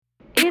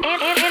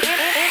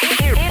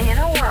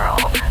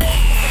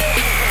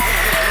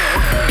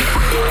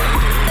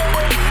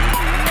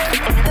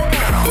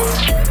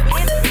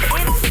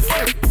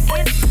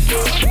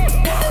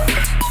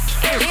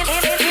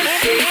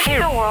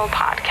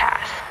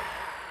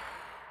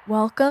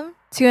Welcome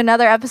to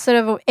another episode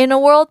of In a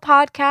World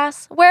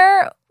podcast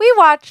where we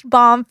watch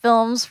bomb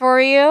films for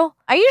you.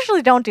 I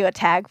usually don't do a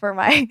tag for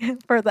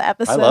the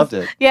episode. I loved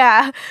it.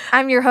 Yeah.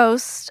 I'm your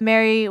host,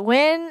 Mary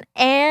Wynn,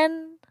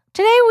 and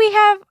today we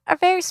have a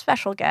very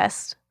special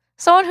guest.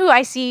 Someone who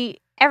I see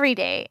every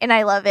day and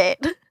I love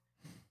it.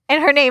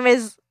 And her name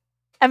is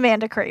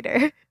Amanda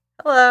Crater.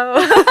 Hello.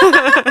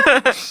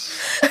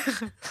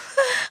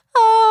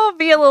 Oh,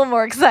 be a little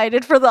more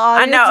excited for the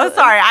I audience. know.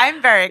 Sorry.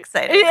 I'm very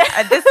excited.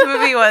 Yeah. This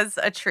movie was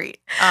a treat.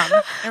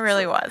 It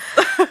really was.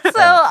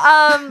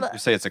 So, You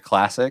say it's a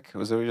classic?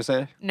 Was that what you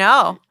say?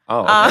 No.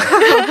 Oh,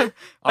 okay.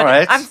 All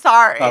right. I'm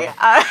sorry.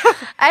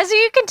 as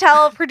you can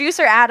tell,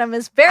 producer Adam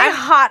is very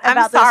hot I'm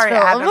about sorry, this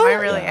film. Adam. I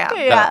really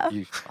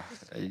am.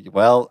 Yeah.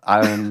 Well,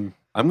 I'm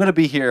going to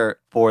be here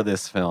for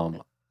this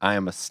film. I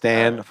am a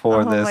stand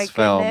for Oh my this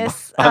film.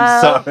 goodness.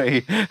 I'm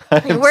sorry.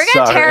 We're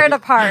going to tear it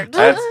apart.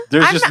 There's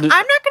I'm just not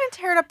going to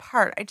tear it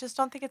apart. I just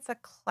don't think it's a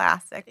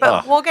classic. But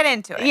Ugh. we'll get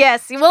into it.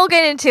 Yes, we'll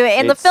get into it.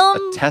 And the it's film...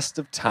 a test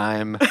of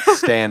time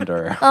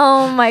stander.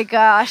 Oh my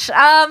gosh.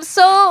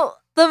 So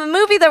the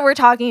movie that we're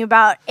talking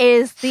about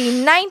is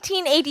the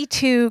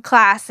 1982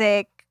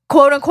 classic,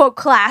 quote unquote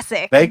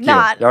classic. Thank you.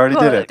 Not You already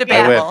did it.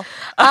 Debatable.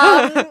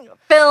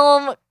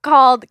 film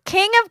called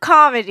King of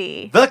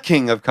Comedy. The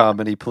King of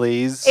Comedy,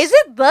 please. Is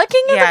it the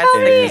King of Yeah, the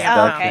Comedy? it is Oh,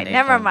 the okay, King of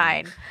never Comedy.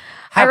 mind.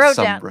 Have I wrote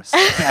some down.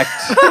 respect.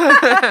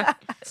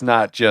 It's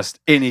not just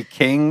any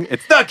king.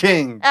 It's the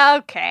king.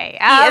 Okay.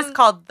 He is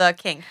called the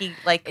king. He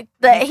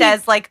he-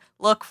 says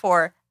look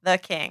for the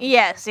king.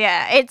 Yes,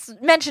 yeah. It's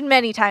mentioned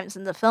many times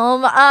in the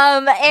film.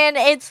 And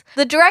it's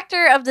the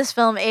director of this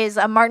film is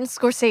Martin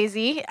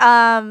Scorsese.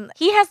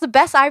 He has the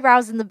best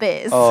eyebrows in the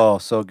biz. Oh,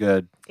 so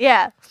good.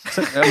 Yeah.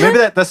 So, maybe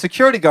the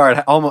security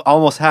guard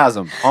almost has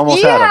him.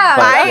 Almost had him. Yeah,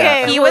 But,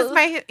 okay.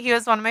 He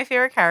was one of my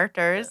favorite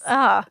characters.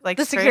 The Straight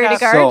security up.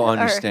 guard. So Or-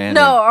 understanding.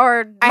 No,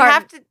 or I Martin.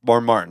 have to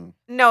Or Martin.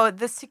 No,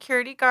 the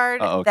security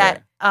guard Oh, okay.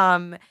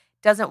 that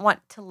doesn't want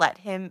to let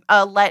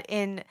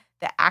in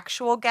the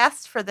actual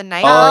guest for the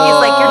night. Oh,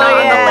 He's like, you're not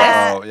on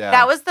yeah. the list. Yeah.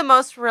 That was the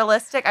most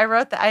realistic.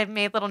 I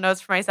made little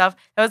notes for myself.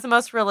 That was the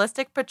most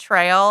realistic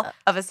portrayal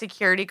of a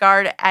security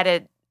guard at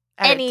a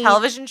Any-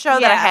 television show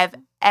that I yeah. have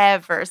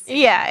ever seen.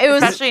 Yeah, it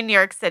was. Especially in New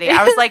York City.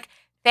 I was like,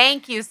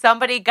 thank you.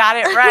 Somebody got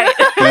it right.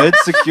 Good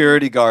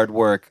security guard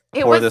work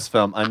It for was- this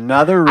film.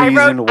 Another I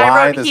reason wrote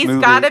why this he's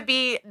movie. got to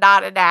be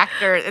not an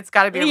actor. It's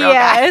got to be a real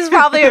Yeah, guy. it's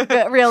probably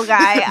a real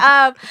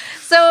guy.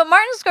 So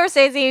Martin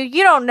Scorsese,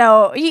 you don't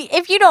know.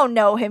 If you don't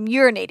know him,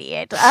 you're an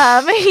idiot.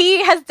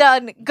 He has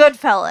done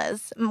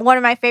Goodfellas, one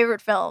of my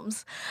favorite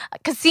films.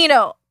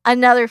 Casino,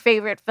 another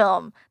favorite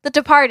film. The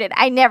Departed,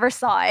 I never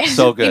saw it.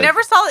 So good. You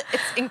never saw it.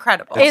 It's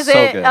incredible. It's Is so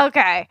it good.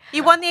 okay?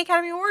 He won the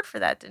Academy Award for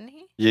that, didn't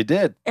he? You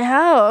did.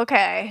 Oh,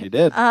 okay. You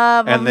did.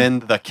 Um, And then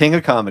The King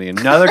of Comedy,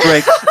 another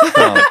great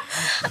film.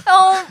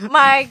 Oh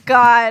my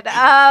god.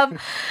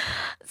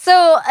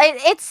 So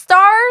it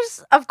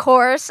stars, of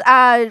course,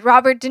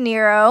 Robert De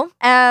Niro.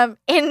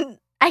 In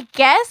I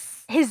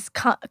guess his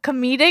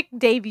comedic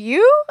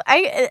debut.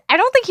 I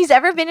don't think he's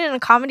ever been in a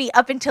comedy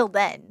up until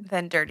then.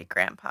 Then Dirty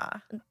Grandpa.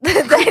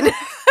 Then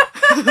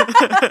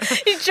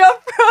he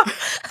jumped from.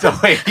 So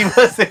wait, he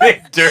wasn't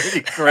a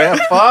dirty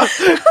grandpa?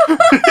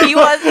 He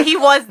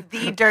was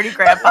the Dirty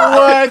Grandpa.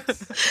 What?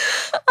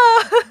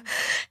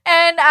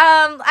 And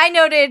I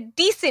noted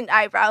decent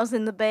eyebrows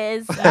in the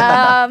biz.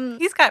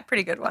 He's got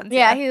pretty good ones.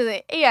 Yeah,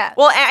 yeah.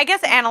 Well, I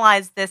guess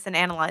Analyze This and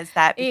Analyze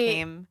That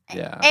became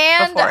Yeah.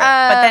 And before it.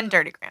 But then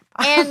Dirty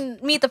Grandpa.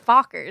 and Meet the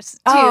Fockers too,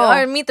 Oh.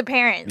 or Meet the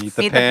Parents. Meet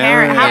Meet the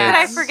Parent. How could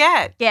I Yes.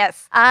 forget?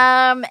 Yes.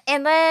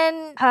 And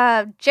then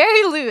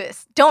Jerry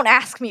Lewis. Don't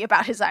ask me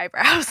about his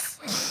eyebrows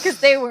because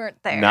they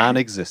weren't there.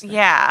 Non-existent.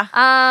 Yeah.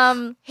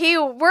 He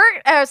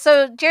worked.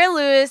 So Jerry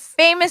Lewis,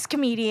 famous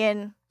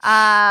comedian.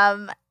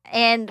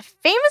 And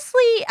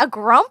famously a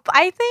grump,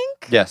 I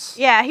think. Yes.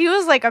 Yeah, he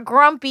was like a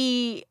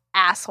grumpy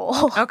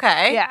asshole.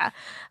 Okay. Yeah.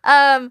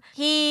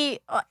 He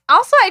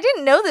also, I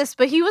didn't know this,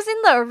 but he was in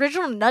the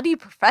original Nutty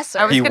Professor.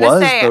 I was He gonna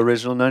was say- the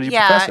original Nutty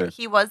Yeah, Professor.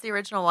 he was the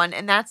original one,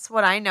 and that's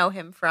what I know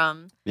him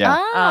from. Yeah.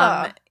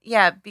 Ah.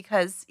 Yeah,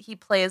 because he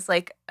plays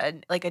like a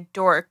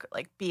dork,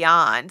 like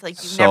Beyond,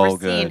 like you've So never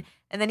good. seen.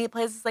 And then he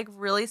plays this like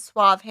really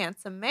suave,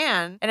 handsome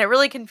man, and it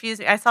really confused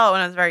me. I saw it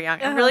when I was very young.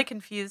 It really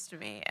confused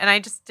me, and I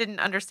just didn't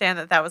understand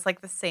that was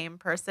like the same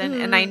person.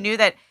 And I knew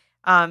that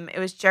it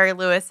was Jerry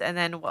Lewis, and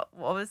then what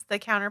was the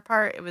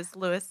counterpart? It was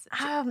Lewis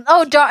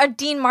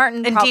Dean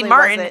Martin. and probably Dean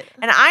Martin. was it.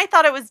 And I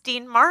thought it was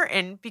Dean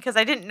Martin because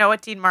I didn't know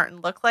what Dean Martin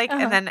looked like. Uh-huh.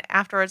 And then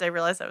afterwards, I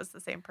realized it was the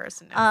same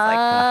person. It was like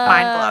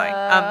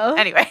mind blowing.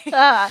 Anyway,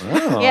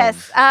 Oh.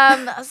 Yes.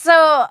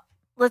 So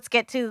let's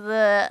get to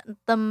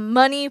the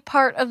money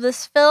part of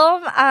this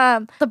film.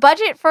 The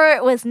budget for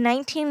it was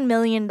 $19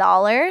 million.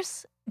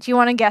 Do you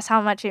want to guess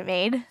how much it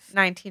made?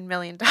 $19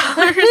 million.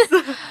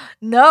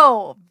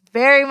 No,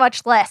 very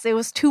much less. It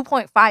was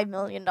 $2.5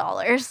 million.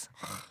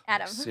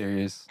 Adam.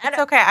 Serious. It's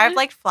okay. I've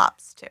liked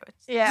flops too.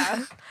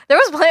 Yeah. There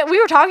was we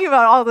were talking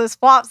about all those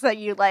flops that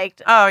you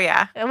liked. Oh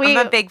yeah, We-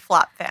 I'm a big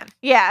flop fan.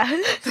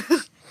 Yeah.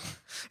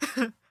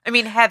 I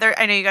mean, Heather,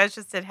 I know you guys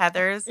just did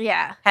Heathers.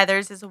 Yeah.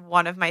 Heathers is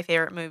one of my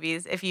favorite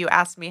movies. If you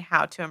asked me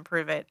how to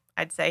improve it,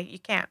 I'd say you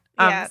can't.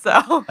 Yeah.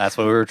 So That's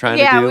what we were trying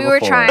to do. Yeah, we were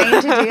before.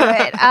 trying to do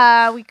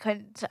it. We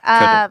couldn't.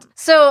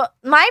 So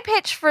my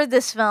pitch for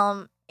this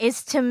film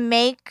is to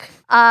make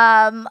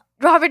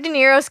Robert De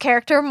Niro's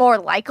character more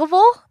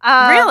likable.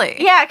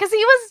 Really? Yeah, because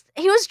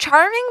he was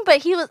charming, but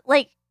he was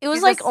like it was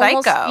He's like a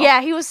almost psycho.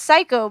 yeah, he was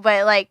psycho,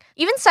 but like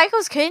even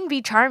psychos can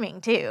be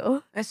charming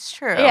too. it's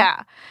true.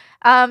 Yeah.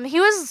 He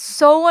was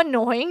so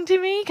annoying to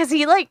me because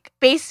he like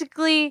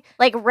basically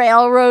like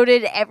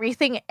railroaded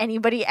everything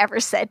anybody ever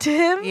said to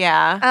him.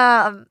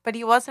 Yeah. But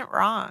he wasn't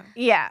wrong.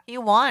 Yeah. He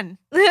won.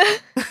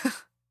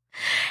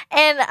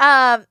 And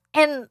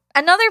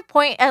another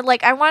point,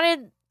 like I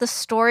wanted the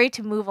story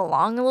to move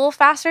along a little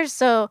faster,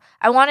 so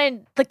I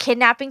wanted the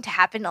kidnapping to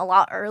happen a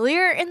lot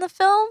earlier in the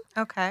film.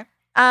 Okay.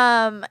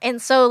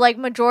 And so like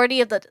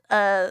majority of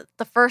the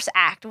first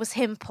act was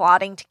him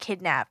plotting to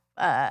kidnap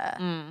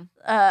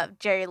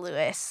Jerry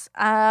Lewis,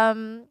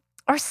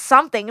 or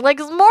something like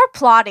more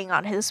plotting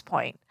on his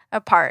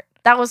part.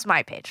 That was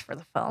my pitch for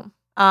the film.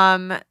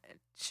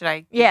 Should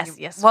I?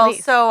 Yes, Well,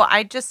 please. so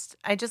I just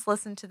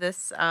listened to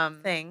this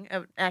thing,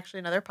 actually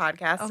another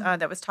podcast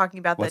that was talking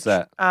about What's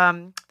that?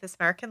 This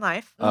American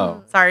Life.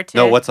 Oh. Sorry to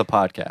No, what's a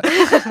podcast?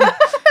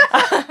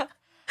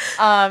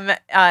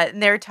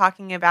 And they were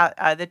talking about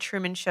the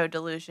Truman Show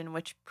delusion,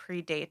 which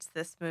predates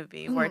this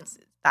movie, where it's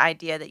the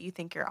idea that you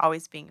think you're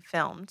always being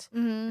filmed.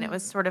 And it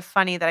was sort of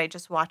funny that I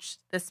just watched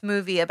this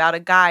movie about a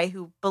guy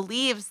who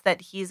believes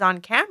that he's on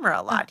camera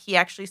a lot. He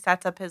actually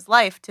sets up his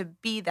life to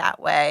be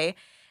that way.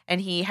 And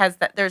he has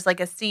that. There's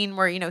like a scene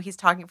where he's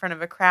talking in front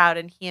of a crowd,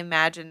 and he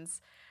imagines,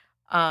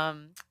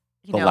 The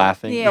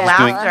laughing. Yeah.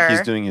 laughter.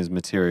 He's doing his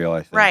material,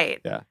 I think.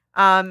 Right. Yeah.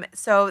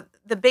 So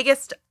the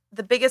biggest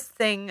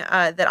thing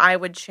that I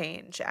would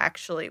change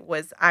actually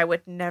was I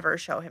would never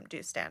show him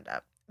do stand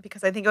up,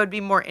 because I think it would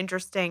be more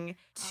interesting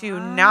to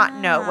not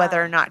know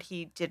whether or not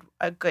he did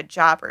a good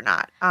job or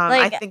not.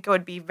 I think it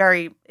would be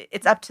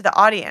it's up to the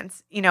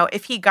audience.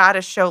 If he got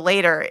a show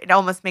later, it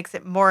almost makes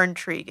it more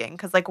intriguing,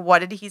 because like, what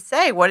did he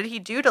say? What did he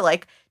do to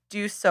like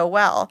do so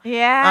well?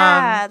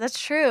 Yeah, that's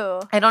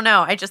true. I don't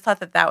know. I just thought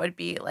that would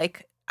be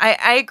like,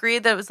 I agree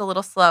that it was a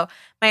little slow.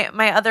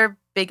 My other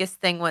biggest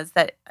thing was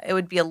that it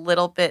would be a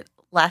little bit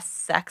less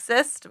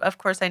sexist. Of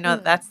course, I know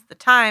that that's the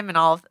time and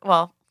all.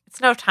 Well,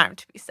 it's no time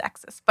to be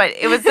sexist, but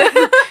it was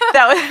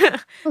I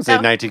would say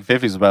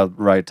 1950s was about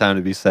the right time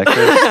to be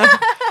sexist.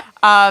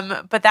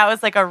 But that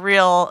was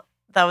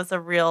a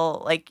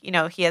real like,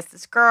 he has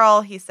this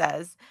girl. He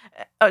says,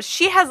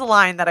 she has a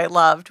line that I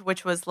loved,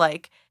 which was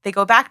like, they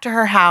go back to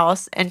her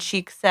house and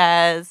she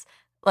says,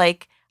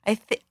 like,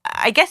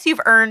 I guess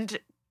you've earned,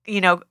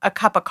 a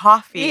cup of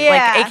coffee.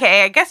 Yeah. Like,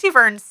 AKA, I guess you've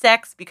earned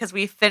sex because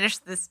we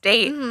finished this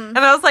date. And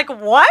I was like,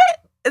 what?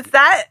 Is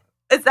that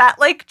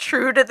like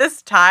true to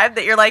this time,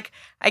 that you're like,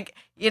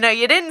 you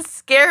didn't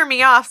scare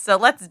me off, so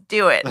let's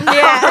do it.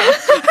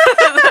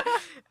 Yeah.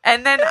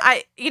 And then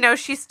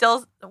she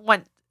still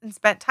went and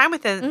spent time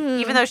with him,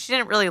 even though she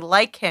didn't really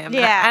like him.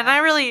 Yeah. And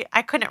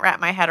I couldn't wrap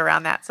my head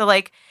around that. So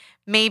like,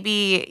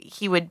 maybe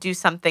he would do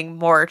something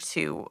more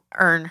to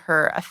earn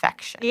her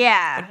affection.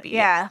 Yeah. Would be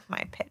Yeah.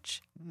 my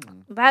pitch.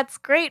 That's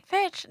great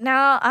pitch.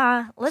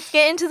 Now, let's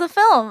get into the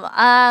film.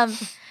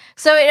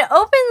 So it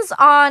opens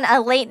on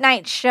a late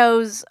night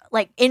show's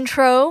like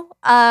intro.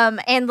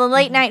 And the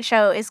late night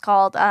show is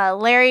called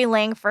Jerry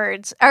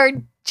Langford's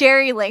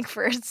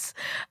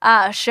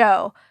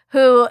show,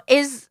 who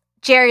is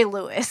Jerry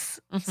Lewis.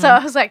 So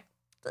I was like,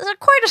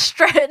 quite a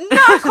stretch,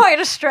 not quite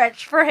a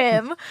stretch for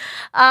him,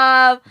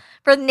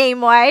 for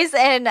name wise.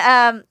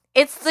 And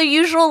it's the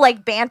usual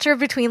like banter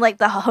between like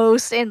the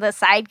host and the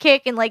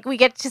sidekick, and like we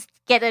get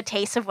a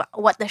taste of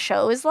what the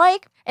show is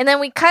like. And then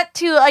we cut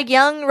to a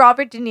young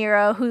Robert De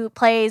Niro who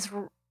plays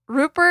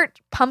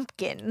Rupert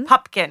Pumpkin.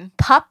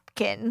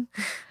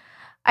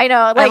 I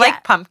know. I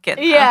like pumpkin.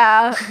 Though.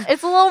 Yeah,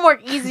 it's a little more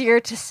easier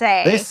to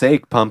say. They say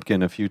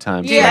pumpkin a few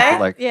times. Yeah.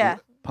 Like, Yeah.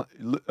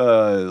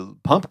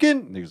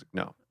 Pumpkin? He was like,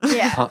 no.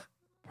 Yeah.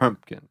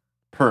 Pumpkin.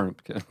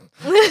 Pumpkin.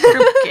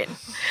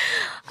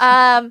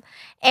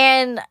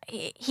 And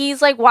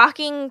he's like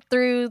walking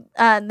through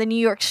the New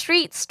York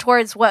streets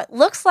towards what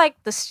looks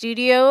like the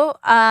studio.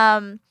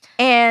 And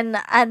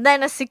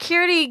then a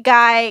security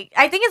guy,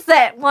 I think it's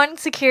that one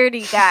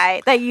security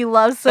guy that you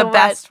love so much. The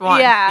best one.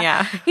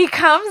 Yeah. He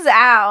comes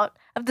out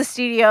of the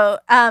studio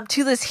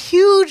to this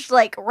huge,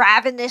 like,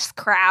 ravenous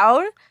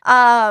crowd.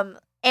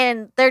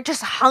 And they're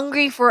just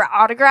hungry for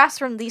autographs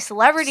from these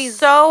celebrities.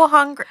 So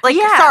hungry. Like,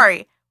 Yeah.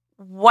 sorry.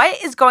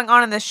 What is going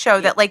on in this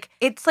show that, like,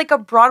 it's like a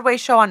Broadway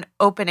show on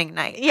opening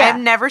night? Yeah. I've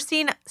never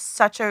seen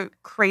such a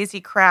crazy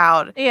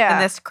crowd Yeah.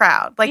 in this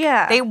crowd. Like,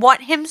 Yeah. they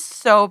want him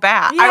so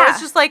bad. I Yeah. was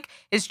just like,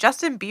 is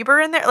Justin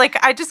Bieber in there? Like,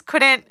 I just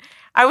couldn't.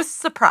 I was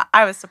surprised.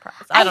 I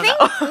don't think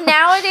know.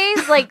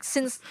 nowadays, like,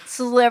 since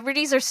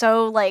celebrities are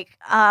so, like,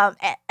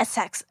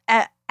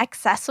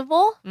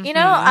 accessible, you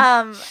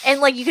know,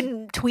 and like you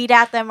can tweet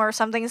at them or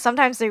something,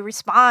 sometimes they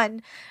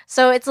respond,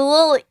 so it's a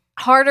little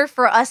harder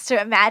for us to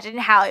imagine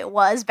how it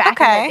was back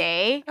in Okay. the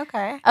day.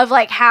 Okay. Of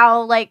like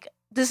how like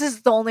this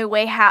is the only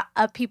way how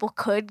people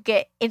could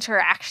get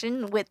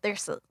interaction with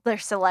their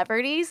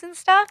celebrities and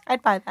stuff.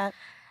 I'd buy that.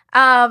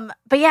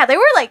 But yeah, they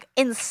were like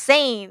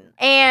insane.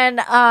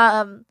 And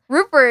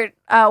Rupert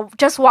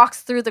just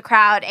walks through the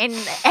crowd and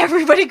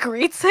everybody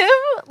greets him.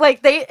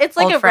 Like it's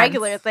like Old a friends.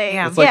 regular thing.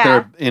 Yeah. It's like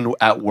yeah. they're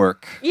at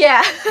work.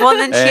 Yeah. Well, and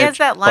then she Hey, has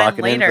that line clocking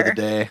in for later. the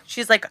day.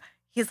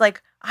 He's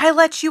like, I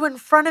let you in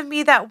front of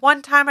me that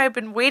one time. I've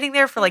been waiting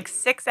there for like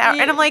 6 hours.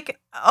 And I'm like,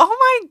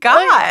 oh my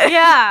God. Like,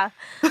 yeah.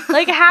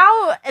 Like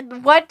how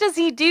what does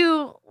he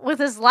do with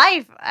his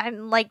life?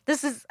 And like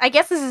I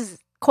guess this is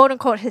quote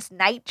unquote his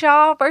night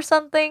job or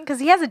something because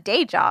he has a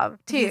day job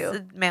too. He's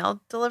a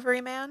mail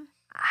delivery man.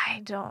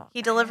 I don't.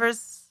 He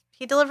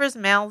delivers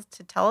mail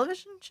to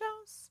television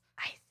shows.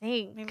 I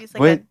think. Maybe it's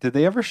like Wait, did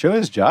they ever show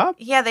his job?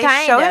 yeah, they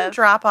Kind show him of.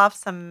 drop off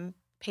some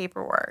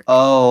paperwork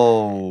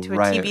Oh, to a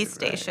right, TV right.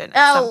 station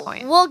at some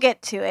point. We'll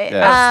get to it.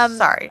 Yeah.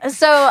 Sorry.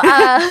 So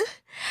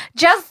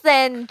just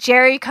then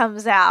Jerry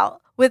comes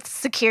out with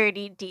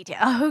security detail,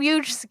 a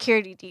huge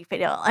security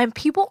detail, and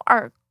people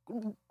are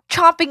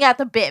chomping at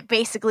the bit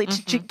basically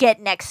to get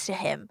next to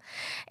him.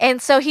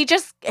 And so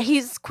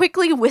he's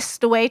quickly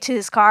whisked away to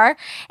his car,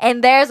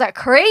 and there's a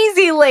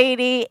crazy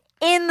lady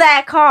in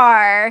that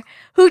car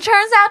who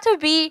turns out to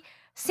be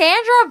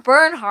Sandra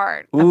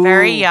Bernhard. A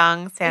very Ooh,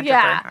 young Sandra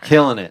Yeah. Bernhard.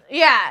 killing it.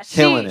 Yeah,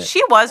 Killing it.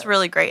 She was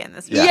really great in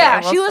this movie.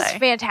 Yeah. I will she was say. The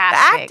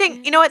fantastic.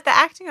 acting, you know what? The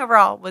acting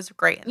overall was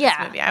great in Yeah.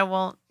 this movie. I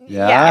won't.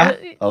 Yeah.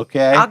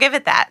 Okay. I'll give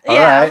it that. All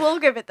Yeah, right. we'll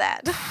give it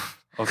that.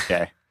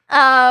 Okay.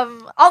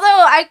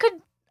 Although I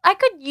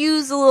could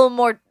use a little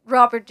more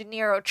Robert De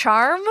Niro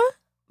charm.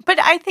 But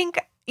I think,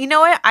 you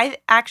know what? I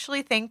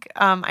actually think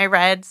I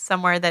read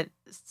somewhere that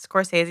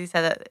Scorsese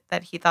said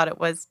that he thought it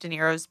was De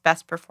Niro's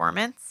best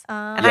performance.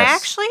 And I Yes.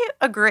 actually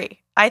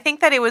agree. I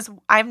think that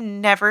I've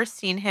never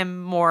seen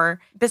him more,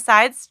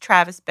 besides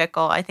Travis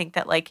Bickle, I think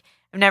that like,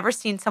 I've never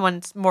seen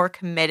someone more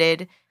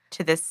committed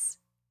to this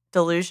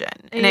delusion.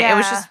 And it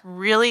was Yeah. just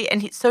really,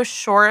 and he's so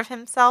sure of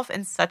himself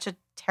in such a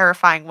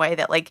terrifying way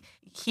that like,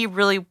 he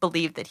really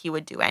believed that he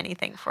would do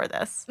anything for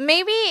this.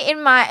 Maybe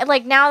in my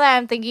like now that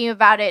I'm thinking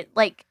about it,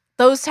 like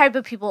those type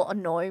of people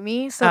annoy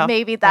me. So Oh,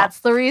 maybe that's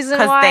the reason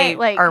Because why. they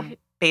like, are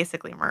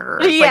basically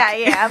murderers. yeah, like,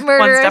 yeah,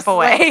 murderers. One step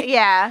away. like,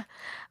 yeah.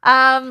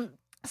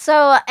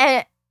 So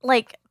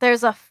like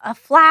there's a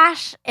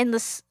flash in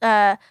this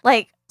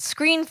like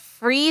screen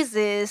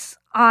freezes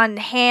on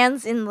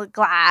hands in the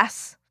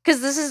glass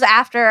because this is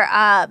after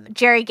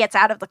Jerry gets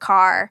out of the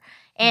car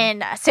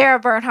and Sandra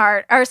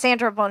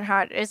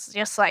Bernhard is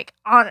just like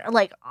on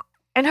like,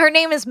 and her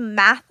name is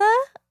Martha,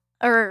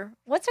 or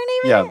what's her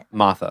name? Yeah, in it?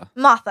 Martha.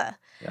 Martha.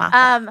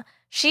 Martha.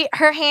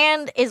 Her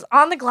hand is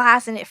on the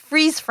glass and it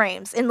freeze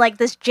frames in like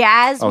this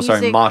jazz Oh, music.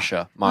 sorry,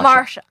 Masha.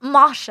 Masha.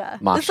 Masha.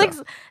 It's like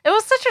it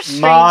was such a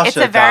strange. Masha. It's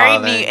a very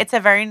darling. it's a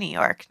very New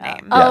York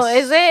name. Oh,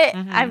 Yes. is it?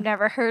 Mhm. I've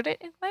never heard it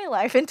in my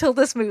life until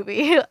this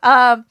movie.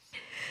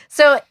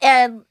 So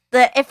and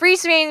it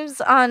freeze frames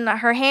on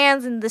her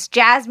hands, and this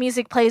jazz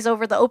music plays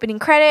over the opening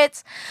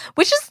credits,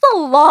 which is the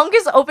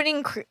longest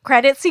opening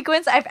credit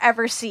sequence I've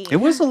ever seen. It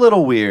was a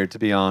little weird, to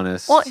be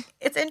honest. Well,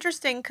 it's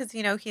interesting because,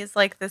 you know, he's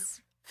like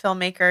this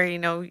filmmaker, you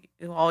know,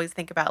 you always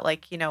think about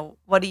like, you know,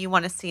 what do you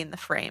want to see in the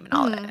frame and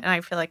all that. Mhm. And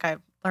I feel like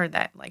I've learned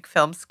that in like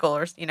film school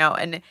or, you know,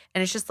 and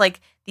it's just like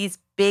these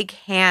big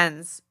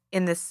hands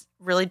in this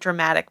really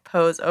dramatic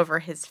pose over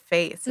his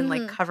face and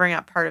like Mhm. covering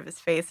up part of his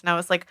face. And I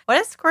was like, what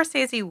does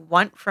Scorsese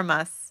want from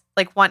us?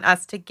 Like want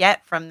us to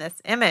get from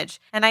this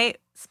image? And I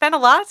spent a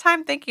lot of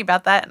time thinking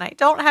about that and I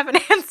don't have an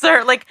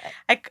answer. Like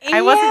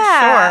I wasn't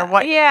sure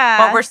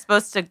what we're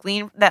supposed to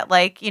glean, that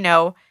like, you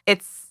know,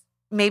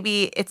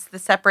 maybe it's the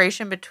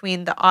separation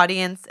between the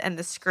audience and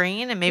the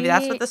screen, and maybe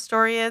that's what the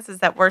story is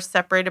that we're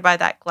separated by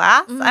that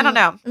glass. I don't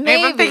know.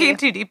 Maybe I'm Maybe. thinking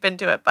too deep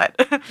into it, but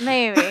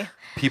Maybe.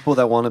 people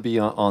that want to be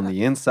on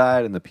the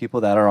inside and the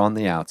people that are on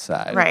the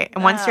outside. right.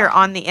 And once you're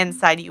on the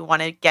inside, you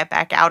want to get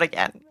back out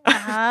again. Oh,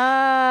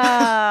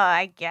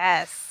 I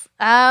guess.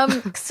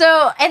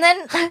 So and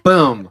then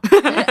Boom.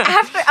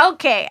 after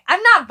okay,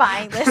 I'm not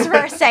buying this for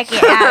a second,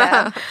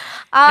 Adam.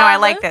 No, I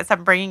like this.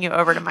 I'm bringing you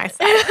over to my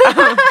side.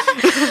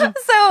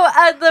 So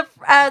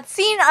the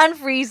scene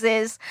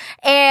unfreezes,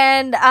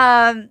 and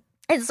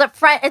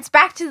it's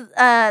back to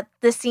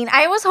the scene.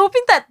 I was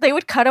hoping that they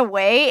would cut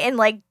away and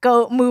like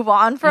move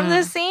on from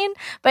this scene,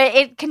 but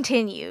it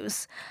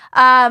continues.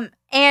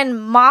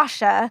 And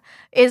Masha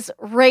is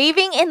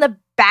raving in the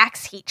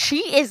backseat.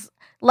 She is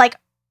like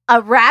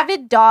a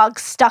rabid dog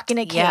stuck in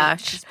a cage. Yeah,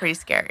 she's pretty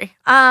scary.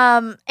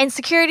 And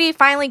security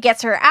finally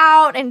gets her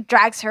out and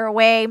drags her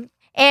away.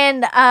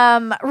 And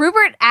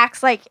Rupert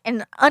acts like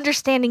an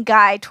understanding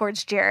guy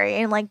towards Jerry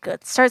and like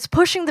starts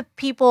pushing the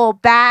people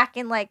back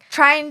and like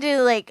trying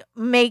to like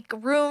make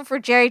room for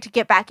Jerry to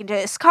get back into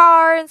his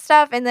car and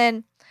stuff. And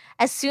then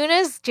as soon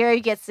as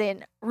Jerry gets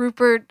in,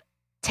 Rupert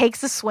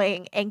takes a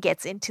swing and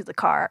gets into the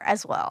car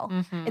as well.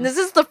 Mhm. And this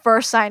is the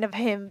first sign of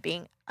him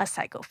being a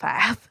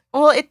psychopath.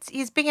 Well,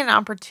 he's being an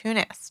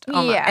opportunist.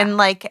 Almost. Yeah. And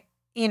like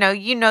you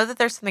know that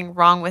there's something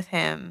wrong with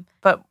him,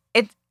 but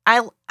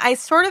I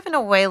sort of in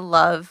a way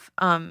love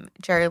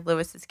Jerry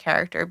Lewis's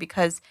character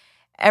because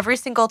every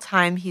single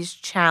time he's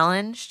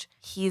challenged,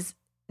 he's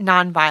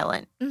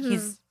nonviolent.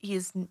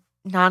 He's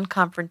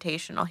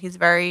non-confrontational. He's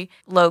very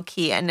low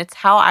key, and it's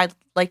how I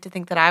like to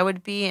think that I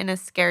would be in a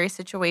scary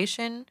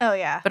situation. Oh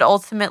yeah. But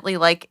ultimately,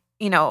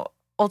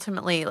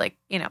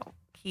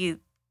 he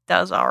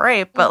does all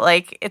right, but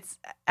like it's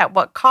at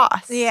what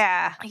cost?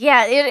 Yeah.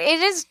 It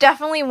is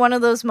definitely one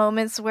of those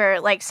moments where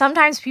like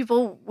sometimes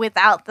people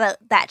without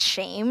that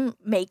shame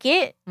make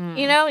it.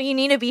 You know, you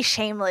need to be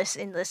shameless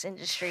in this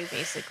industry,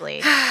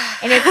 basically,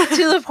 and it's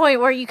to the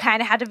point where you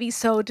kind of had to be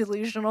so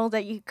delusional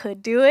that you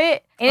could do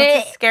it. And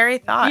it's a scary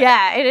thought.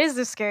 Yeah, it is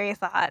a scary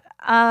thought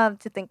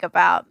to think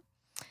about.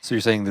 So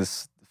you're saying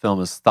this film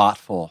is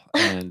thoughtful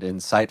and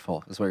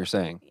insightful, is what you're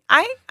saying?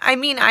 I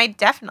mean, I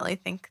definitely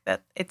think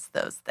that it's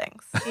those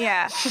things.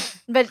 Yeah.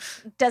 But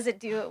does it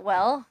do it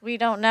well? We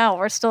don't know.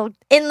 We're still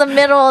in the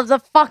middle of the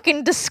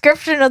fucking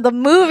description of the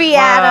movie,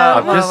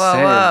 Adam.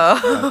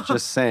 I'm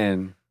just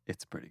saying,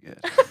 it's pretty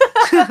good.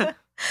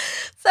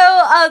 So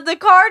the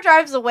car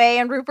drives away,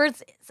 and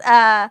Rupert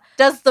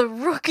does the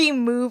rookie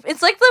move.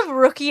 It's like the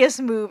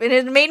rookiest move, and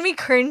it made me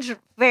cringe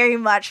very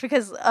much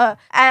because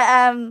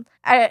I'm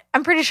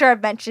pretty sure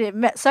I've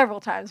mentioned it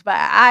several times, but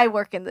I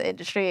work in the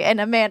industry,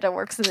 and Amanda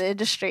works in the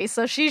industry,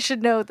 so she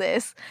should know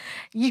this.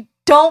 You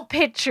don't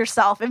pitch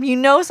yourself. If you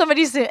know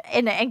somebody's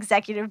an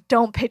executive,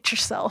 don't pitch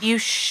yourself. You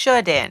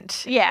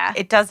shouldn't. Yeah.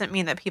 It doesn't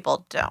mean that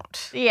people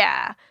don't.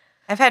 Yeah.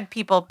 I've had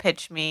people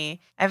pitch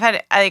me. I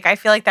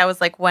feel like that was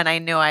like when I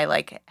knew I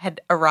like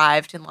had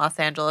arrived in Los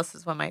Angeles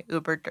is when my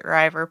Uber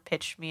driver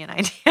pitched me an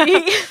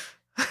idea.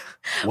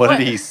 What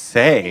did he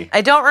say? I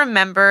don't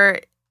remember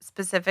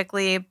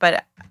specifically,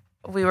 but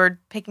we were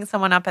picking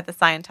someone up at the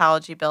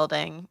Scientology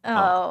building.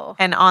 Oh.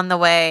 And on the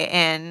way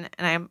in,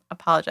 and I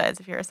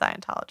apologize if you're a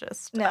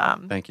Scientologist.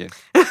 No. Thank you.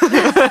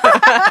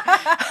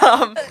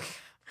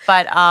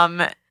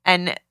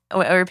 And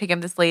we were picking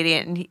up this lady,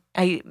 and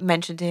I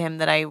mentioned to him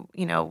that I,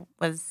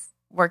 was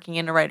working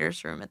in a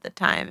writer's room at the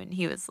time, and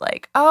he was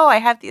like, "Oh, I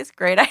have these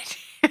great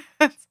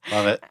ideas."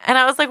 Love it. And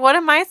I was like, "What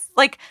am I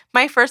like?"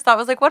 My first thought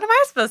was like, "What am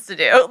I supposed to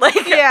do?"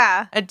 Like,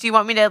 yeah. Do you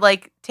want me to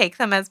like take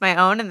them as my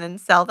own and then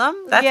sell them?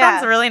 That Yeah.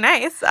 sounds really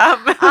nice. No,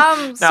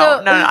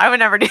 I would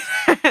never do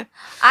that.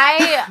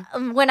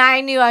 When I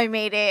knew I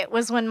made it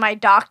was when my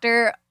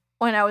doctor,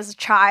 when I was a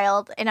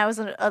child, and I was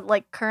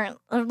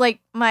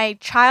my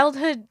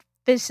childhood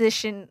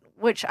physician,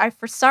 which I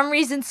for some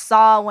reason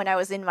saw when I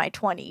was in my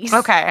 20s.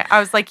 Okay. I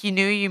was like, you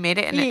knew you made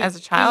it as a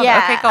child?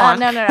 Yeah. Okay, go on.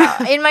 No.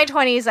 In my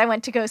 20s, I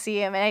went to go see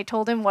him, and I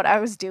told him what I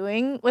was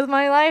doing with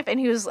my life, and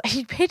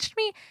he pitched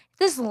me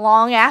this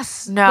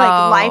long-ass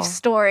life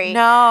story.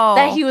 No.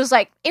 That he was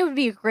like, it would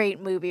be a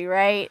great movie,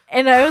 right?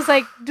 And I was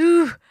like,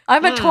 dude,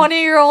 I'm a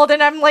 20-year-old,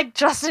 and I'm like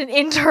just an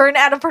intern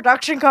at a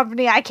production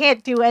company. I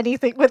can't do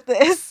anything with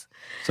this.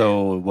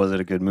 So was it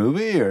a good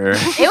movie, or?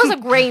 It was a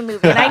great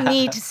movie, and I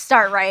need to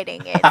start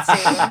writing it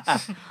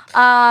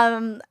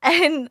soon.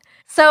 And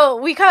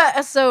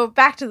so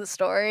back to the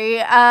story.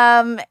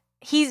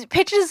 He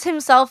pitches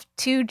himself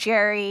to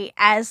Jerry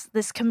as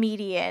this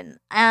comedian.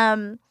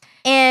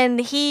 And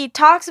he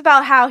talks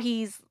about how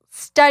he's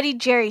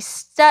studied Jerry's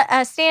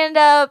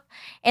stand-up,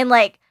 and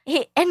like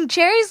and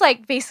Jerry's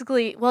like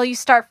basically, well, you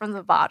start from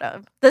the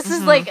bottom. This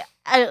is like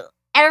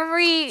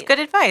it's good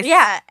advice.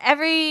 Yeah,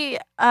 every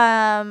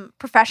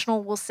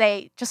professional will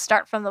say just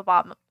start from the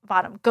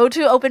bottom. Go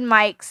to open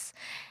mics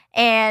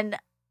and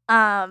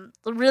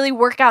really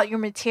work out your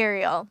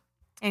material.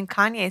 And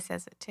Kanye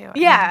says it too.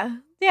 Yeah.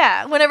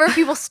 Whenever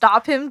people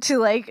stop him to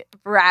like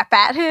rap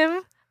at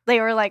him,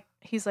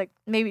 he's like,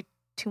 maybe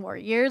 2 more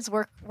years,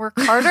 work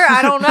harder.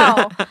 I don't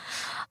know.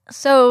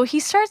 So he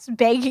starts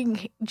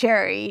begging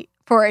Jerry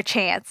for a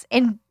chance,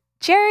 and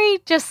Jerry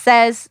just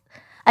says,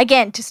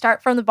 again, to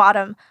start from the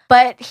bottom,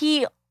 but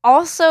he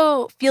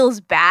also feels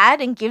bad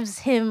and gives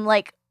him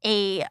like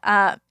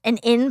an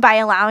in by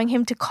allowing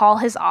him to call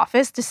his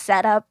office to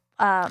set up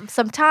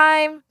some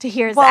time to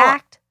hear his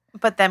act.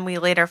 But then we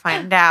later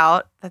find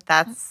out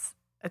that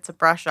it's a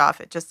brush off.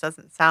 It just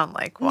doesn't sound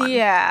like one.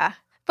 Yeah.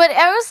 But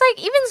I was like,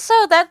 even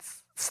so, that's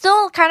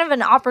still kind of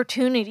an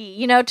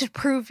opportunity, to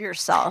prove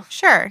yourself.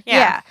 Sure.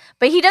 Yeah.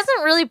 But he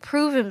doesn't really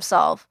prove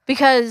himself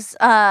because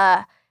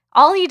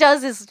all he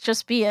does is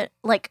just be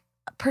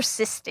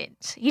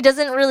persistent. He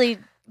doesn't really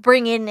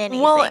bring in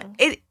anything. Well,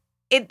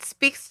 it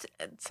speaks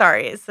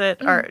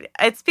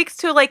it speaks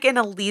to like an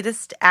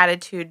elitist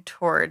attitude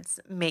towards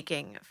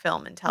making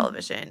film and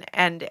television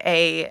and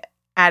a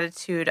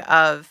attitude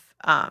of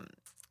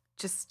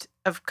just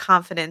of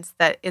confidence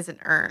that isn't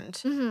earned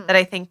that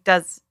I think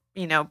does,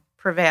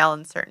 prevail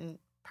in certain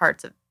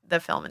parts of the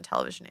film and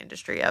television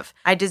industry of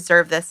I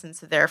deserve this, and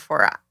so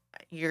therefore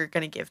you're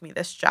going to give me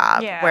this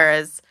job. Yeah.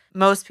 Whereas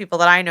most people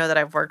that I know that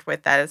I've worked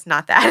with, that is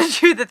not the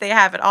attitude that they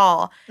have at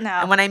all. No.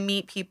 And when I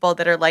meet people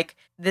that are like,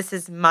 this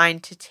is mine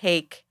to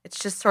take, it's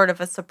just sort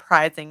of a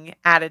surprising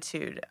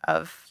attitude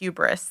of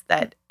hubris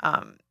that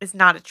is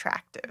not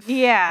attractive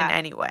Yeah. in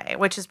any way,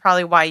 which is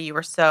probably why you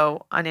were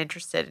so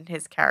uninterested in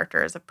his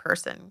character as a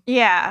person.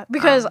 Yeah,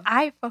 because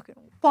I fucking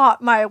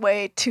fought my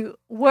way to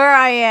where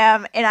I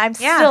am, and I'm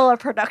still a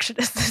production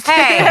assistant.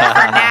 Hey,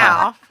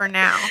 for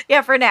now.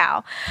 Yeah, for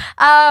now.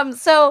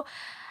 So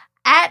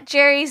at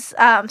Jerry's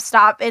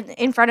stop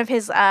in front of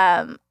his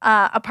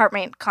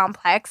apartment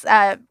complex,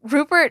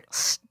 Rupert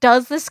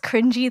does this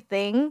cringy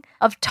thing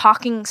of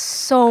talking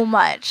so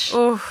much.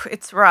 Ooh,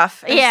 it's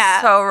rough.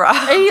 It's so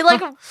rough. And he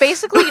like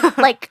basically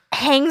like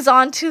hangs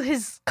on to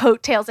his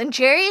coattails, and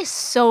Jerry is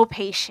so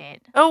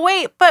patient. Oh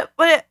wait, but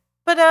wait.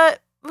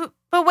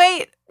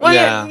 What,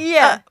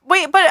 Yeah.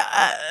 Wait, but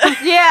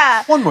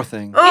Yeah. One more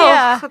thing. oh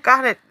Yeah.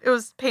 God, it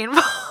was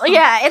painful.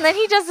 Yeah, and then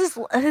he does this.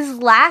 His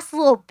last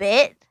little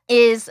bit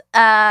is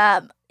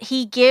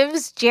he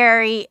gives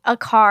Jerry a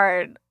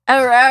card,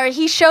 or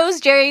he shows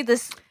Jerry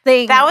this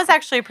thing. That was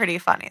actually pretty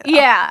funny, though.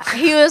 Yeah,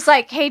 he was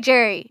like, "Hey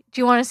Jerry,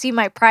 do you want to see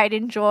my pride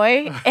and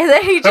joy?" And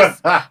then he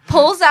just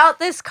pulls out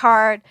this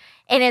card,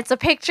 and it's a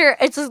picture.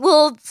 It's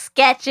little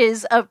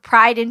sketches of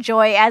pride and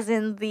joy, as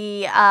in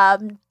the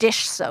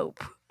dish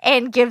soap,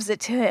 and gives it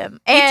to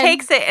him. He And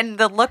takes it, and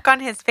the look on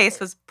his face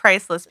was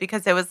priceless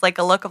because it was like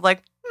a look of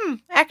like,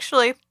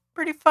 actually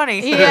pretty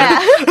funny. Yeah.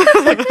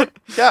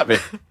 Got me.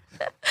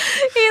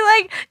 He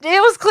like,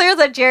 it was clear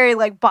that Jerry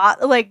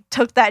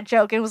took that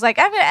joke and was like,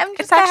 I'm just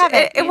It's gonna have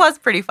actually, it. it was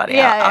pretty funny.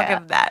 Yeah, I'll yeah. give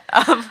him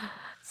that.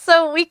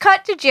 So we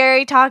cut to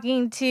Jerry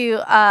talking to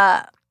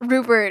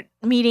Rupert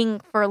meeting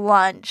for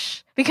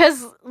lunch,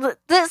 because at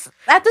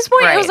this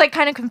point it was Right. like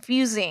kind of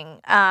confusing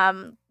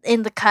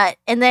in the cut,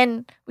 and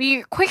then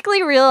we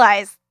quickly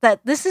realized that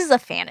this is a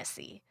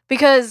fantasy,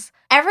 because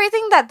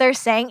everything that they're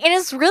saying, and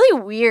it's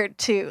really weird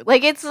too.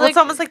 Like it's Well, like it's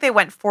almost like they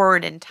went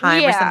forward in time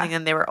or Yeah. something,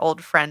 and they were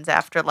old friends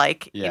after,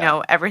 like,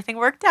 Yeah. everything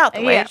worked out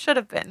the way Yeah. it should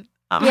have been.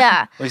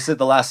 yeah. Well, he said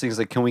the last thing is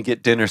like, "Can we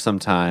get dinner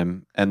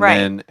sometime?" And Right.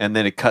 then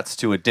it cuts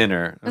to a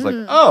dinner. I was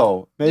Mhm. like,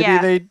 "Oh, maybe Yeah.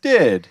 they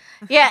did."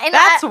 Yeah, and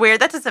That's weird.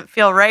 That doesn't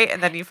feel right.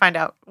 And then you find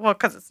out, well,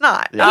 because it's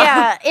not.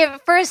 Yeah.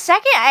 for a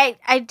second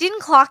I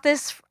didn't clock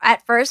this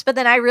at first, but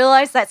then I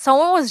realized that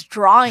someone was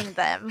drawing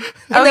them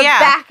in Oh, the yeah.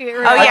 back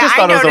room. Oh, I yeah, just I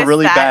thought it was a noticed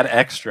really that. bad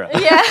extra.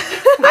 Yeah.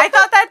 I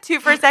thought that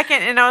too for a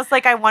second, and I was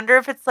like, I wonder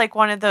if it's like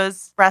one of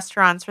those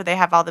restaurants where they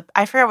have all the.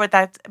 I forget what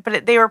that's,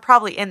 but they were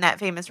probably in that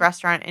famous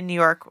restaurant in New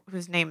York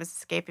whose name is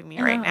escaping me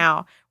right Oh.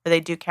 now, where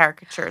they do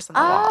caricatures on the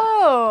wall.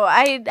 Oh,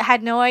 I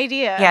had no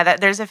idea. Yeah,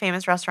 there's a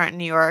famous restaurant in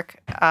New York,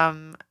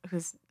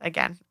 who's,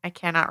 again, I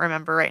cannot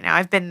remember right now.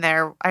 I've been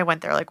there. I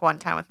went there like one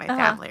time with my Uh-huh.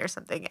 family or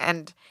something,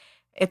 and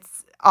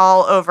it's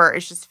all over.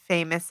 It's just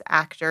famous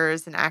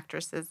actors and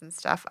actresses and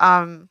stuff.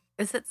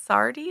 Is it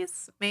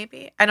Sardi's?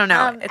 Maybe, I don't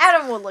know. It's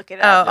Adam will look it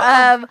up.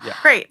 Yeah.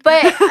 great,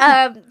 But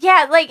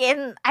yeah, like,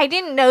 and I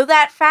didn't know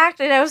that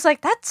fact, and I was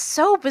like, that's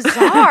so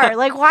bizarre.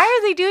 Like, why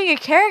are they doing a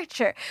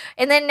caricature?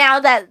 And then now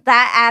that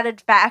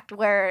added fact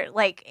where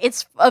like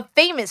it's of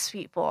famous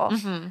people,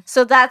 Mhm.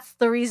 so that's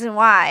the reason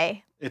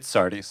why. It's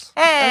Sardis.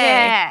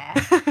 Hey.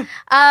 Yeah.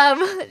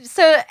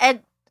 So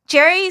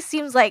Jerry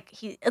seems like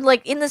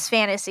in this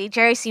fantasy,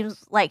 Jerry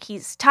seems like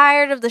he's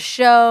tired of the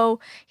show.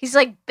 He's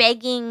like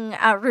begging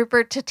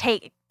Rupert to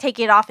take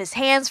it off his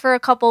hands for a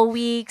couple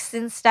weeks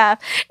and stuff.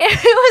 And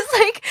it was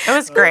like It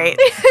was great.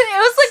 It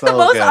was like the So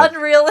most good.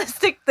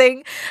 unrealistic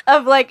thing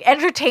of like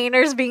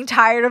entertainers being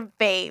tired of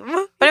fame.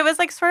 But it was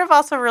like sort of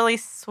also really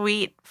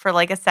sweet for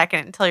like a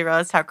second until you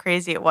realized how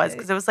crazy it was,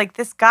 because it was like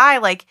this guy,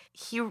 like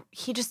he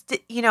just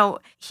did,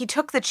 he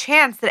took the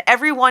chance that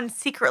everyone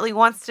secretly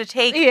wants to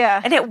take,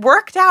 Yeah. and it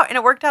worked out, and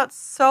it worked out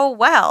so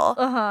well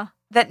Uh-huh.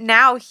 that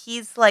now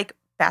he's like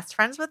best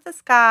friends with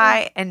this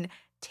guy and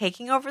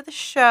taking over the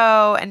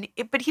show,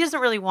 but he doesn't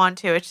really want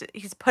to.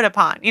 He's put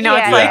upon, Yeah,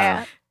 it's like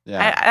yeah.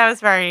 Yeah. I was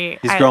very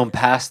He's grown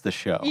past the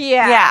show.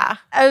 Yeah.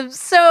 yeah.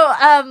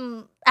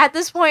 So at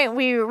this point,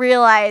 we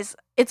realize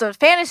it's a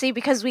fantasy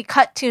because we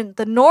cut to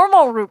the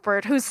normal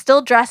Rupert, who's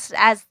still dressed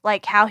as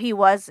like how he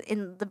was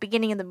in the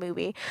beginning of the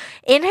movie,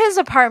 in his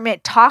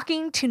apartment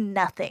talking to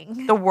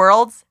nothing. The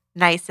world's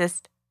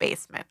nicest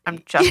basement. I'm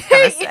just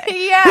gonna say.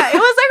 Yeah,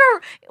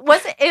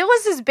 it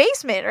was his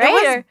basement, right? It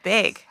was Or-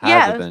 big. Had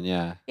Yeah. to been,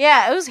 yeah.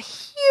 yeah, it was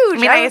huge.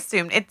 I mean, I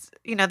assumed it's,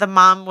 the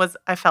mom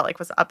I felt like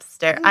was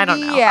upstairs. I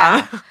don't know.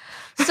 Yeah.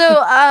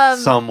 So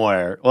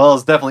Somewhere. Well,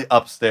 it's definitely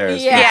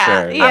upstairs Yeah. for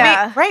sure. Yeah.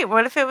 I mean, right.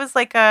 What if it was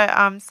like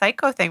a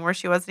psycho thing where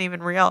she wasn't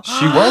even real?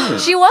 She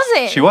wasn't. she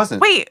wasn't. She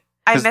wasn't. Wait,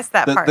 I 'Cause missed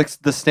that the, part.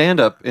 The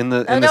stand-up in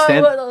the Oh, in the no,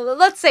 stand.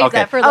 let's save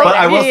that for later. But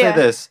I will Yeah.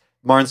 say this: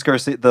 Martin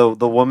Scorsese,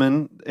 the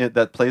woman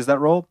that plays that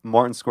role,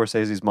 Martin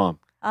Scorsese's mom.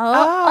 Oh,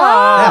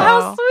 Oh.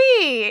 how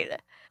sweet!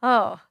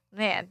 Oh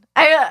man,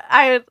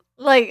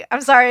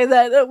 I'm sorry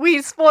that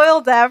we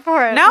spoiled that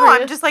for No,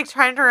 I'm just like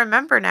trying to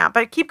remember now,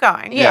 but keep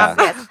going. Yes,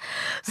 Yeah. yes.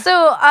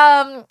 So,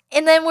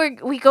 and then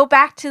we go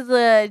back to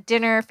the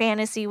dinner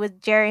fantasy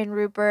with Jerry and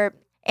Rupert,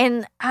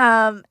 and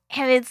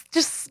it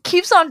just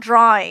keeps on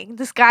drawing.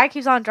 This guy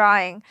keeps on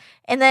drawing,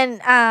 and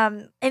then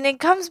and it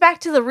comes back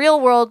to the real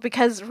world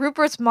because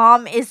Rupert's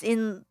mom is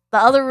in the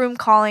other room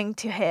calling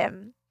to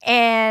him,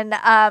 and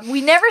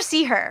we never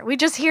see her. We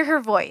just hear her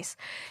voice,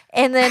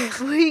 and then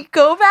we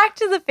go back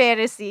to the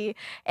fantasy,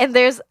 and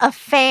there's a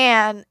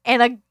fan and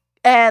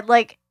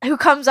like who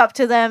comes up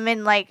to them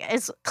and like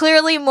is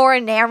clearly more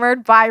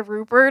enamored by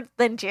Rupert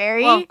than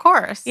Jerry. Well, of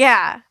course.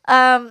 Yeah.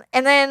 And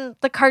then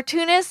the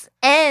cartoonist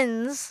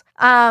ends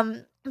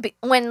when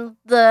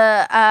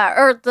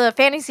the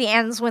fantasy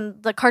ends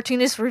when the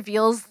cartoonist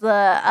reveals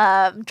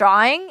the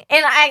drawing.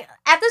 And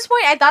at this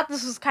point I thought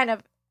this was kind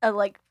of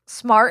like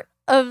smart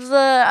of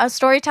the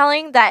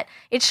storytelling, that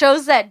it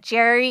shows that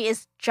Jerry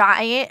is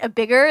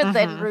bigger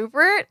than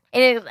Rupert,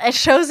 and it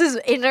shows his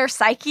inner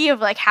psyche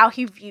of like how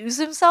he views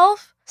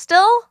himself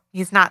still.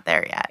 He's not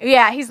there yet.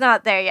 Yeah, he's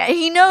not there yet.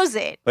 He knows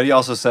it. But he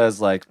also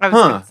says like, I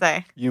was going to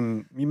say.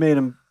 You made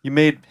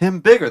him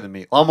bigger than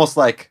me. Almost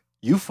like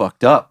you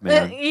fucked up,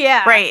 man.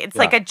 Yeah. Right. It's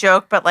like a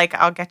joke, but like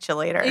I'll get you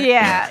later.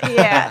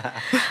 Yeah.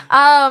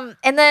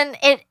 And then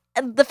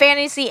the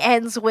fantasy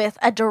ends with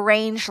a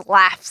deranged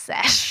laugh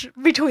sesh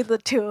between the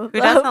two of Who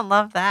them. doesn't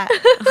love that?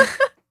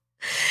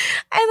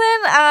 And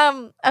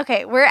then,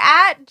 okay, we're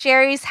at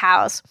Jerry's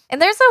house, and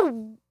there's a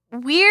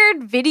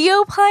weird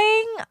video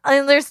playing,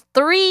 and there's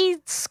 3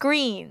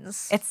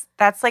 screens.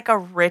 That's like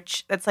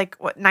that's like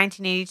what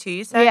 1982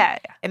 you said? Yeah.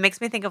 It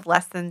makes me think of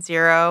Less Than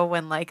Zero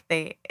when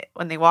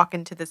they walk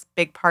into this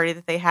big party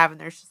that they have and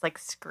there's just like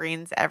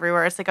screens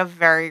everywhere. It's like a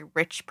very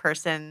rich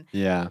person.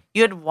 Yeah.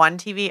 You had 1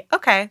 TV.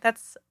 Okay,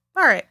 that's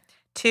all right.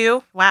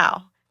 2,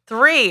 wow.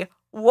 3,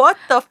 what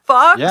the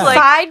fuck? Yeah. Like,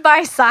 Side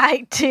by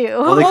side, too.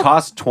 Well, they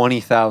cost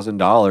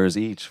 $20,000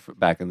 each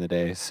back in the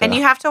day. So. and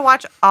you have to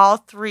watch all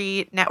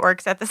 3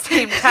 networks at the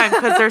same time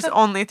because there's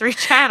only 3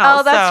 channels.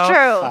 Oh, that's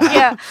true.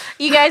 Yeah,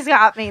 you guys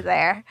got me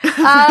there.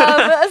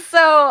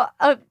 So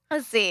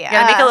let's see. You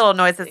gotta make a little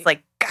noise that's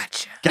like,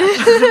 gotcha.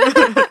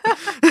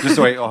 Just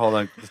wait. Oh, hold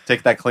on.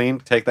 Take that clean.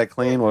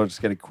 We'll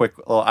just get a quick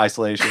little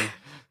isolation.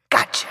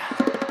 Gotcha.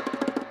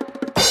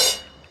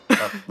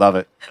 Love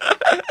it.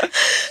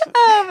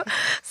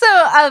 So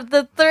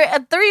the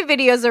 3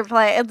 videos are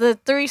playing. The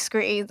 3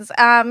 screens.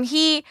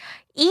 He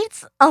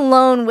eats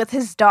alone with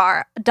his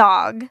dog,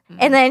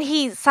 and then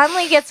he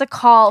suddenly gets a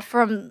call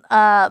from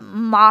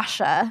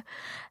Masha,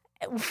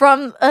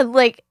 from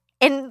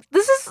and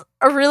this is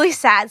a really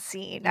sad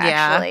scene.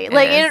 Actually,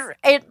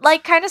 it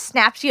like kind of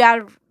snaps you out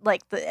of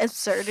like the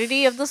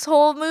absurdity of this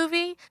whole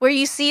movie, where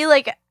you see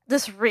like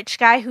this rich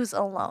guy who's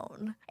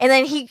alone, and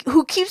then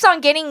who keeps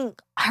on getting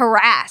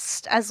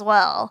harassed as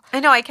well. I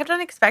know. I kept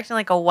on expecting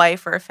like a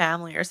wife or a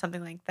family or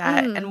something like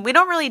that. And we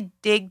don't really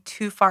dig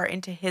too far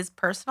into his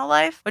personal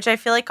life, which I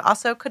feel like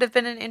also could have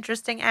been an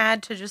interesting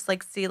ad to just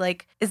like see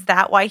like, is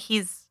that why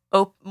he's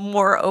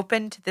more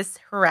open to this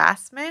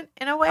harassment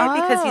in a way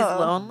because he's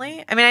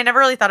lonely? I mean, I never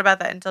really thought about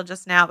that until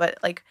just now, but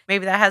like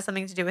maybe that has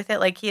something to do with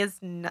it. Like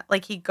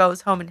he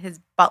goes home and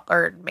his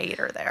butler and maid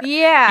are there.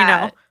 Yeah. You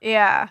know?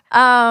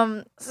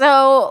 Yeah.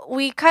 So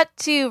we cut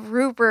to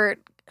Rupert,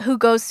 who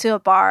goes to a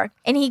bar,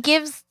 and he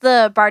gives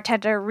the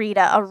bartender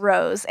Rita a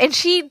rose, and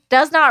she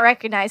does not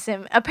recognize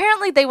him.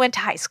 Apparently they went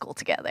to high school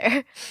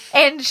together,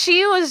 and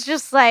she was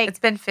just like, it's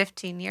been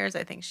 15 years,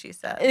 I think she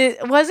said.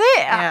 Was it?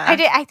 Yeah.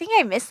 I think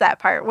I missed that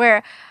part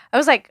where I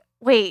was like,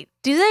 wait,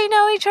 do they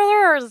know each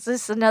other, or is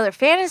this another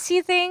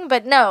fantasy thing?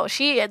 But no,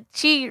 she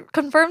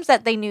confirms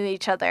that they knew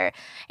each other,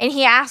 and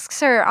he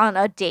asks her on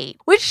a date,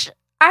 which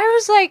I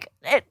was like,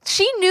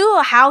 she knew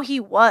how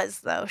he was,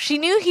 though. She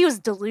knew he was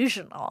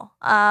delusional.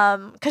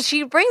 Because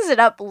she brings it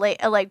up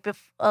late, like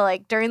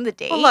during the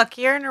date. Well, look,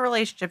 you're in a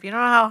relationship. You don't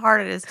know how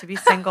hard it is to be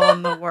single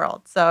in the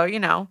world. So, you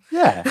know.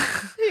 Yeah.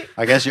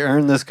 I guess you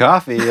earned this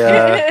coffee.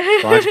 Why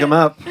don't you come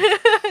up?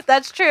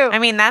 That's true. I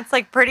mean, that's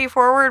like pretty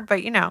forward,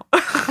 but you know.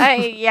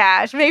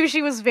 Yeah, maybe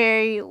she was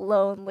very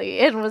lonely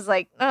and was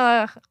like,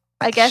 I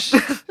guess.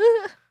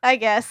 I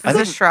guess. It's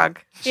a shrug.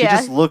 She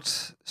just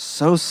looked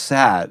so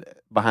sad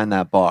behind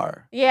that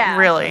bar. Yeah.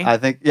 Really? I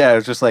think, it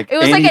was just like it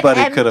was anybody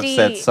like could have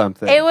said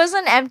something. It was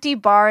an empty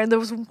bar, and there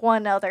was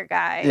one other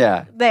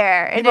guy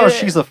there. And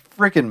she's a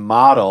freaking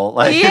model.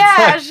 Like,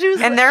 yeah, she was,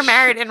 and they're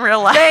married in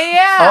real life.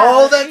 Yeah.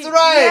 Oh, that's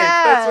right.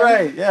 Yeah. That's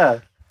right. Yeah.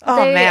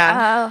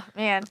 Oh,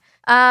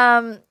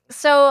 man.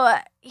 So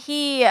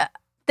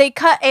they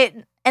cut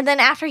it, and then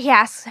after he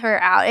asks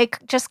her out, it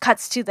just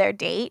cuts to their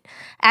date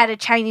at a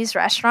Chinese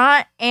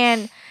restaurant,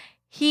 and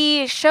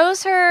he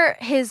shows her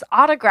his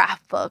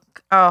autograph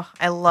book. Oh,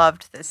 I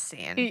loved this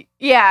scene.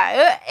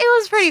 Yeah, it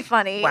was pretty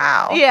funny.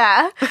 Wow.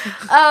 Yeah.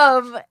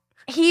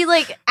 He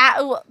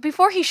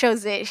before he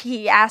shows it,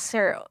 he asks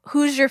her,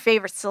 "Who's your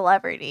favorite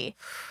celebrity?"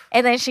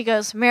 And then she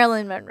goes,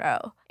 "Marilyn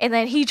Monroe." And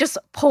then he just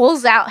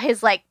pulls out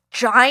his like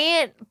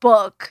giant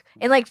book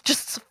and like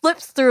just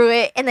flips through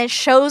it, and then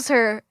shows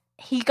her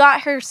he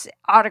got her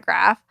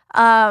autograph.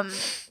 And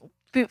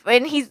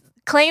he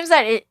claims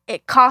that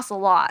it costs a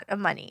lot of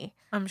money.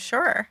 I'm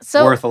sure.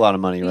 So Worth a lot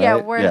of money, right?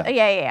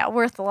 yeah,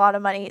 worth a lot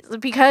of money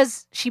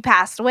because she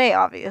passed away,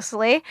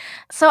 obviously.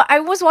 So I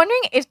was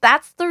wondering if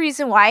that's the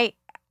reason why,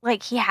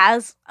 like, he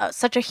has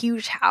such a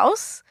huge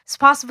house. It's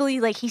possibly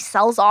like he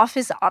sells off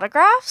his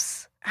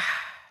autographs.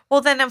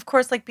 Well, then, of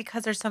course, like,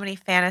 because there's so many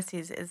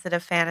fantasies, is it a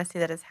fantasy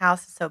that his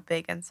house is so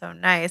big and so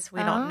nice?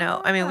 We don't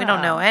know. I mean, we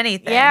don't know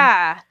anything.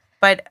 Yeah.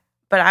 But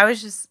I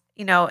was just,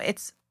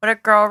 it's what a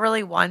girl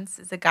really wants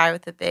is a guy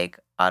with a big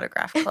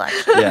autograph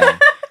collection. Yeah.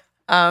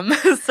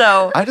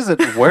 So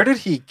where did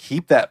he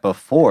keep that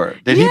before?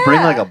 Did he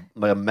bring like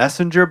a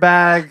messenger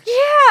bag? Yeah.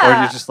 Or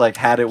did he just like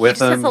had it with he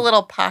just him? has a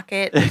little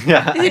pocket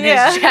Yeah. in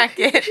his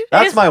jacket.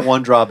 That's my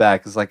one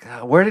drawback is like,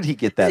 where did he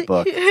get that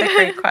book? It's a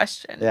great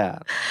question. Yeah.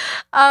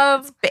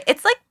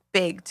 It's like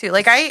big too.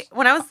 Like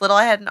when I was little,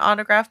 I had an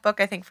autograph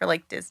book, I think for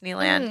like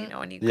Disneyland,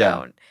 when you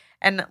go.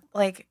 And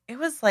like, it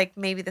was like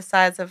maybe the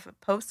size of a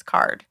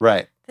postcard.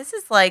 Right. This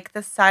is like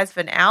the size of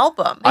an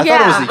album. I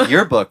thought it was a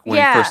yearbook when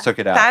he first took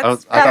it out. I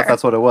thought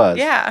that's what it was.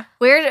 Yeah.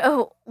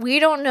 We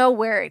don't know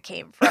where it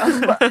came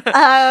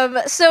from.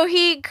 So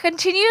he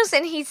continues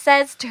and he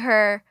says to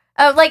her,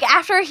 like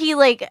after he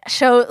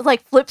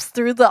flips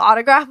through the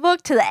autograph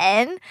book to the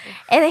end,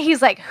 and then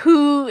he's like,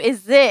 "Who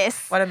is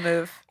this?" What a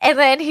move. And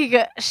then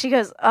she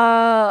goes,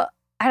 "I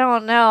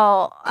don't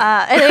know."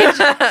 And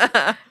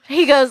then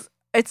he goes,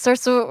 it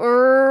starts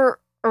to,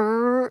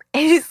 and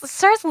he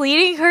starts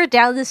leading her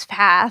down this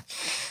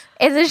path.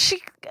 And then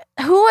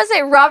who was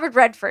it? Robert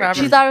Redford.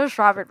 She thought it was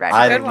Robert Redford.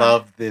 I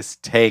love this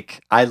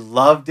take. I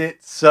loved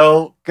it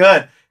so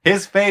good.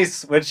 His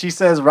face when she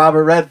says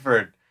Robert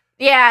Redford.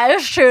 Yeah, it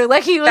was true.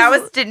 Like that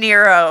was De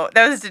Niro.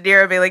 That was De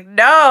Niro being like,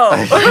 no.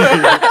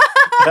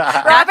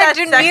 Robert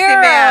De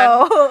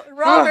Niro.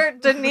 Robert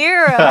De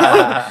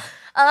Niro.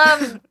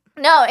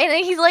 No, and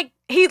then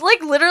he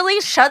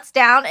literally shuts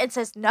down and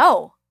says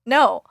no.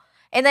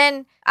 And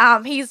then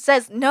he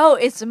says, "No,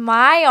 it's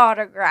my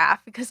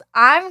autograph because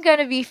I'm going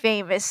to be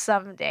famous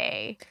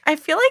someday." I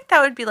feel like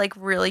that would be like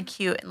really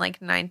cute in like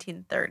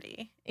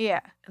 1930.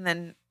 Yeah. And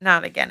then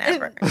not again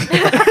ever.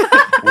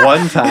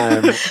 One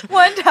time. In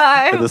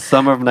the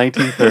summer of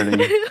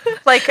 1930.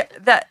 Like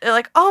that,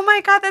 like, oh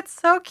my God, that's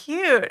so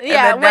cute.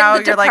 Yeah, and then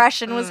when the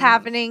Depression was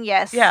happening,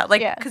 yes. Yeah,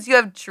 like, because you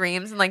have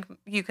dreams and like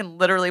you can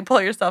literally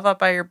pull yourself up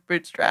by your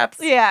bootstraps.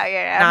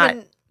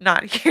 Yeah.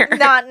 Not here.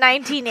 Not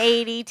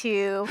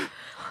 1982.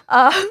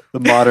 The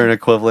modern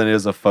equivalent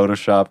is a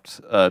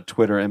photoshopped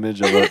Twitter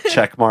image of a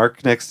check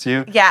mark next to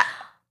you. Yeah.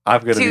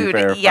 I'm going to be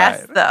verified.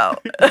 Yes, though.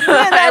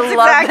 I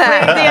love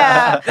that.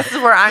 Yeah. This is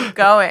where I'm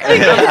going.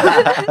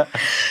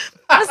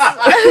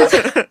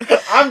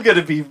 I'm going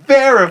to be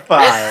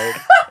verified.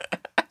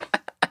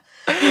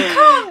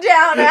 Calm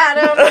down,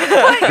 Adam.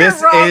 This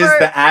is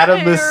the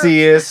Adam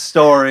Macias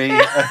story.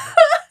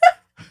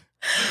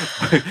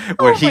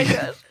 Where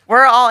God.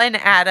 We're all in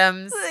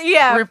Adam's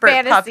Rupert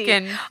fantasy.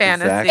 Pupkin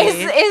fantasy.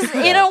 Exactly. Is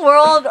In a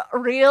World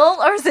real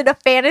or is it a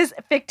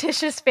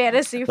fictitious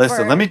fantasy?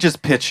 Listen, let me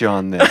just pitch you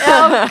on this.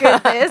 Oh,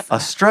 goodness. A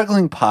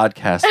struggling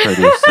podcast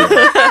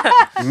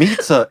producer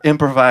meets an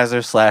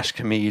improviser /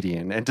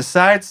 comedian and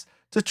decides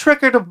to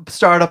trick her to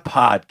start a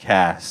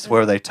podcast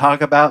where they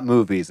talk about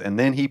movies, and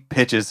then he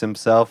pitches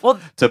himself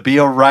to be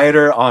a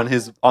writer on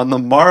the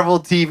Marvel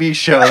TV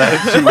show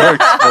that she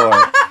works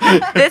for.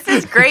 This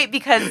is great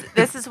because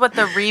this is what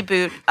the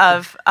reboot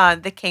of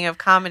The King of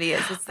Comedy is.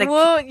 It's the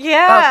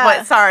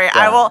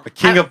I will. The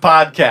King of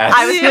Podcasts.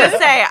 I was going to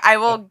say I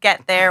will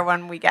get there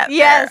when we get there.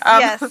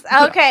 Yes.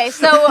 Okay,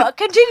 so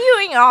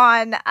continuing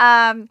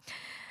on,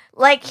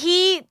 like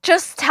he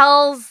just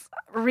tells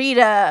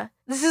Rita,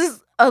 this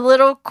is a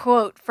little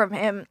quote from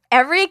him.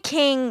 "Every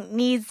king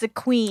needs a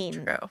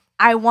queen. True.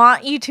 I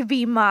want you to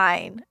be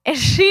mine." And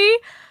she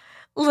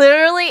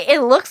literally,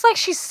 it looks like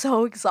she's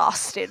so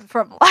exhausted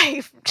from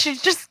life. She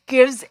just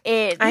gives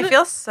in. I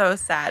feel so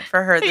sad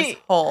for her this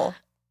whole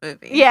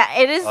movie. Yeah,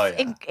 it is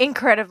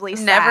incredibly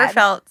sad. Never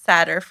felt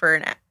sadder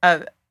for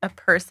a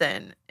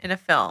person in a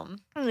film.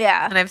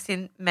 Yeah. And I've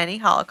seen many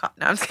Holocaust.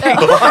 No, I'm just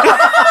kidding.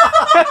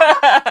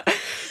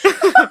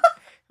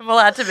 I'm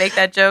allowed to make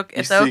that joke.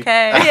 It's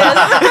okay.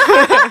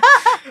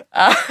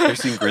 Have you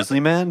seen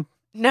Grizzly Man?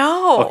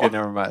 No. Okay,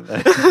 never mind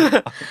then.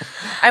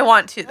 I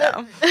want to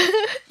though.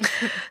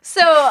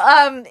 So,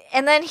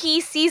 and then he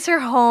sees her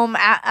home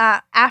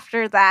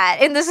after that,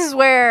 and this is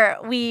where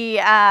we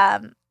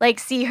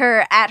see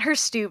her at her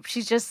stoop.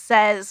 She just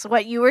says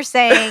what you were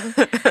saying.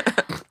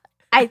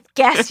 I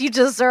guess you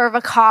deserve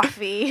a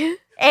coffee.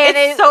 And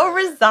it's so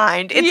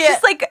resigned. It's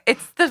just like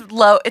it's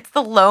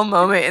the low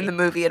moment in the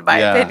movie, in my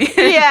opinion.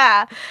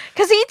 Yeah,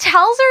 because he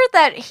tells her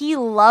that he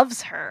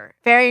loves her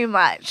very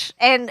much,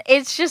 and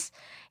it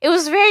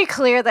was very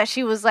clear that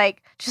she was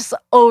like just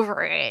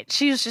over it.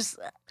 She was just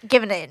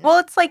giving in. Well,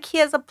 it's like he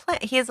has a plan.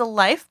 He has a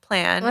life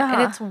plan,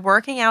 and it's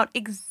working out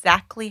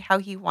exactly how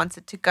he wants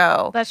it to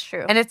go. That's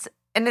true.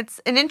 And it's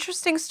an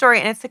interesting story,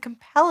 and it's a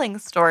compelling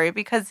story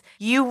because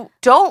you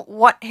don't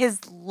want his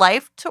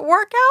life to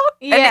work out.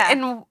 Yeah.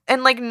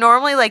 And like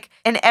normally, like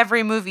in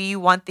every movie, you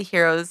want the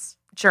hero's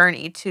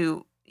journey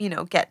to,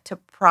 get to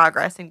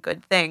progress and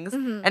good things.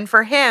 Mhm. And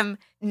for him,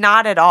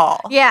 not at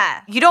all.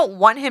 Yeah. You don't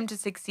want him to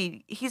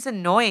succeed. He's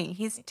annoying.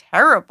 He's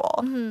terrible.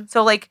 Mhm.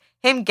 So like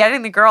him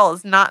getting the girl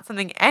is not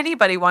something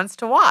anybody wants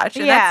to watch.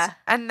 And Yeah.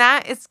 and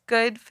that is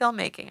good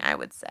filmmaking, I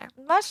would say.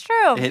 That's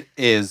true. It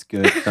is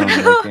good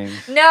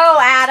filmmaking. No,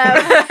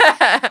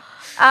 Adam.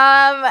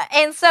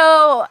 And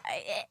so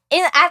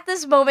at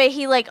this moment,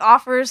 he like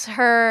offers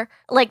her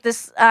like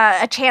this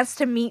a chance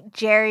to meet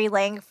Jerry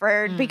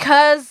Langford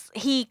because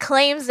he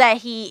claims that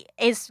he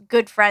is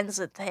good friends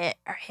with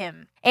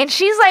him. And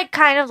she's like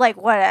kind of like,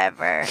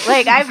 whatever.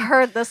 Like, I've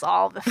heard this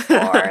all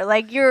before.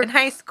 Like, you're In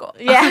high school.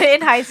 yeah,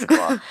 in high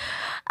school.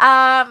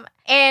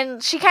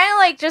 And she kind of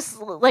like just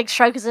like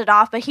shrugs it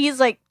off, but he's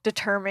like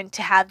determined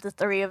to have the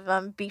three of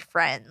them be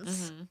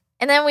friends. Mhm.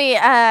 And then we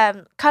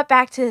cut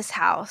back to his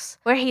house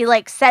where he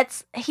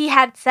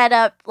had set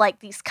up like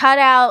these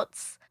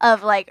cutouts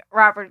of like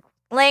Robert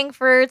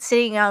Langford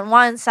sitting on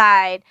one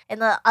side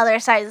and the other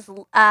side is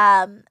Liza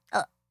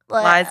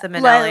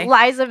Minnelli.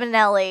 Liza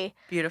Minnelli.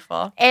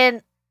 Beautiful.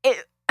 And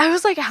I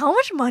was like, how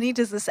much money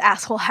does this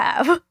asshole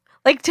have?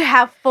 Like to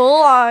have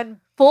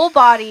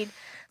full-bodied,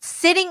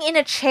 sitting in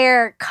a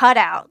chair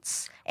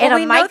cutouts and Well,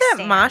 a we mic know that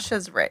stand.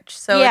 Masha's rich,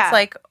 so Yeah. it's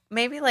like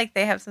maybe like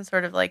they have some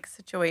sort of like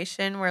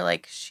situation where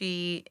like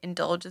she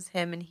indulges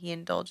him and he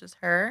indulges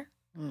her.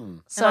 Hmm.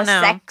 So I a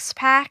don't know. sex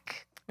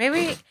pack.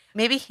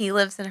 Maybe he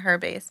lives in her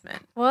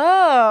basement.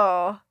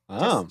 Whoa.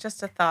 Oh.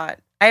 Just a thought.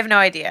 I have no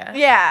idea.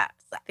 Yeah.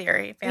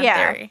 Theory, fan Yeah.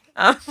 theory.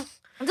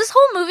 This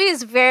whole movie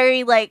is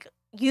very like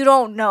you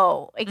don't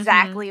know Mm-hmm.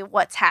 exactly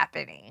what's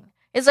happening.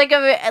 It's like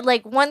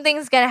like one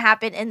thing's gonna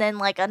happen and then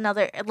like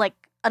another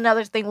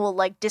thing will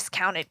like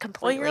discount it Well,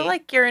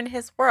 completely. you're in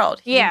his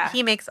world. Yeah.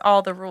 He makes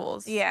all the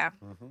rules. yeah.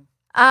 Mhm.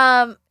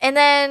 And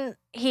then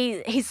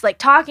he's like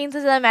talking to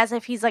them as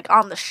if he's like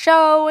on the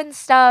show and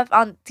stuff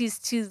on these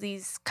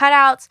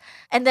cutouts,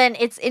 and then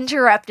it's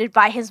interrupted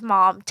by his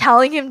mom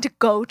telling him to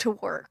go to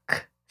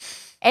work.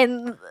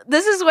 And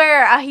this is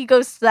where he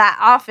goes to that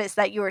office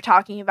that you were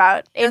talking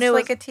about, and It's it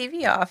like was a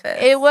TV office.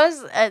 it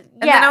was And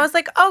then I was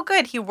like, oh,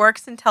 good. He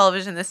works in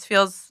television. This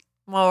feels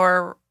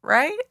more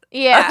right.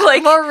 yeah,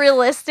 like- more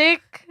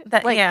realistic.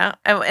 That Like- yeah.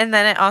 And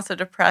then it also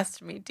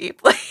depressed me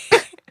deeply.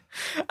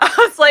 I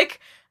was like,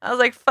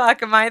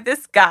 fuck, am I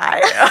this guy?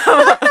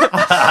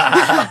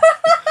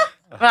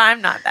 But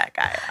I'm not that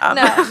guy.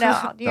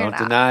 No, you're Don't not.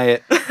 deny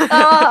it.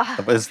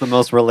 Ugh. It's the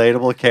most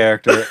relatable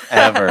character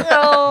ever.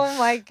 Oh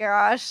my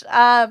gosh.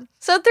 So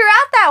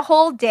throughout that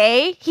whole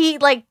day, he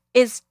like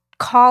is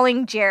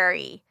calling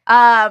Jerry.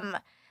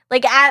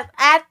 Like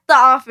at the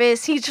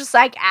office, he just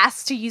like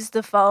asked to use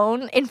the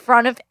phone in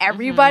front of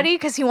everybody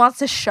because he wants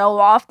to show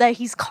off that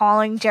he's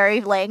calling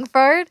Jerry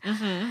Langford.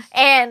 Mm-hmm.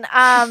 And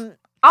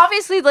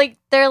obviously, like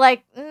they're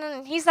like,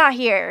 he's not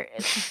here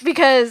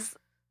because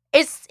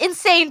it's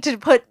insane to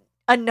put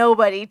a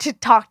nobody to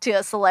talk to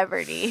a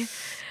celebrity.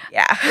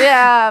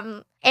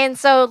 Yeah. And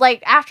so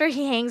like after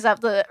he hangs up,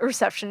 the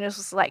receptionist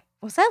was like,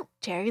 "Was that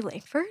Jerry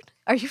Langford?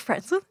 Are you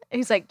friends with him?" And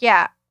he's like,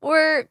 "Yeah,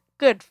 we're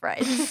good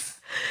friends."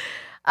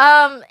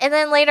 And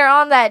then later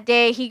on that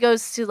day, he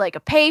goes to like a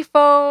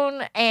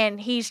payphone and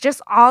he's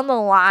just on the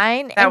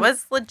line. That and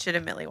was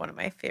legitimately one of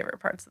my favorite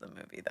parts of the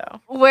movie,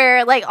 though.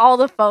 where like all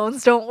the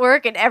phones don't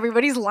work and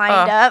everybody's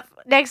lined up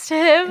next to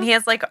him. And he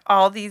has like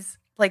all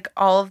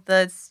of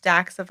the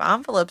stacks of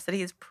envelopes that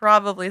he's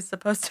probably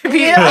supposed to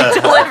be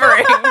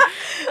delivering.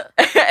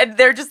 And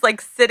they're just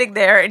like sitting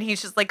there and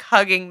he's just like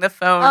hugging the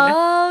phone.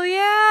 Oh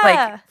yeah.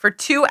 Like for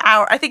 2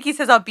 hours. I think he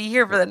says, I'll be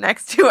here for the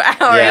next 2 hours.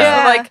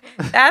 Yeah. Like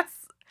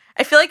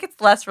I feel like it's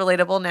less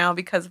relatable now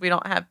because we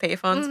don't have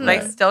payphones, but I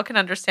Mhm. still can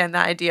understand the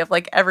idea of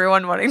like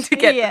everyone wanting to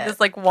get Yeah. this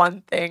like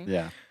one thing.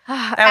 Yeah.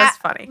 That was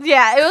funny.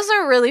 Yeah, it was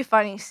a really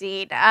funny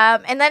scene.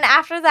 And then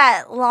after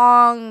that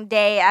long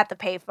day at the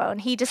payphone,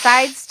 he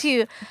decides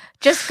to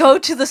just go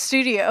to the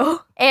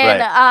studio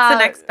and It's the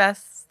next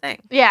best thing.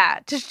 yeah,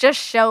 just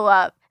show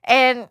up.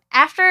 And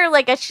after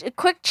like a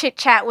quick chit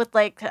chat with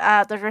like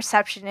the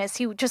receptionist,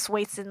 he just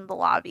waits in the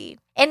lobby.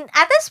 And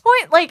at this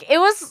point, like it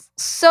was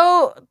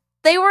so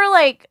they were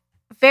like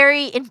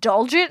very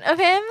indulgent of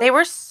him. They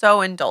were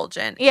so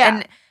indulgent. Yeah.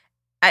 And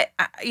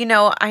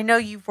I know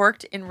you've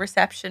worked in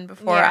reception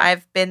before. Yeah.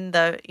 I've been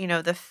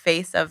the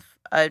face of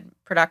a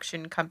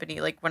production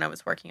company, like when I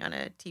was working on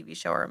a TV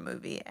show or a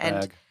movie. And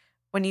Brag.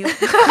 when you,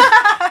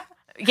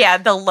 yeah,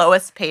 the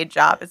lowest paid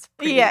job. It's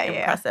pretty Yeah.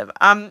 impressive.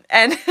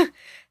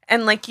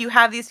 And like you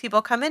have these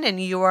people come in and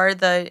you are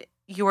the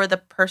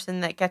person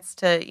that gets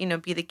to,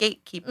 be the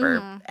gatekeeper.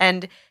 Mhm.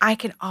 And I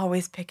can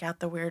always pick out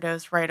the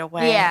weirdos right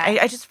away. Yeah.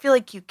 I just feel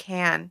like you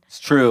can. It's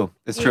true.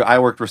 It's true. I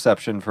worked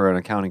reception for an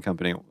accounting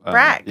company.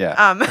 Brag. Yeah.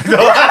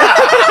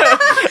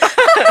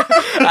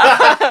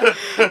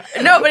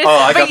 No, but it's,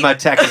 I got my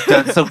taxes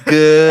done so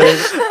good.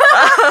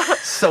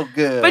 So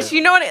good. But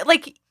you know what?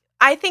 Like,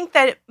 I think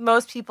that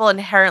most people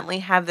inherently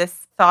have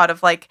this thought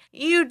of like,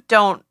 you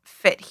don't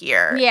fit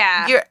here.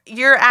 Yeah.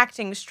 You're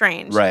acting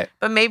strange. Right.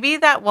 But maybe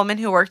that woman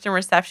who worked in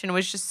reception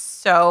was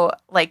just so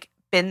like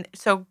been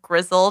so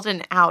grizzled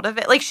and out of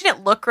it. Like, she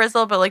didn't look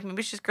grizzled, but like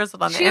maybe she's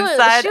grizzled on the She was-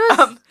 inside. she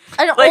was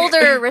an like-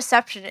 older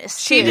receptionist.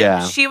 She too.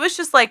 Yeah. she was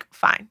just like,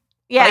 fine.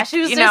 Yeah, Like, she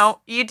was you just, know,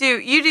 you do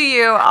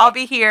you. I'll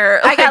be here.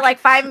 I got like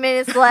 5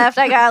 minutes left.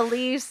 I gotta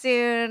leave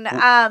soon.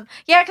 Yeah,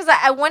 because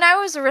when I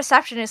was a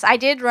receptionist, I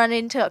did run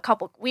into a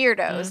couple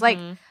weirdos. Like,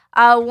 Mhm.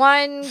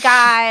 one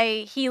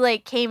guy, he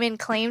like came and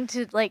claimed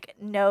to like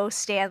know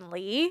Stan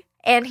Lee,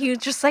 and he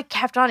just like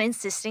kept on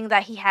insisting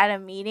that he had a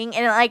meeting.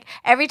 And like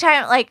every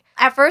time, like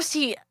at first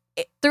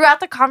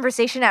throughout the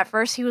conversation, at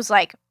first he was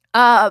like,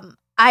 I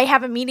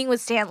have a meeting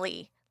with Stan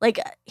Lee. Like,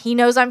 he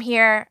knows I'm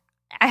here.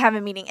 I have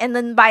a meeting. And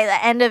then by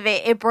the end of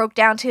it, it broke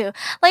down to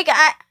like,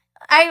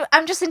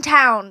 I'm just in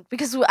town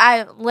because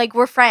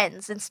we're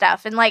friends and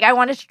stuff, and like I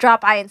wanted to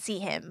drop by and see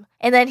him.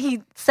 And then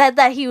he said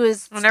that he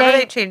was Whenever staying.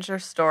 they change their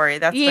story,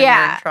 that's when you're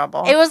Yeah. in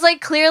trouble. It was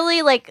like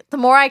clearly like the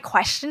more I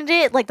questioned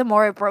it, like the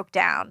more it broke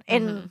down.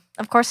 And Mhm.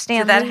 of course, Stan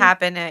Did that Lee-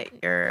 happen at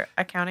your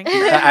accounting?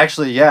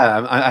 Actually,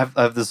 yeah,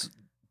 I have this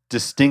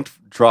distinct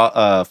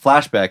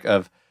flashback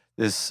of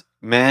this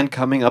man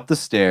coming up the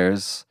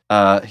stairs.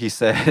 He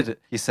said,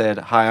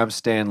 "Hi, I'm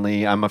Stan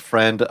Lee. I'm a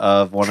friend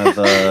of one of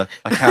the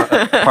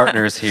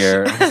partners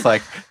here." It's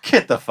like,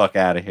 get the fuck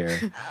out of here.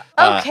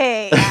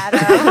 Okay,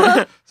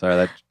 Adam. Sorry,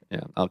 I'll cut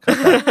that. I'll cut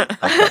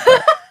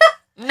that.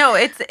 No,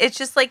 it's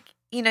just like,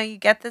 you know, you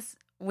get this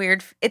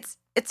weird.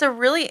 It's a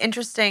really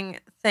interesting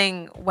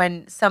thing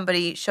when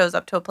somebody shows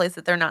up to a place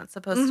that they're not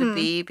supposed to Mhm.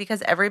 be,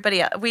 because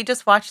everybody. We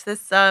just watched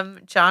this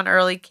John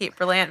Early, Kate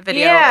Berlant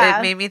video. Yeah.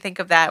 It made me think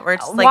of that. Where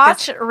it's just like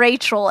Watch this,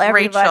 Rachel,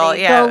 everybody. Rachel,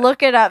 yeah. Go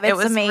look it up. It's it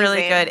was amazing.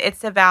 really good.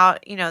 It's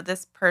about, you know,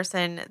 this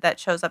person that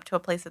shows up to a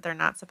place that they're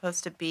not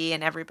supposed to be,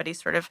 and everybody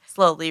sort of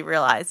slowly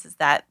realizes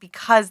that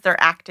because they're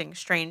acting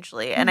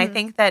strangely. And I Mhm.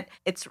 think that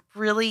it's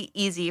really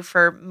easy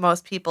for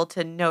most people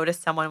to notice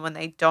someone when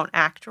they don't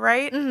act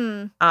right.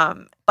 Mhm.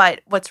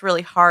 But what's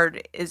really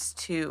hard is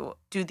to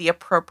do the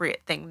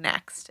appropriate thing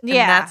next. And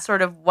Yeah. that's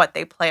sort of what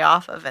they play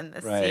off of in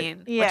this Right. scene,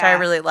 which Yeah. I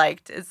really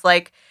liked. It's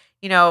like,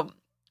 you know,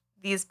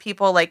 these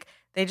people, like,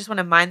 they just want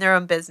to mind their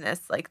own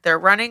business. Like, we're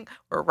running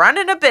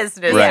a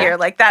business Right. here,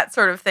 like that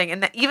sort of thing.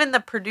 And even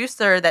the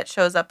producer that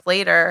shows up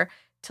later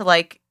to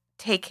like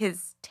take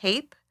his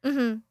tape,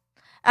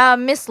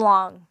 Miss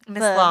Long.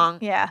 Miss Long.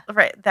 Yeah.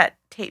 right? That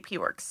tape he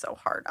works so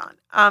hard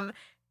on.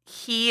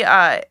 He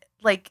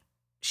like,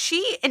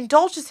 she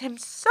indulges him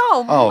so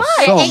Oh,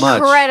 much. so much.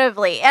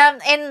 Incredibly.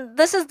 And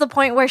this is the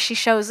point where she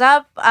shows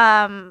up.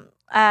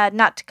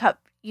 Not to cut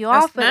you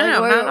Yes, off, but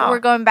no, like, no, not at all. we're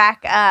going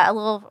back a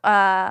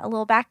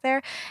little back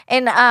there.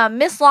 And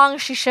Miss Long,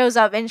 she shows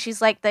up and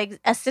she's like the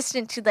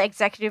assistant to the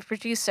executive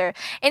producer.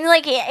 And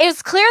like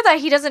it's clear that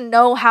he doesn't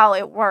know how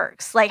it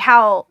works, like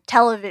how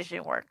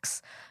television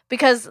works,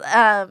 because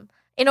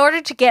in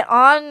order to get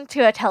on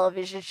to a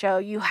television show,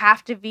 you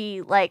have to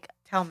be like.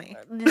 Tell me.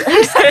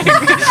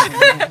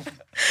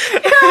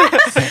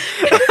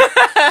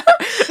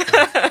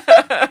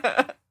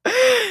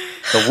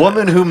 The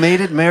woman who made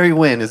it, Mary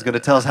Wynn, is going to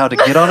tell us how to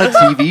get on a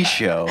TV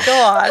show.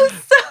 Go on.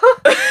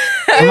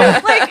 Come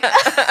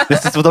on.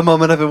 This is the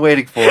moment I've been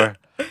waiting for.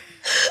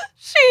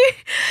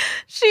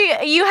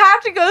 You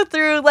have to go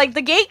through like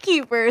the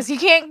gatekeepers. You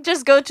can't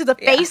just go to the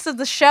Yeah. face of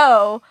the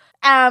show.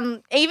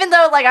 Even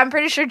though like I'm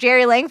pretty sure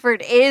Jerry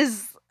Langford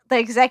is the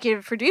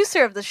executive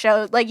producer of the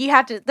show, like you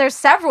have to, there's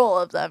several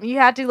of them. You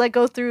have to like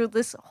go through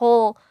this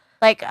whole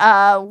like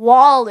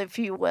wall, if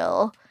you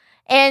will.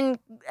 And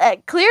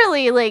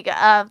clearly like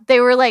they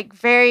were like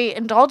very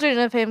indulgent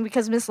of him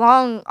because Miss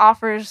Long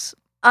offers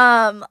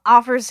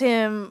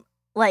him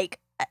like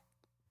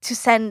to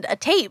send a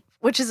tape,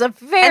 which is a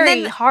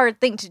very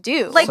hard thing to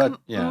do. Like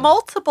Yeah.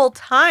 multiple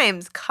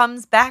times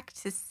comes back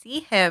to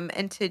see him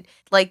and to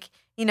like,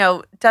 you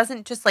know,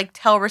 doesn't just like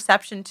tell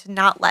reception to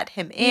not let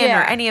him in or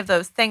Yeah. any of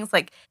those things.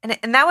 Like,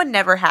 and that would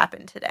never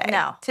happen today.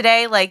 No.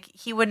 Today, like,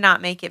 he would not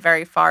make it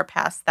very far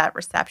past that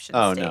reception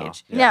Oh, no.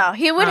 stage. Yeah. No,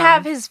 he would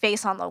have his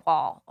face on the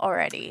wall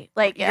already.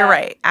 Like You're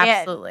right. yeah,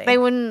 Absolutely. they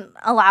wouldn't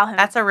allow him.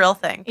 That's a real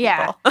thing,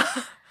 people.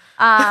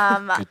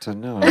 Yeah. Good to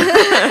know.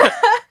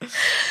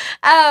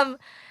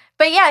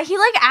 But yeah, he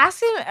like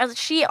asked him.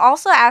 She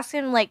also asked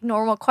him like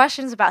normal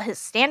questions about his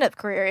stand-up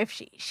career, if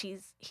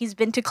he's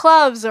been to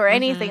clubs or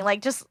anything,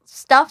 like just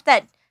stuff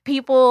that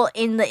people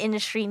in the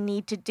industry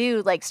need to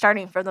do, like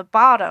starting from the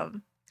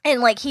bottom.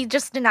 And like he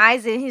just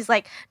denies it. He's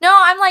like, no,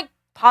 I'm like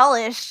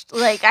polished.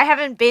 Like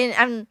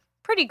I'm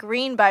pretty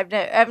green, but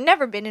I've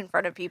never been in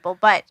front of people,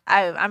 but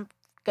I'm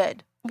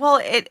good. Well,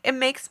 it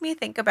makes me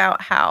think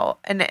about how,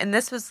 and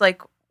this was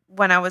like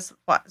when I was,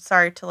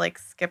 sorry to like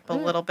skip a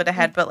little bit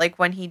ahead, but like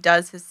when he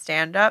does his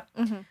stand-up,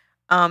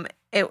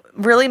 it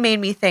really made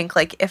me think,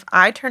 like, if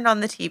I turned on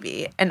the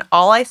TV and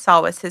all I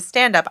saw was his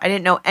stand-up, I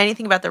didn't know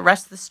anything about the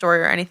rest of the story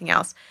or anything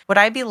else, would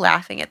I be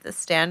laughing at this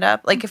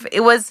stand-up? Like, if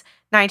it was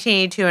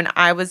 1982 and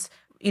I was,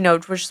 you know,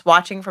 just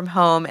watching from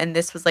home and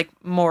this was like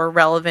more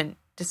relevant,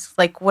 just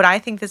like, would I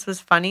think this was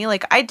funny?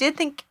 Like, I did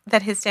think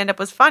that his stand-up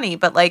was funny,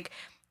 but like,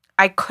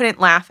 I couldn't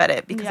laugh at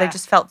it because I Yeah.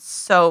 just felt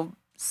so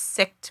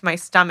sick to my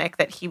stomach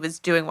that he was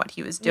doing what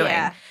he was doing.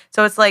 Yeah.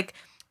 So it's like,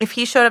 if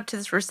he showed up to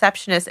this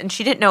receptionist and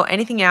she didn't know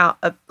anything out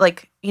of,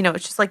 like, you know,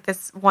 it's just like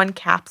this one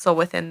capsule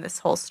within this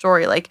whole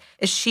story. Like,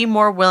 is she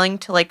more willing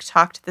to like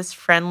talk to this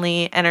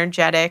friendly,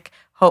 energetic,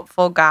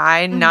 hopeful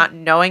guy, not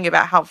knowing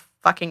about how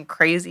fucking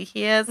crazy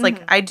he is?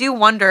 Like, I do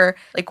wonder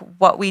like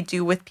what we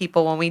do with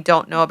people when we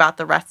don't know about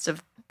the rest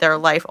of their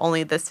life,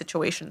 only the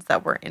situations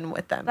that we're in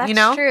with them. That's you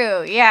know?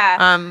 true.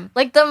 Yeah.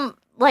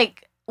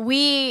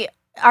 We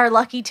are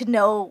lucky to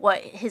know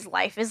what his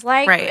life is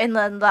like, Right. and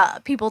then the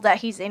people that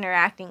he's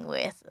interacting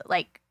with,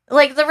 like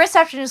the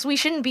receptionist, we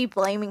shouldn't be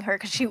blaming her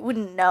because she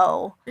wouldn't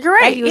know You're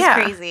right. that he was yeah.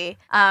 crazy.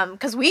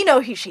 Because we know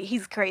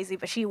he's crazy,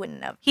 but she wouldn't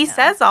know. He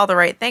says all the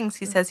right things.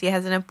 He says he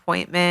has an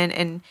appointment,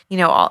 and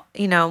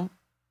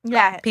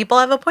yeah. people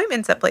have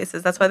appointments at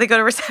places. That's why they go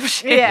to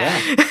reception. Yeah.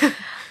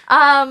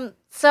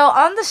 So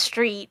on the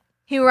street,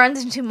 he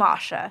runs into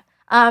Masha.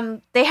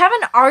 They have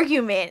an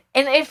argument,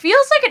 and it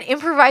feels like an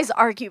improvised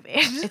argument.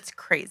 It's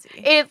crazy.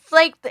 It's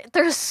like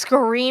they're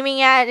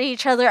screaming at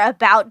each other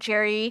about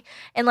Jerry,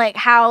 and like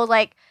how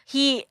like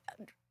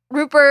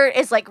Rupert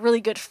is like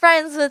really good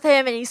friends with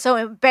him, and he's so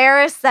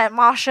embarrassed that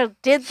Masha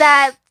did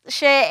that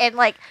shit, and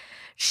like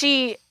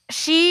she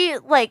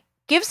like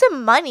gives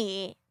him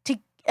money to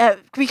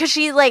because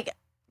she like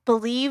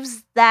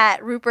believes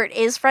that Rupert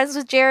is friends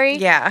with Jerry.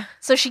 Yeah.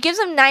 So she gives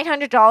him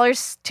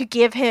 $900 to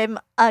give him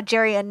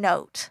Jerry a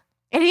note.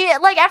 And he,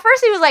 like, at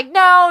first he was like,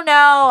 no,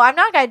 I'm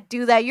not going to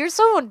do that. You're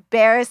so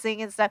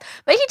embarrassing and stuff.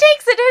 But he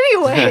takes it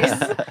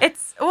anyways.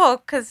 It's, well,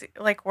 because,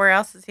 like, where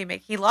else does he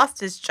make? He lost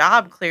his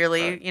job,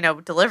 clearly,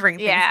 delivering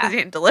things because he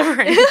didn't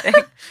deliver anything.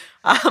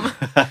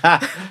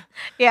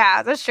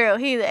 Yeah, that's true.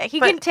 He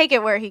can take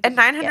it where he can.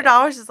 And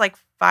 $900 is like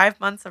 5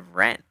 months of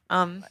rent.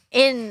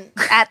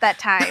 At that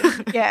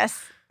time.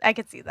 Yes, I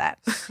could see that.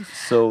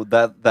 So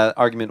that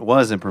argument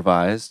was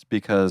improvised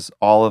because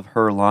all of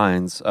her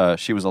lines,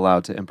 she was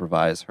allowed to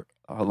improvise her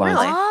lines.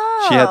 Really?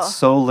 Oh. She had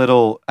so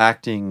little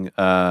acting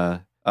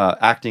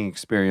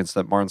experience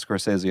that Martin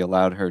Scorsese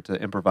allowed her to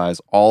improvise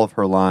all of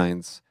her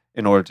lines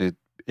in order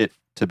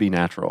to be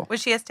natural.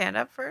 Was she a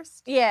stand-up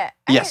first? Yeah.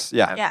 Yes.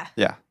 Yeah.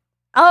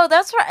 Oh,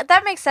 that's right.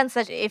 That makes sense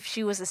that if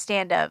she was a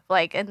stand-up,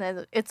 like, and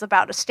then it's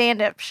about a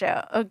stand-up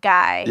show, a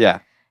guy. Yeah.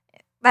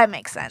 That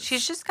makes sense.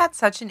 She's just got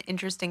such an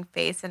interesting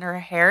face, and her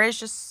hair is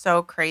just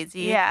so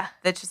crazy. Yeah.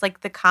 That's just,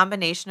 like, the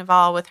combination of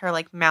all with her,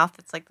 like, mouth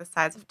that's, like, the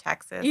size of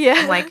Texas. Yeah.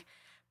 I'm like,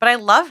 but I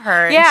love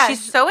her. Yeah. And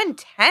she's so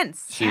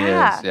intense. She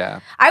Yeah. is. Yeah.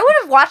 I would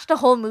have watched a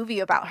whole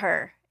movie about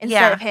her instead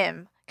Yeah. of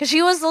him because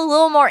she was a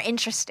little more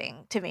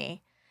interesting to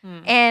me.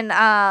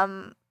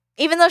 And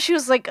even though she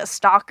was like a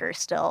stalker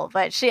still,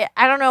 but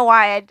I don't know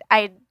why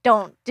I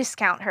don't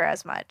discount her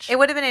as much. It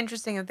would have been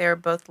interesting if they were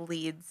both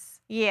leads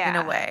Yeah. in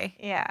a way.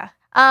 Yeah.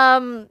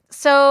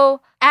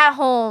 So at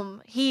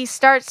home, he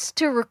starts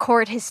to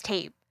record his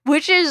tape,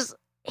 which is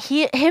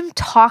him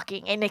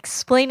talking and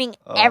explaining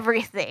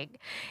everything.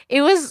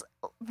 It was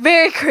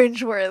very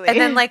cringeworthy. And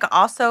then, like,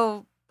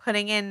 also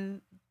putting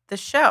in the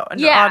show, an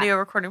Yeah. audio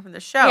recording from the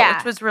show, Yeah.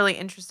 which was really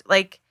interesting.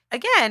 Like,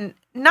 again,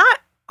 not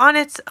on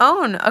its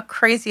own a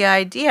crazy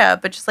idea,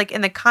 but just, like,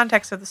 in the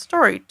context of the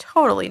story,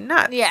 totally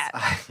nuts. yeah.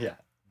 Yeah.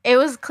 It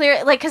was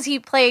clear, like, because he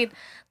played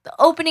the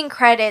opening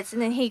credits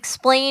and then he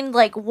explained,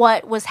 like,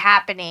 what was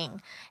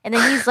happening. And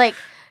then he's, like,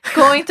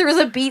 going through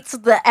the beats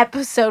of the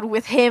episode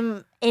with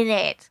him in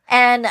it.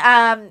 And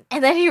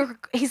then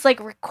he's, like,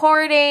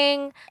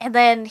 recording. And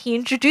then he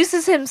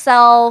introduces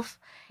himself.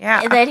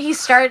 Yeah. And then he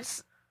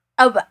starts,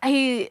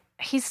 he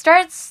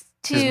starts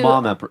to... His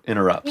mom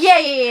interrupts.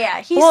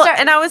 Yeah.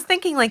 And I was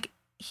thinking, like,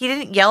 he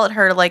didn't yell at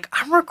her, like,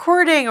 I'm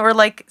recording, or,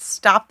 like,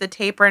 stop the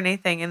tape or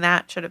anything, and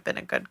that should have been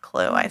a good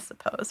clue, I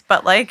suppose.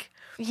 But, like...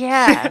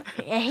 Yeah.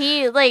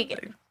 He,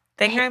 like...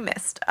 Thing I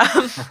missed.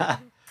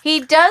 He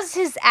does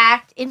his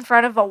act in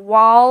front of a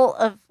wall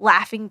of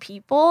laughing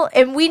people,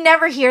 and we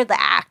never hear the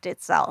act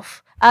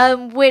itself,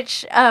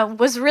 which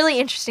was really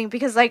interesting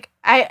because, like,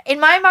 in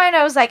my mind,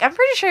 I was like, I'm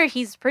pretty sure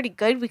he's pretty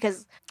good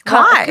because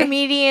Why?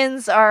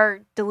 comedians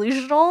are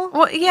delusional.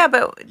 Well, yeah,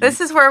 but this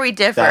is where we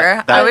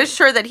differ. I was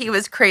sure that he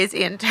was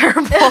crazy and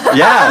terrible.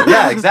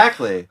 Yeah,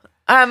 exactly.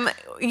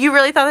 You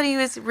really thought that he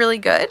was really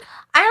good?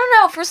 I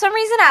don't know. For some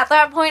reason, at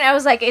that point, I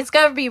was like, it's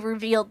gonna be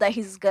revealed that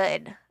he's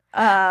good.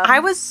 I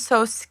was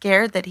so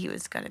scared that he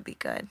was going to be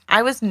good.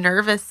 I was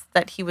nervous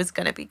that he was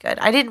going to be good.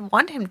 I didn't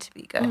want him to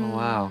be good. Oh,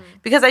 wow.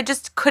 Because I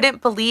just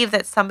couldn't believe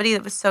that somebody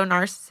that was so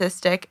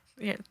narcissistic,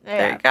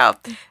 there you go,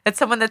 that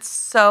someone that's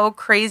so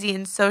crazy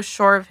and so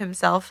sure of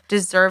himself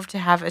deserved to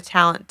have a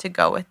talent to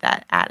go with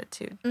that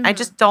attitude. I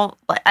just don't,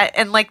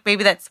 and like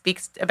maybe that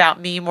speaks about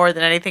me more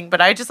than anything,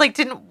 but I just like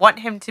didn't want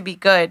him to be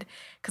good.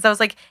 Because I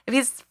was like,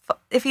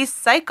 if he's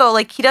psycho,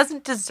 like he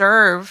doesn't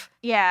deserve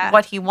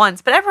what he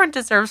wants. But everyone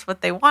deserves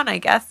what they want, I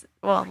guess.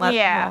 Well,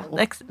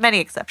 many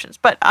exceptions.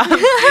 But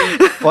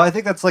well, I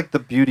think that's like the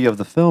beauty of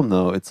the film,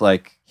 though. It's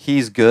like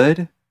he's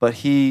good,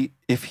 but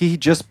if he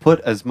just put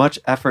as much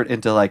effort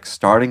into like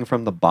starting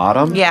from the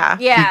bottom,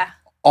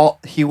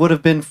 he would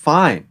have been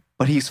fine.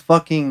 But he's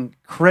fucking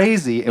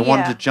crazy and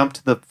wanted to jump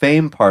to the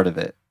fame part of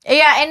it.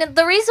 Yeah, and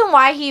the reason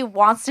why he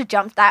wants to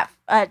jump that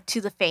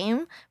to the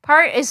fame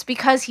part is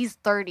because he's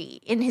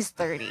 30, in his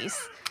 30s.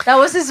 That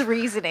was his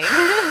reasoning.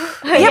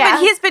 But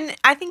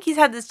I think he's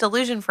had this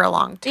delusion for a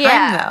long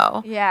time,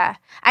 though. Yeah.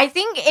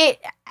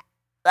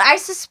 I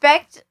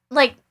suspect,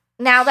 like,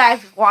 now that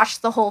I've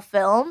watched the whole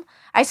film,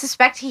 I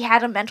suspect he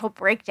had a mental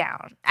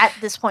breakdown at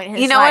this point in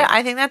his life. You know what?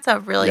 I think that's a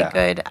really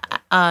good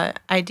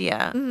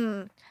idea.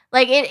 Mm-hmm.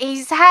 Like,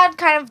 he's had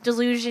kind of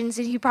delusions,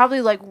 and he probably,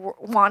 like,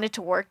 wanted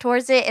to work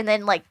towards it, and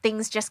then, like,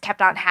 things just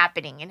kept on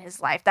happening in his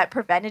life that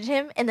prevented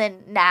him, and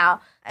then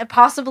now,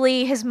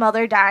 possibly his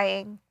mother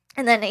dying,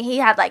 and then he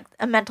had, like,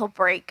 a mental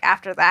break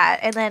after that,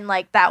 and then,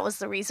 like, that was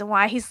the reason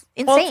why he's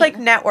insane. Well, it's like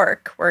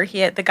Network, where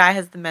the guy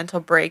has the mental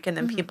break, and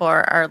then people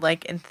are,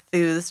 like,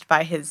 enthused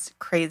by his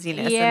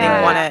craziness,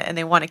 and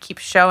they want to keep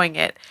showing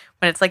it,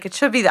 when it's like, it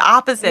should be the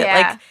opposite.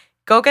 Yeah. Like,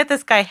 go get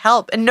this guy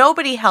help. And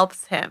nobody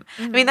helps him.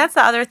 Mm-hmm. I mean, that's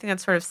the other thing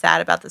that's sort of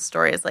sad about the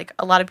story is, like,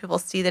 a lot of people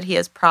see that he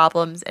has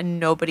problems and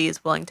nobody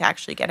is willing to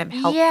actually get him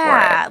help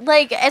for it.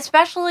 Like,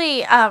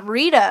 especially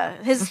Rita.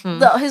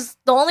 The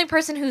only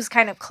person who's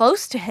kind of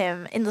close to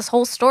him in this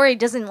whole story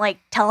doesn't, like,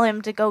 tell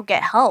him to go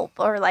get help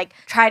or, like,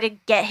 try to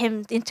get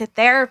him into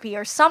therapy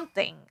or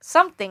something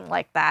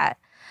like that.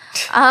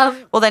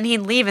 Well, then he'd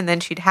leave and then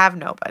she'd have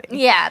nobody.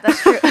 Yeah,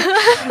 that's true.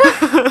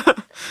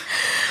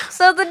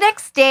 So the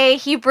next day,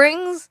 he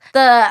brings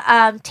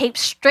the tape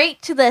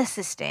straight to the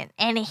assistant,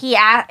 and he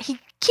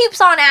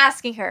keeps on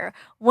asking her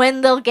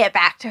when they'll get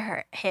back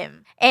to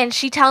him. And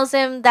she tells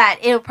him that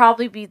it'll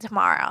probably be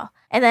tomorrow.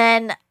 And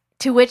then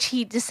to which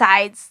he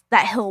decides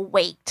that he'll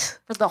wait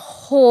for the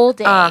whole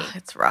day.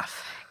 It's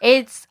rough.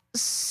 It's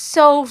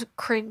so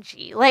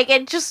cringy. Like,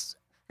 it just...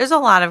 There's a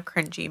lot of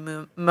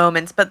cringy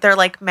moments, but they're,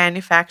 like,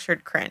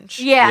 manufactured cringe.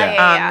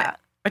 Yeah.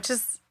 Which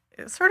is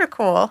sort of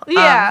cool.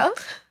 Yeah.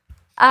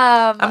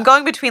 I'm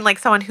going between, like,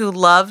 someone who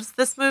loves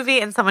this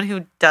movie and someone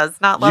who does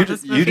not love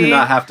this movie. You do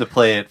not have to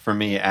play it for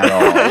me at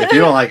all. If you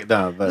don't like it,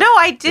 no. But, no,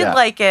 I did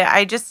like it.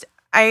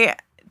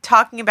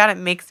 Talking about it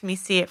makes me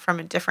see it from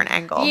a different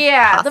angle.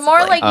 Yeah, possibly. the more,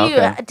 like,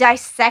 you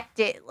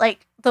dissect it,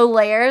 like, the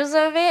layers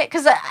of it,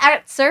 because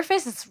at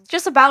surface, it's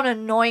just about an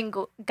annoying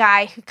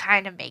guy who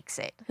kind of makes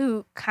it.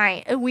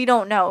 We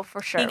don't know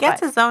for sure. He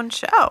gets his own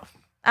show.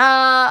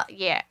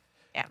 Yeah.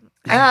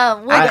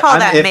 I call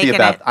that making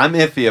it. I'm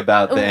iffy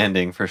about the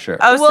ending for sure.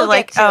 Oh, so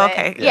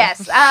okay. Yeah.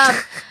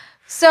 Yes.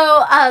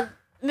 So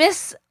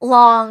Miss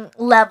Long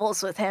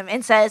levels with him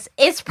and says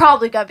it's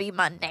probably gonna be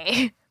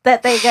Monday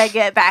that they gotta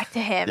get back to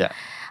him. Yeah.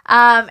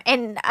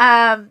 And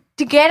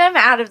to get him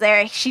out of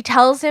there, she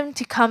tells him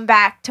to come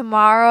back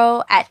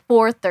tomorrow at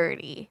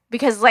 4:30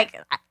 because, like,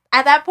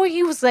 at that point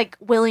he was, like,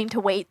 willing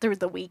to wait through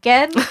the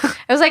weekend. I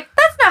was like,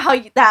 that's not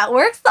how that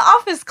works. The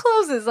office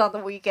closes on the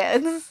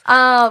weekends.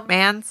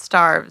 Man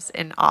starves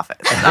in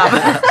office.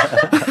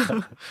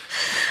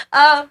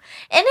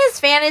 In his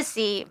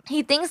fantasy,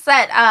 he thinks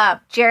that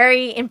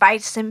Jerry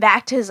invites him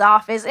back to his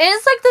office, and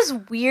it's like this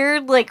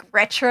weird, like,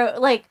 retro,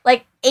 like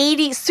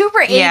 80s,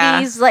 super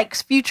 80s, like,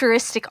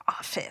 futuristic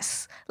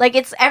office. Like,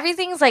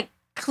 everything's like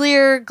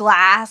clear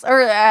glass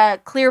or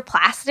clear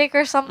plastic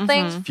or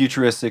something. Mm-hmm.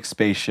 Futuristic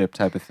spaceship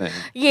type of thing.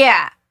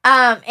 Yeah.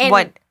 And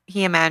what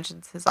he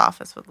imagines his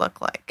office would look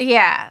like.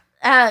 Yeah.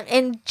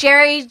 And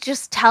Jerry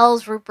just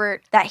tells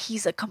Rupert that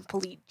he's a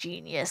complete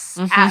genius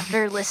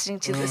after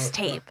listening to this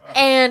tape.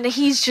 And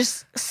he's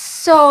just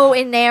so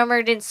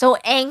enamored and so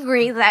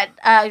angry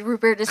that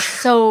Rupert is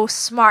so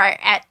smart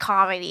at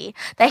comedy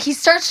that he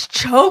starts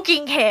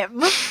choking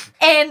him.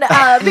 And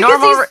because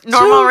he's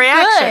normal too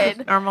reaction.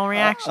 good. Normal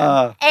reaction.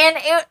 And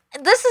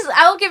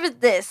I'll give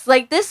it this.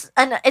 Like,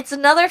 it's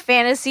another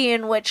fantasy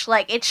in which,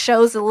 like, it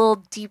shows a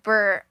little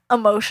deeper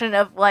emotion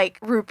of, like,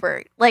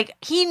 Rupert. Like,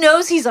 he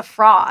knows he's a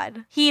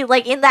fraud. He,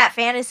 like, in that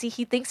fantasy,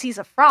 he thinks he's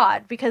a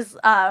fraud because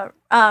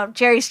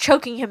Jerry's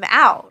choking him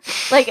out.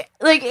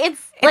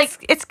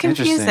 It's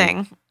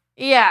confusing.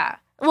 Yeah.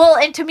 Well,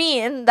 and to me,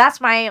 and that's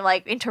my,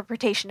 like,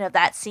 interpretation of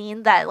that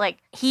scene, that, like,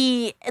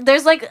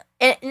 there's, like,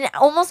 in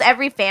almost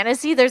every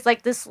fantasy, there's,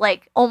 like, this,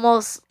 like,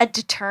 almost a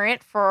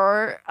deterrent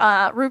for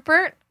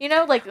Rupert, you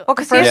know? Like, well,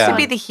 because he has to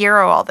be the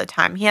hero all the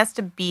time. He has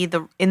to be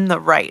in the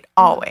right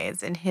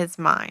always, in his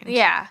mind.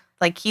 Yeah.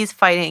 Like, he's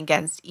fighting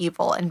against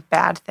evil and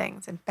bad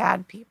things and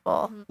bad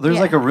people. There's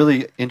like a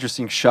really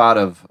interesting shot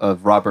of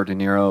Robert De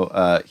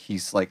Niro.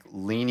 He's like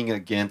leaning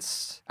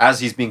against,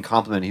 as he's being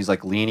complimented, he's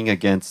like leaning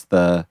against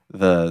the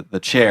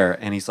chair,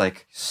 and he's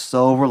like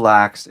so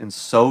relaxed and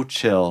so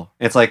chill.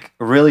 It's like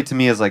really, to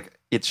me, is like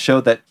it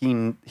showed that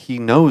he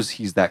knows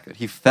he's that good.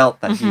 He felt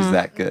that he's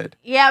that good.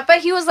 Yeah, but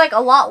he was like a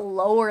lot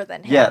lower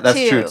than him. Yeah,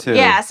 that's true too.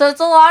 Yeah, so it's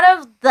a lot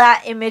of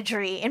that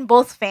imagery in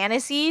both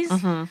fantasies.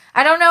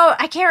 I don't know,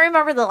 I can't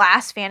remember the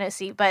last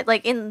fantasy, but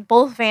like in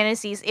both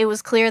fantasies, it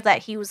was clear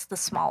that he was the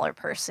smaller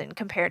person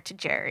compared to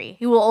Jerry.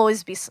 He will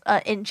always be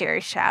in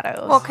Jerry's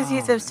shadows. Well, because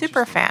he's a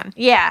super fan.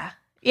 Yeah,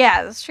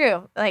 that's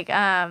true. Like,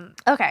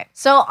 okay.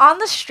 So on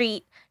the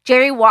street,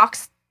 Jerry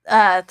walks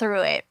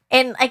through it.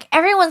 And like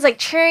everyone's like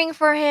cheering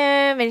for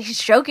him and he's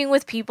joking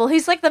with people.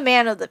 He's like the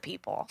man of the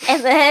people.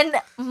 And then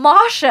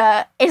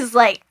Masha is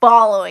like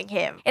following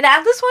him. And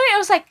at this point I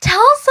was like,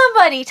 tell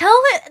somebody,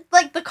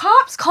 like the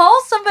cops, call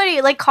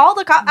somebody, like call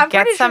the cops.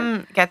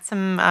 Get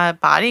some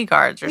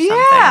bodyguards or something.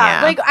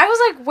 Yeah. Like I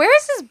was like,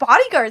 where's his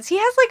bodyguards? He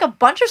has like a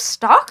bunch of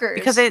stalkers.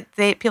 Because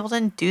people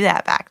didn't do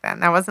that back then.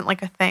 That wasn't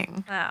like a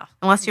thing. Oh.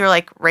 Unless you were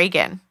like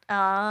Reagan.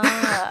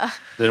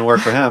 Didn't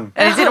work for him.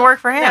 And it didn't work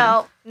for him.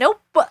 No.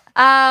 Nope.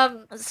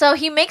 So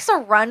he makes a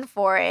run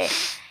for it.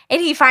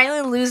 And he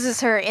finally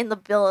loses her in the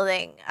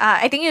building.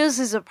 I think it was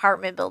his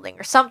apartment building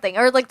or something.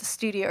 Or like the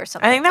studio or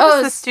something. I think that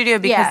was the studio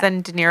because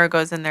then De Niro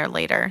goes in there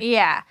later.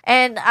 Yeah.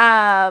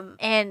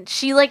 And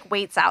she like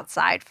waits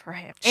outside for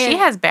him. She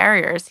has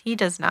barriers. He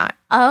does not.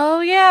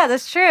 Oh yeah,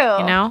 that's true.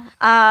 You know?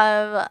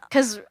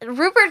 Because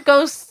Rupert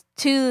goes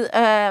to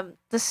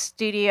the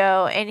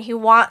studio and he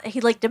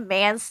like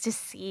demands to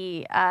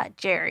see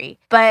Jerry,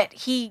 but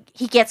he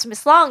gets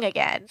Miss Long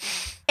again,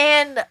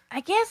 and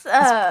I guess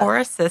his poor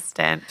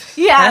assistant.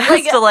 Yeah,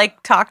 has to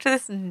like talk to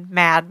this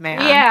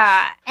madman.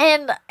 Yeah,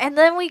 and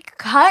then we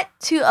cut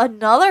to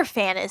another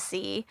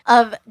fantasy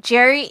of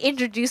Jerry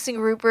introducing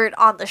Rupert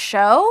on the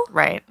show,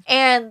 right?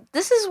 And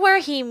this is where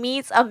he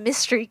meets a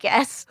mystery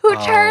guest who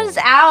turns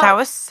out that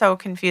was so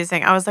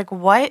confusing. I was like,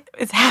 what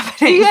is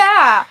happening?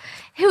 Yeah.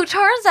 Who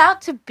turns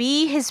out to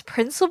be his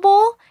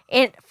principal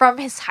from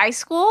his high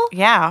school.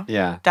 Yeah.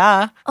 Yeah.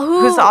 Duh.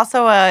 Who's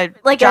also a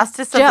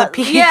justice of the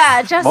peace.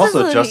 Yeah, justice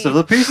of the justice of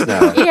the peace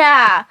now.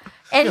 Yeah.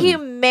 And he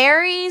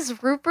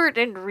marries Rupert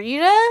and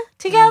Rita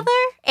together.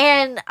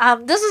 And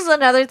this is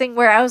another thing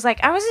where I was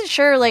like, I wasn't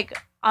sure, like,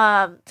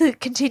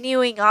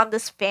 continuing on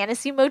this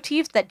fantasy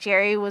motif that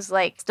Jerry was,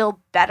 like, still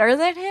better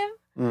than him.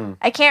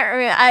 I can't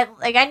remember.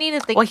 I need to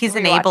think. Well, he's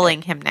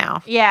enabling him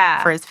now.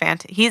 Yeah. For his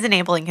he's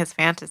enabling his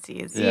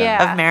fantasies.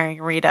 Yeah. Of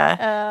marrying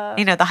Rita.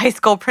 The high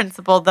school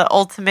principal, the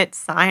ultimate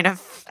sign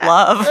of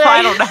love.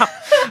 I don't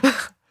know.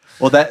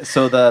 Well,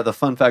 the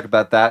fun fact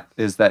about that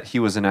is that he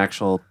was an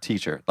actual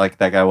teacher. Like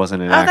that guy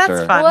wasn't an actor.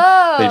 That's fun.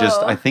 Whoa. They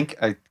just I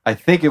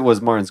think it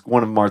was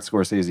one of Martin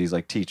Scorsese's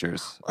like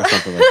teachers or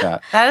something like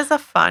that. That is a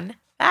fun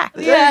fact.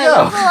 Yeah,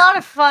 there's a lot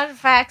of fun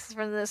facts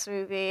from this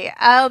movie.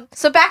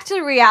 So back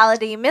to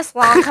reality. Miss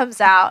Long comes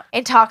out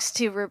and talks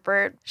to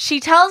Rupert. She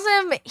tells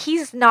him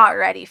he's not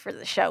ready for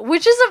the show,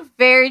 which is a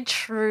very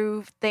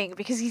true thing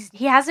because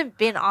he hasn't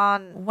been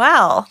on.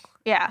 Well,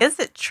 yeah, is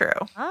it true?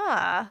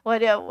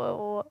 What?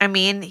 I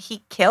mean,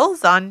 he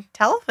kills on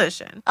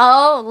television.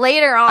 Oh,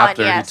 later on,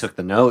 after yes. he took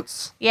the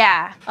notes.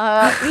 Yeah,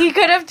 he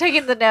could have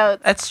taken the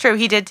notes. That's true.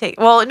 He did take.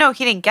 Well, no,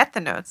 he didn't get the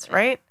notes,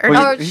 right?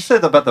 Or he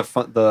said about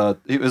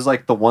it was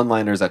like the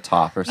one-liners at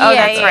top or something.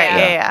 Oh, that's right.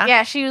 Yeah.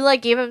 Yeah, she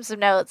like gave him some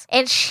notes,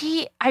 and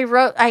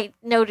I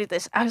noted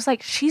this. I was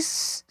like,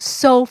 she's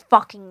so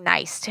fucking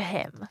nice to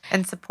him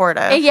and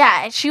supportive.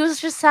 Yeah, and she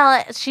was just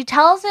she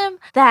tells him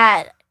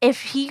that if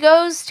he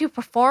goes to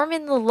perform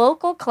in the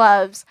local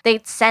clubs,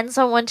 they'd send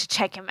someone to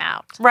check him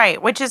out.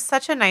 Right, which is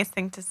such a nice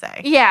thing to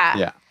say. Yeah.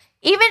 Yeah.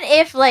 Even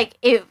if like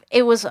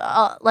it was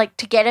like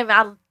to get him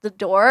out of the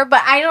door,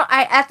 but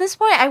I at this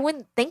point I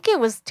wouldn't think it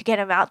was to get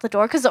him out the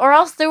door or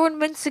else there would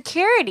have been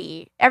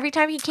security every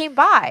time he came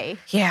by.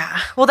 Yeah.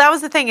 Well, that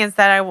was the thing is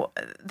that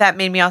that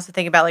made me also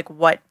think about like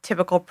what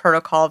typical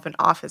protocol of an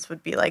office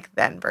would be like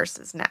then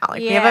versus now.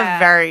 Like we have a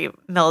very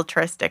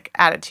militaristic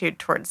attitude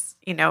towards,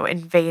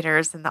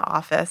 invaders in the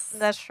often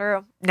That's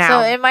true.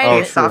 Now, so it might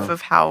based off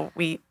of how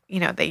we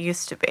they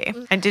used to be.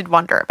 I did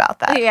wonder about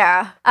that.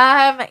 Yeah.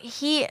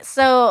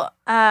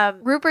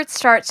 Rupert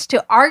starts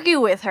to argue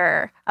with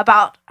her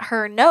about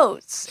her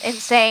notes and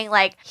saying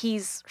like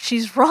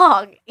she's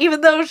wrong,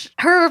 even though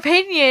her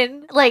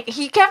opinion, like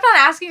he kept on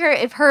asking her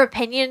if her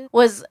opinion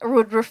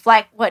would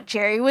reflect what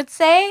Jerry would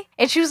say,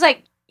 and she was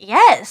like,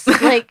 yes,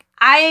 like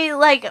I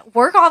like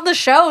work on the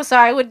show so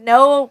I would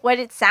know what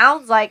it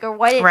sounds like or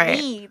what it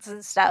needs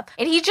and stuff.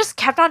 And he just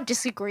kept on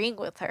disagreeing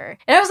with her.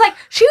 And I was like,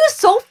 she was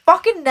so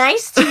fucking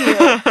nice to you.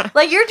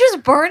 Like you're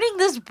just burning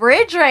this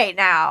bridge right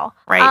now.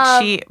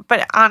 Right.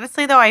 But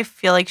honestly though, I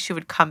feel like she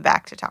would come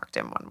back to talk to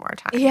him one more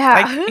time.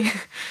 Yeah.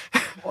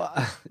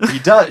 Well, she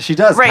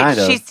does right. kind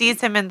of. She sees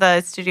him in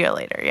the studio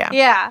later. Yeah.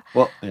 Yeah.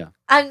 Well, yeah.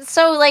 And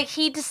so, like,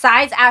 he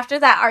decides after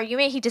that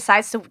argument, he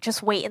decides to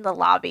just wait in the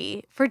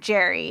lobby for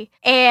Jerry.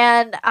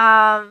 And,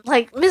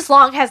 like, Miss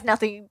Long has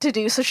nothing to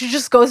do, so she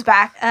just goes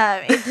back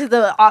into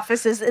the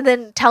offices and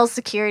then tells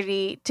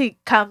security to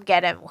come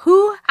get him.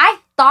 Who I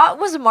thought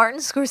was Martin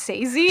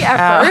Scorsese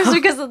at first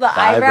because of the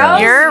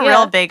eyebrows. You're a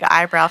real big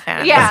eyebrow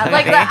fan. Yeah,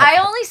 like,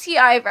 I only see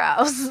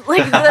eyebrows.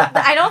 Like,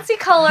 I don't see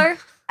color.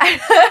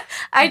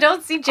 I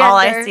don't see gender. All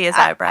I see is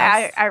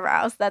eyebrows.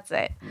 Eyebrows, that's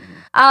it.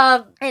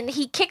 And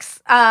he kicks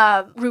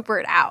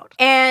Rupert out.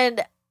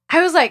 And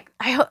I was like,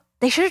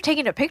 they should have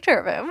taken a picture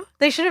of him.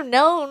 They should have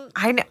known.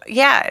 I know.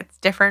 Yeah, it's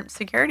different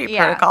security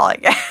protocol, I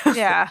guess.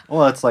 Yeah.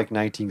 Well, it's like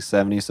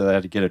 1970, so they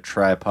had to get a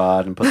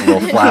tripod and put the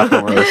little flap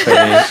over their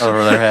face,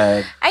 over their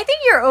head. I think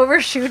you're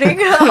overshooting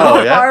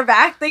how far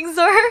back things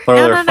are. Throw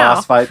their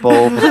phosphite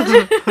bulb.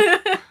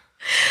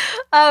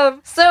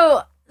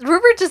 So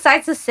Rupert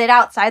decides to sit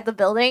outside the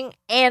building,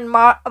 and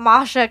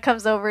Masha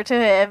comes over to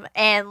him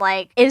and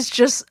like is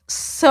just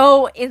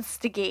so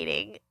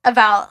instigating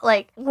about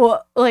like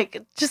what,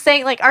 like just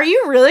saying like, "Are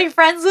you really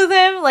friends with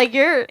him? Like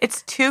you're."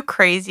 It's two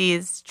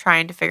crazies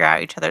trying to figure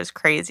out each other's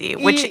crazy,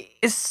 which Ye-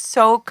 is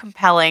so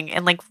compelling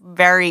and like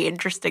very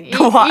interesting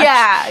to watch.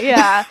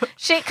 Yeah.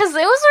 Because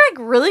it was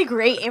like really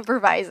great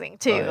improvising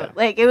too. Oh, yeah.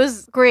 Like it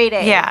was great.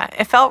 Yeah,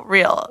 it felt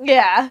real.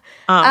 Yeah.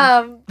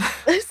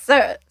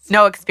 So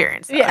No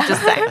experience, though, Yeah.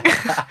 just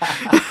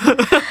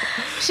saying.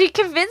 she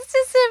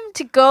convinces him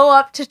to go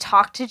up to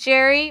talk to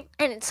Jerry,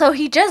 and so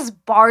he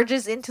just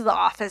barges into the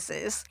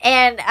offices,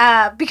 and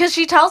because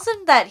she tells him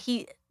that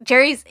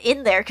Jerry's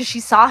in there because she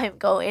saw him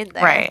go in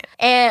there, Right.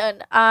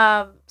 And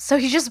so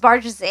he just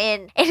barges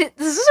in, and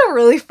this is a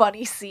really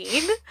funny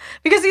scene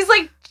because he's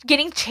like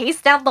getting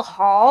chased down the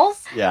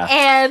halls, Yeah.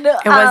 and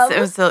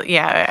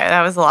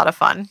That was a lot of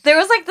fun. there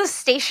was like this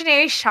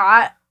stationary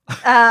shot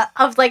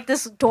of like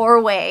this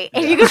doorway,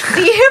 and you could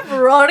see him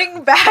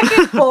running back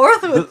and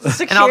forth with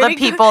security. And all the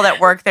people that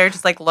work there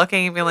just like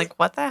looking and being like,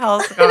 what the hell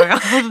is going on?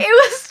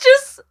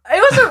 It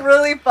was a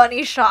really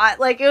funny shot.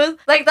 Like it was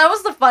like that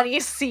was the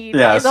funniest scene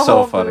Yeah, in it's the so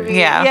whole funny. movie.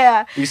 Yeah.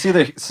 Yeah. You see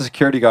the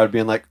security guard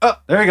being like, "Oh,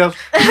 there he goes."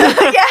 Yeah,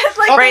 it's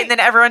like Right, and then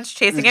everyone's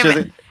chasing him.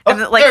 Chasing- And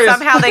Oh, like there he is.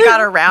 somehow they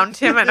got around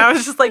him, and I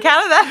was just like,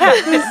 how did that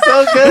happen? It's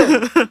so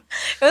good.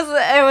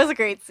 it was a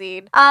great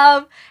scene.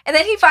 And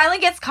then he finally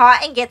gets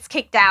caught and gets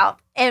kicked out,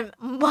 and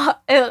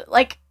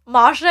like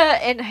Masha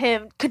and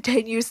him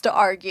continues to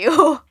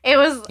argue. It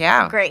was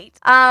Yeah. great.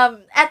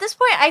 At this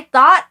point, I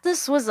thought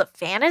this was a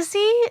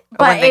fantasy,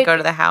 but when they go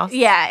to the house.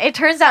 yeah, it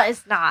turns out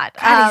it's not.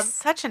 God, he's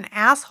such an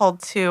asshole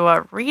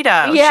to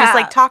Rita. Yeah. She's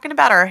like talking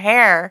about her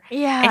hair.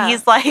 yeah, And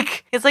he's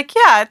like,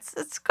 yeah,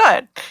 it's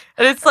good.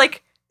 And it's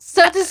like,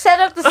 So to set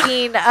up the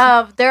scene,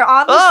 they're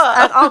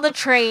on the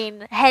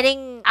train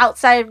heading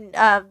outside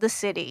the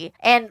city,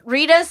 and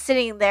Rita's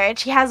sitting there, and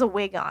she has a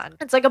wig on.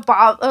 It's like a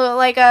bob,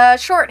 like a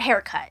short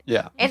haircut,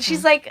 Yeah. and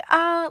she's like,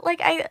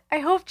 I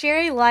hope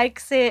Jerry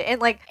likes it,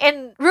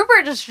 and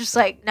Rupert is just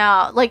like,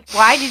 no, like,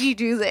 why did you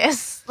do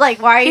this? Like,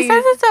 why? he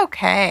says it's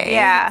okay.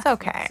 Yeah. It's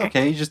okay. It's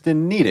okay. You just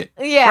didn't need it.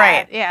 Yeah,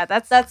 Right. Yeah,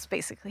 that's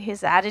basically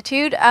his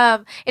attitude.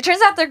 It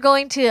turns out they're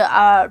going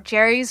to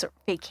Jerry's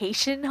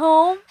vacation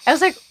home. I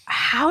was like,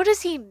 how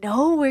does he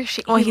know where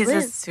Well, he he's a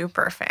lives?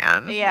 super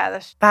fan. Yeah,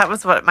 That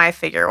was what my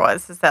figure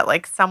was, is that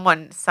like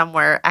someone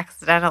somewhere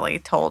accidentally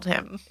told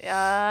him.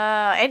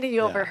 and he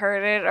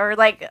overheard it, or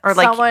like Or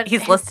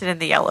he's listed in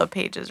the yellow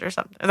pages or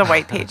something, or the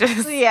white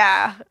pages.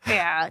 Yeah,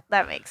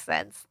 that makes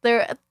sense.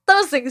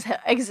 Those things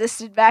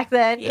existed back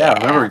then. Yeah.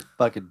 Remember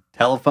fucking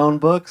telephone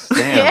books?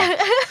 Damn.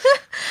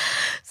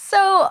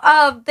 So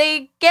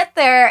they get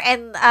there,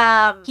 and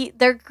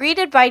they're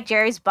greeted by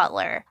Jerry's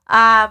butler.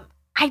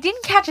 I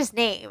didn't catch his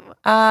name.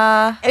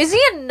 Is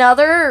he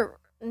another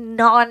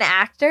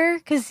non-actor?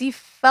 Because he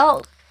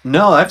felt.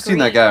 No, I've seen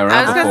that guy I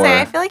around was before. gonna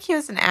say, I feel like he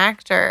was an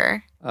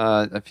actor.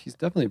 He's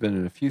definitely been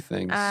in a few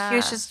things. He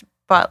was just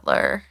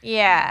butler.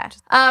 Yeah.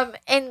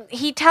 And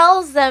he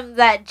tells them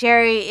that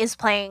Jerry is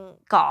playing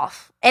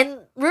golf. And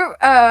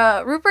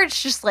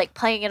Rupert's just like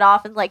playing it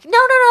off and like,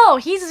 no,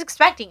 he's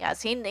expecting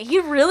us. He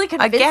really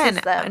convinces Again,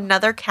 them.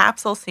 another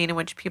capsule scene in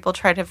which people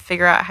try to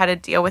figure out how to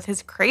deal with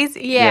his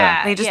crazy.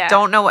 Yeah. They just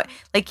don't know what,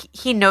 like,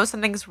 he knows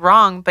something's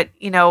wrong, but,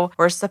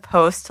 we're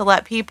supposed to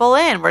let people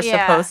in. We're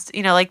supposed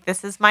to, like,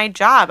 this is my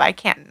job. I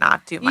can't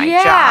not do my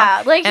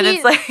job. Like, And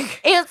it's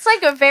like, it's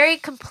like a very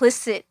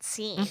complicit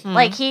scene. Mhm.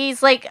 Like,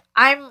 he's like,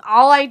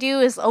 all I do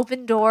is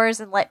open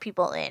doors and let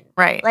people in.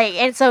 right. Like,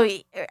 and so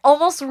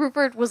almost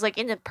Rupert was like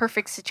in a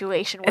perfect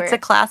situation where It's a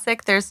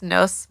classic, there's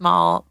no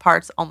small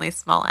parts, only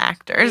small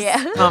actors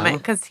moment,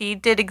 because he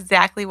did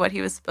exactly what he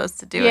was supposed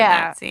to do in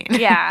that scene.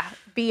 Yeah,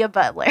 be a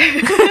butler.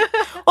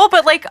 Well,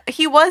 but like,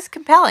 he was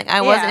compelling.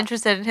 I was Yeah.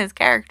 interested in his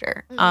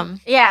character.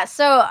 Yeah,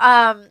 so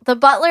the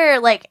butler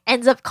like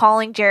ends up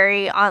calling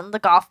Jerry on the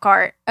golf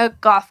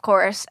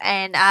course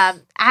and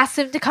asks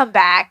him to come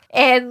back.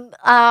 And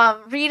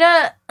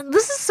Rita,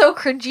 this is so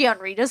cringy on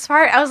Rita's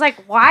part. I was like,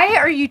 why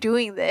are you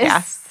doing this?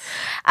 Yes.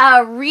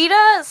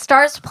 Rita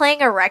starts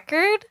playing a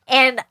record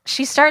and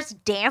she starts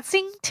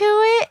dancing to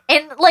it,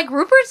 and like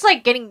Rupert's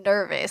like getting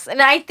nervous,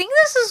 and I think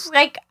this is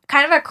like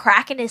kind of a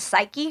crack in his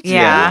psyche too,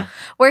 Yeah.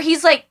 where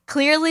he's like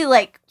clearly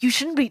like, you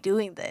shouldn't be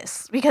doing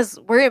this because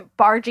we're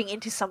barging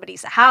into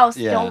somebody's house.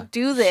 Yeah. Don't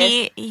do this.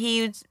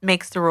 He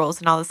makes the rules,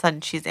 and all of a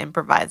sudden she's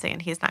improvising,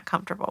 and he's not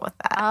comfortable with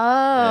that.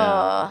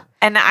 Oh.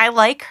 And I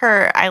like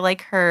her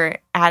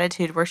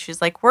attitude where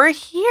she's like, "We're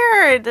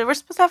here. We're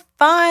supposed to have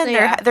fun.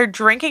 Yeah. They're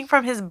drinking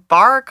from his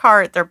bar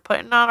cart. They're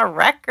putting on a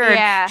record.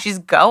 Yeah. She's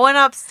going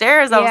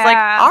upstairs." I was like,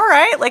 Yeah. "All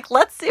right, like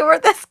let's see where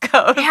this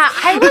goes." Yeah,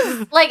 I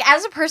was like,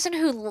 as a person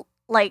who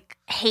like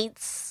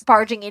hates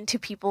barging into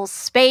people's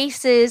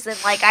spaces, and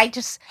like I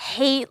just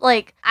hate,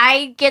 like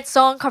I get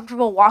so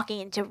uncomfortable walking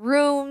into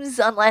rooms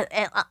unless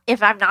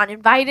if I'm not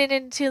invited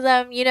into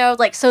them, you know,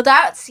 like so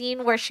that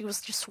scene where she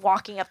was just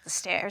walking up the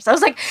stairs, I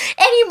was like,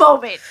 any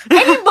moment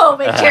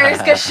Jerry's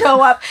gonna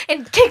show up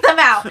and kick them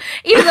out,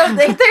 even though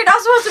they're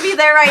not supposed to be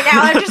there right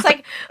now. I'm just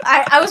like,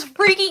 I was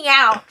freaking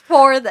out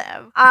for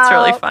them. It's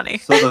really funny.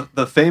 So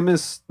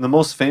the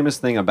most famous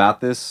thing about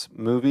this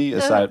movie,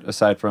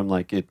 aside from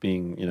like it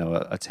being, you know,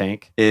 a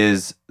tank,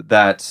 is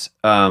that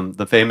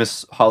the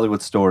famous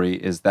Hollywood story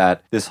is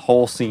that this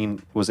whole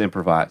scene was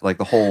improvised. Like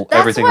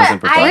everything was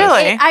improvised.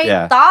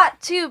 I thought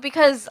too,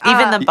 because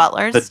even the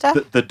butler stuff,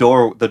 the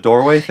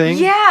doorway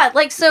thing,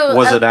 like so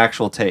was an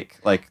actual take.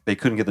 Like they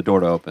couldn't get the door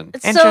to open.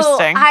 So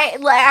Interesting.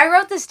 I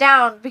wrote this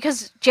down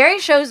because Jerry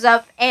shows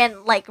up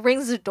and like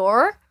rings the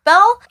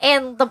doorbell,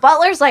 and the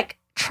butler's like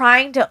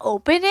trying to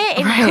open it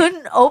and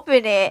couldn't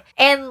open it,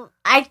 and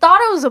I thought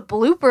it was a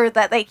blooper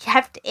that they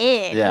kept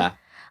in. Yeah.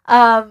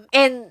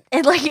 And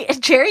like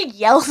Jerry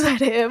yells at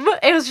him.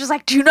 It was just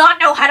like, do you not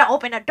know how to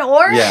open a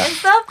door and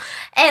stuff?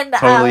 And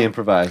totally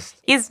improvised.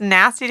 He's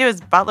nasty to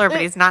his butler,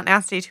 but he's not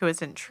nasty to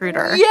his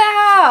intruder.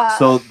 Yeah.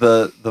 So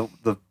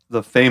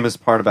the famous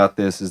part about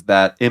this is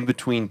that in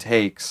between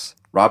takes,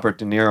 Robert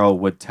De Niro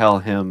would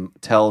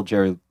tell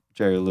Jerry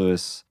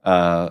Lewis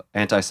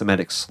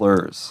anti-Semitic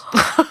slurs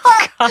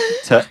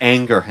to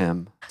anger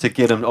him, to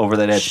get him over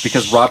that edge,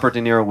 because Robert De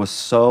Niro was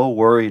so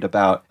worried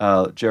about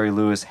Jerry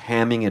Lewis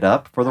hamming it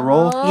up for the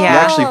role. Oh. He Yeah.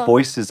 actually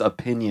voiced his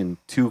opinion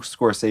to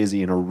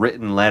Scorsese in a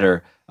written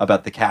letter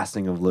about the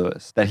casting of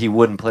Lewis, that he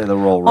wouldn't play the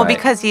role Well, right.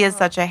 because he is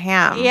such a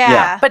ham.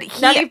 Yeah. But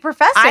he, Nutty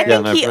Professor. I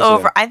think Nutty he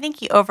Professor. I think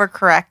he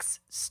overcorrects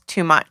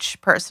too much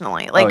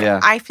personally. Like yeah.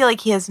 I feel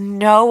like he has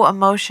no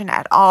emotion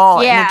at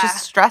all, Yeah. and it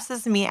just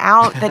stresses me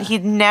out that he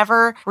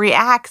never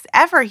reacts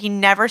ever. He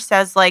never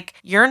says like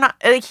you're not.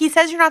 Like, he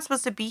says you're not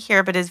supposed to be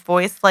here, but his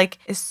voice like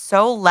is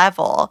so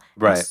level,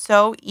 Right. and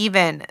so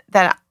even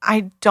that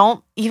I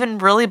don't even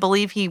really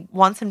believe he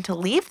wants him to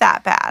leave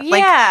that bad.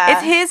 Like Yeah.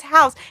 it's his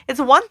house. It's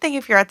one thing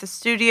if you're at the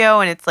studio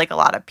and it's like a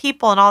lot of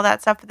people and all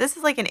that stuff, but this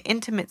is like an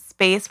intimate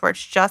space where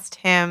it's just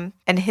him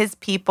and his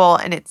people,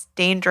 and it's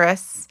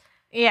dangerous.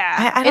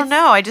 Yeah. I don't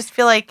know. I just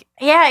feel like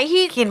Yeah,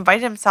 he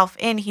invited himself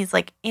in. He's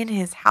like in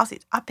his house.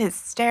 He's up his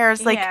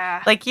stairs. Like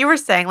Yeah. like you were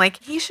saying,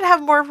 like he should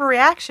have more of a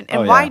reaction.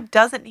 And Oh, why yeah.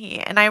 doesn't he?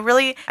 And I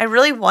really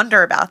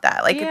wonder about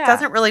that. Like Yeah. it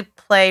doesn't really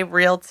play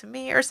real to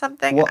me or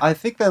something. Well, I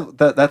think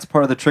that's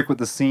part of the trick with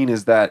the scene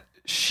is that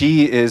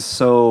she is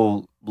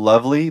so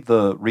lovely,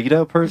 the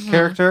Rita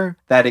character,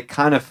 that it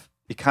kind of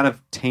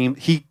tame.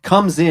 He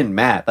comes in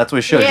mad. That's what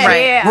it shows. Yeah, He's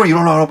like, yeah. "What, you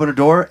don't know how to open a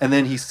door?" And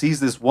then he sees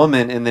this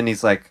woman, and then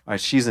he's like, "All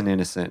right, she's an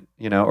innocent,"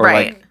 you know, or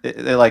Right. like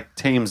it like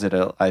tames it.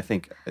 I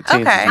think. It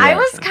tames Okay. his I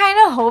was reaction.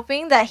 kind of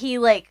hoping that he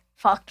like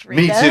fucked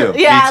Rita. Me too,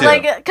 me Yeah, too.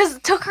 like because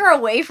it took her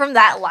away from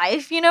that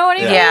life. You know what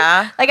I mean?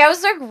 yeah. Like I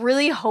was like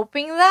really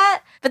hoping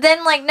that, but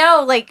then like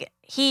no, like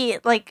he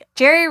like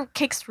Jerry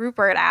kicks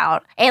Rupert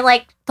out, and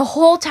like the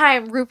whole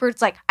time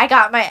Rupert's like, I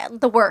got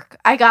the work.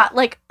 I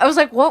was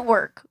like, what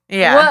work?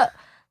 Yeah. What?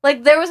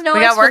 Like there was no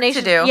We got work to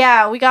explanation. do.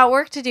 Yeah, we got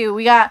work to do.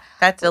 We got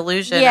That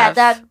delusion. yeah, of,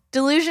 that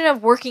delusion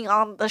of working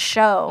on the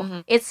show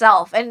Mhm.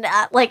 itself, and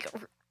like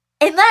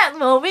in that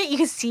moment, you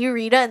can see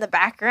Rita in the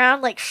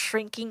background, like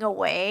shrinking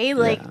away,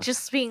 like Yeah.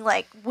 just being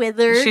like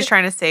withered. she's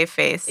trying to save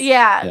face.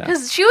 Yeah, Yeah.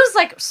 because she was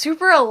like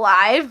super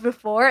alive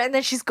before, and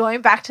then she's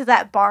going back to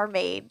that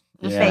barmaid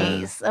Yeah.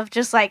 phase of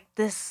just like,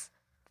 this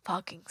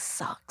fucking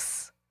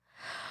sucks.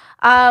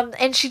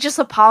 And she just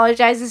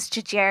apologizes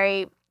to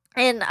Jerry,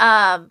 and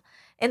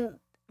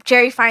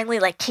Jerry finally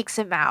like kicks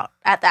him out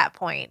at that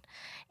point,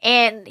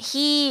 and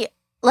he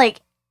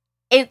like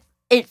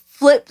it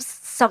flips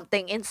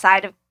something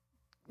inside of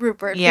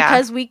Rupert, Yeah.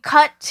 because we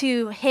cut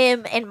to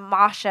him and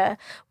Masha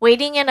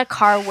waiting in a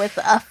car with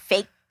a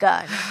fake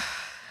gun.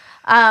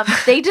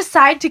 They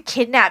decide to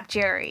kidnap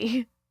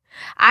Jerry.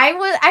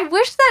 I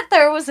wish that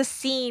there was a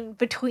scene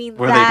between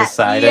Where they that.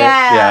 decided?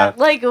 Yeah, Yeah.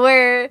 like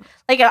where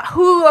like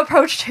who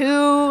approached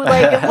who,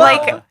 like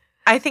Like,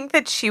 I think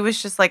that she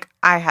was just like,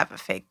 I have a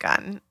fake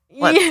gun.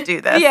 Let's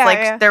do this. Yeah, like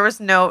yeah. there was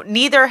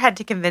neither had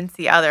to convince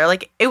the other.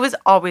 Like it was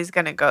always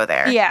gonna go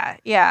there.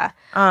 yeah.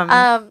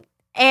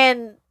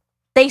 And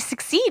they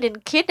succeed in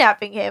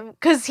kidnapping him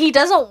because he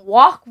doesn't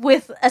walk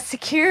with a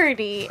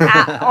security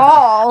at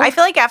all. I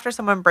feel like after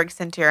someone breaks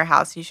into your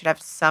house, you should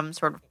have some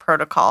sort of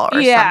protocol or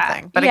Yeah,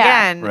 something. But yeah.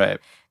 again, Right.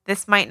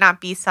 this might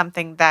not be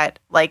something that,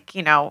 like,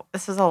 you know,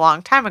 this was a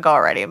long time ago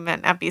already. It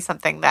might not be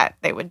something that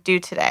they would do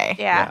today.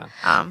 yeah.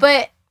 Yeah.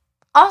 But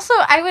also,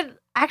 I would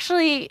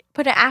actually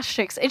put an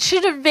asterisk. It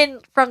should have been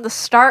from the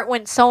start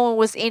when someone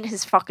was in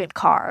his fucking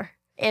car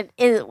in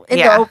the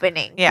Yeah.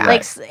 opening. Yeah.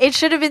 Like, it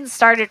should have been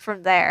started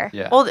from there.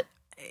 Yeah. Well,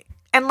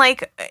 and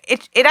like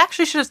it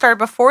actually should have started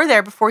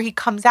before he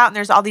comes out and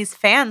there's all these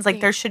fans.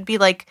 Like there should be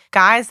like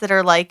guys that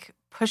are like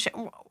pushing.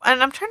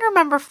 And I'm trying to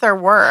remember if there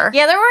were.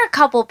 Yeah, there were a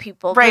couple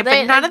people. Right, but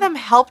then- none of them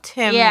helped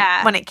him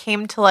Yeah. when it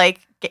came to like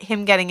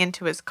him getting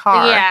into his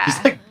car. Yeah.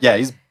 He's like,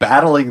 he's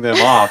battling them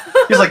off.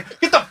 He's like,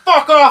 get the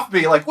fuck off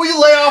me! Like, will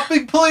you lay off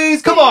me,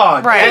 please? Come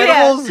on, Right.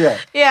 animals. Yeah.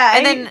 Yeah.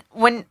 And then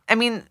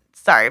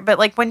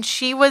when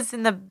she was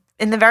in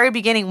the very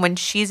beginning, when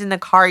she's in the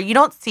car, you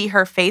don't see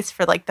her face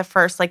for like the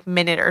first like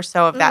minute or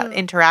so of that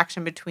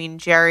interaction between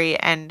Jerry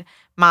and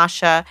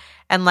Masha,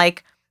 and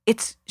like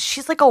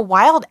she's like a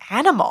wild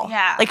animal.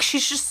 Yeah. Like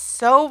she's just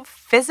so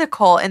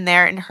physical in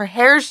there, and her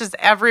hair's just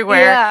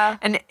everywhere. Yeah.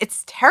 And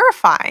it's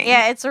terrifying.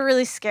 Yeah, it's a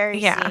really scary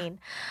Yeah. scene.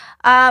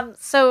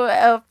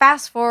 So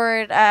fast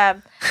forward,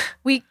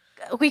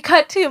 we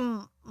cut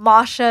to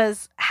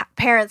Masha's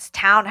parents'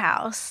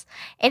 townhouse,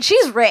 and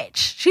she's rich.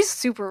 She's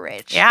super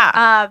rich.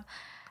 Yeah.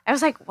 I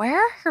was like, where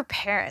are her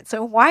parents?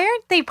 And why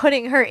aren't they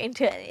putting her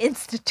into an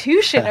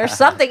institution or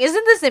something?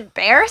 Isn't this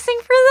embarrassing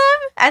for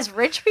them as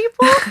rich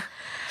people?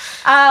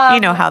 You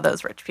know how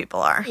those rich people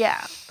are.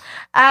 Yeah.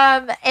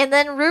 And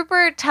then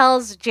Rupert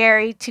tells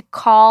Jerry to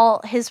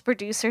call his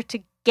producer to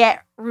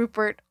get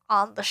Rupert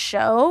on the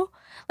show.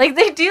 Like,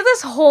 they do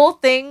this whole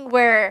thing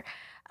where,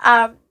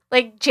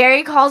 like,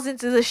 Jerry calls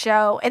into the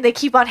show and they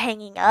keep on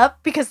hanging up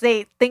because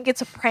they think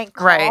it's a prank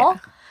call. Right.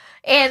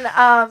 And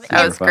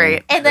That was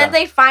great. and then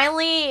they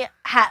finally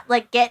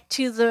get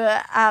to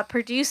the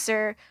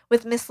producer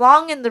with Miss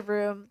Long in the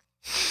room,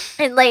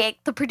 and like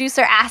the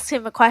producer asks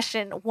him a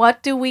question: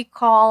 "What do we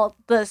call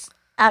this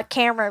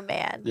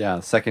cameraman?"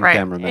 Yeah, second Right.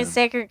 cameraman. A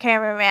sacred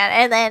cameraman.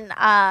 And then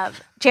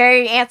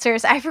Jerry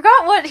answers, I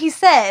forgot what he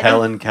said.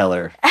 Helen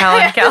Keller.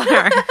 Helen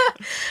Keller.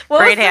 What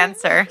Great was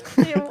answer.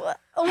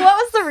 What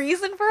was the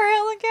reason for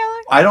Helen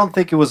Keller? I don't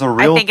think it was a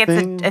real I think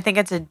thing.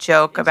 it's a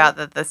joke about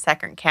that the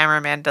second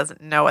cameraman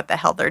doesn't know what the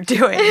hell they're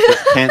doing.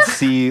 Can't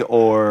see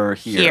or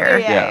hear. Hear.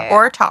 Yeah.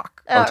 Or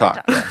talk. Or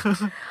talk.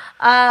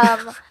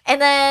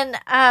 And then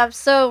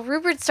so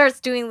Rupert starts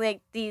doing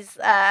like these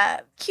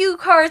cue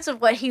cards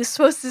of what he was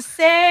supposed to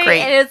say,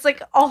 Great. and it's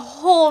like a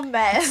whole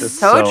mess. It's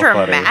So so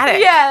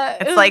dramatic. Yeah,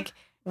 It's like,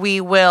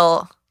 we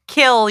will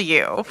kill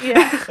you.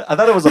 yeah. I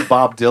thought it was a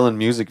Bob Dylan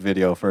music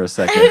video for a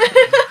second.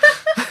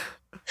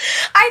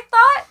 I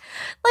thought,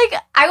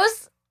 like, I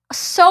was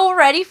so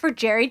ready for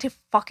Jerry to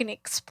fucking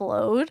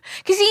explode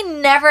because he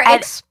never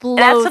explodes.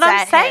 That's what I'm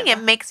at saying. him.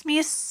 It makes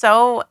me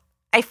so.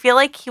 I feel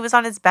like he was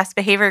on his best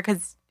behavior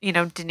because, De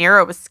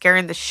Niro was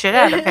scaring the shit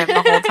out of him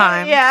the whole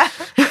time. Yeah,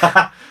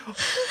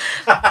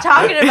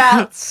 talking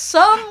about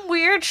some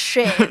weird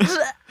shit Just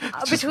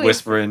between.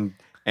 whispering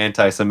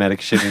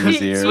anti-Semitic shit in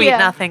his ear. Sweet Yeah.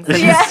 nothings.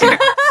 Yeah.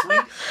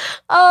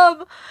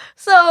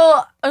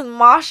 So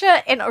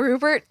Masha and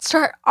Rupert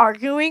start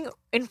arguing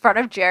in front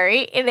of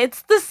Jerry, and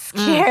it's the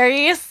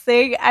scariest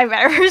thing I've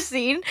ever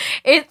seen.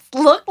 It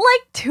looked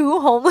like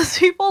two homeless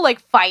people like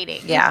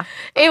fighting. Yeah.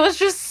 It was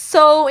just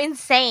so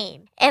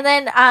insane. And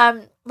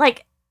then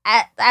like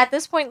at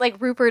this point, like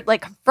Rupert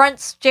like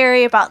confronts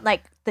Jerry about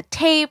like the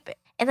tape,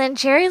 and then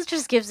Jerry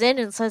just gives in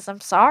and says,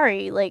 I'm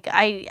sorry. Like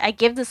I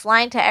give this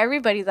line to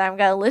everybody that I'm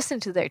gonna listen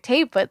to their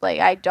tape, but like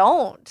I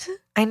don't.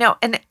 I know.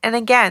 And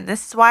again,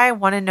 this is why I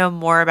want to know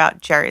more about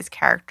Jerry's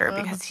character,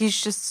 because he's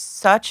just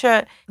such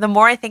a, the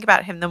more I think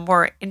about him, the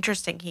more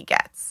interesting he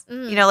gets.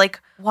 Like,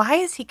 why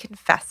is he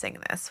confessing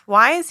this?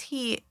 Why is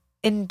he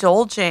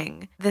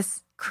indulging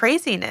this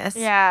craziness?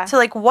 Yeah. To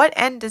like, what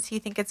end does he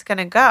think it's going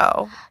to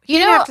go? He You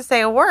didn't know, have to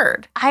say a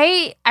word.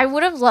 I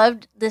would have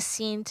loved this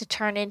scene to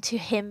turn into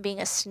him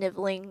being a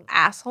sniveling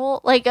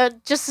asshole, like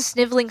just a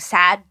sniveling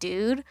sad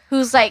dude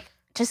who's like,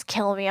 just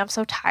kill me, I'm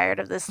so tired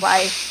of this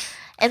life.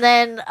 And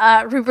then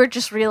Rupert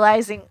just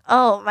realizing,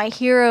 oh, my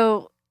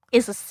hero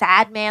is a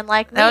sad man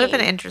like me. That would have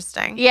been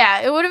interesting.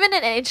 Yeah, it would have been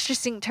an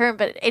interesting turn,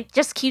 but it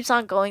just keeps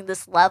on going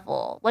this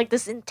level, like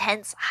this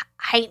intense,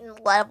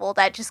 heightened level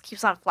that just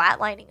keeps on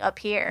flatlining up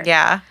here.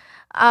 Yeah.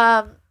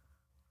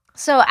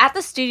 So at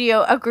the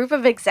studio, a group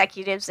of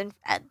executives in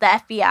the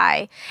FBI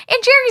and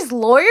Jerry's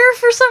lawyer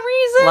for some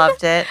reason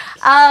Loved it.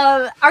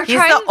 are He's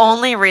trying the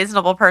only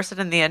reasonable person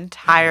in the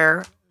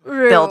entire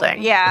room.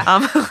 building.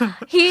 Yeah.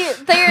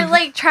 They're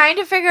like trying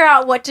to figure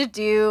out what to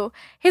do.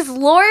 His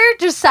lawyer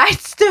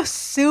decides to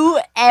sue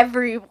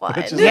everyone.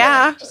 Which is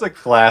Yeah. just a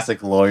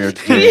classic lawyer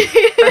thing.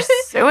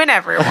 Pursuing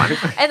everyone.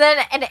 And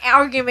then an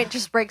argument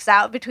just breaks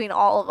out between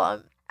all of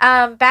them.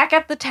 Back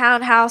at the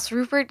townhouse,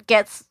 Rupert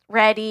gets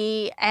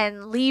ready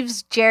and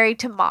leaves Jerry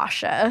to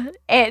Masha,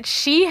 and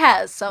she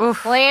has some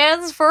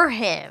plans for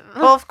him.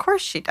 Well, of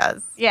course she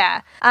does.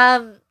 Yeah.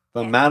 The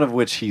amount of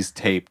which he's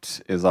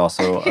taped is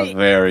also a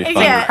very fun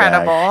Yeah. fact.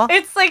 Incredible.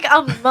 It's like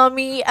a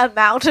mummy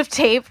amount of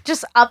tape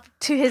just up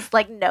to his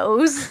like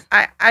nose.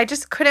 I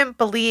just couldn't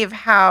believe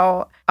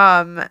how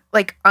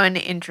like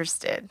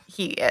uninterested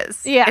he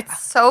is. Yeah. It's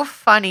so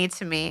funny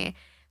to me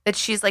that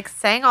she's like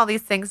saying all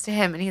these things to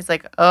him and he's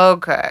like,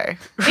 okay.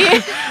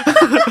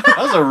 That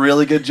was a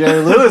really good Jerry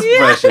Lewis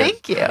impression.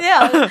 Thank you.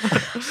 Yeah.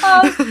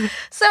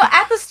 So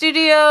at the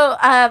studio,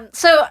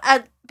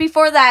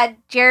 before that,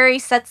 Jerry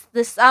sets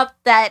this up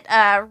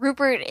that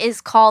Rupert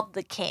is called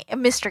the King,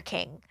 Mr.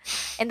 King,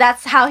 and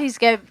that's how he's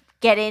gonna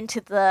get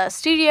into the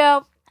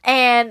studio.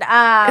 And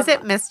Is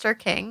it Mr.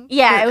 King?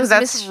 Yeah, it was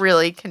that's Mr.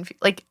 really confusing.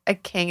 Like a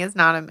king is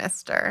not a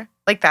Mister.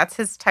 Like that's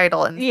his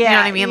title, and you know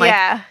what I mean. Like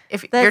yeah.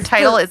 if That's your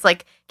title the- is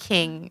like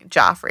King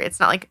Joffrey, it's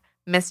not like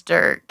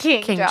Mr.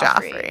 King Joffrey.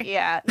 Joffrey.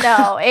 Yeah.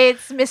 No,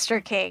 it's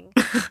Mr. King.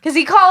 Because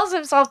he calls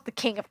himself the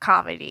king of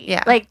comedy.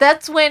 Yeah. Like,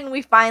 that's when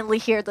we finally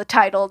hear the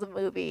title of the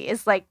movie,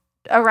 is like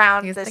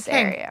around He's this the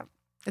king. area.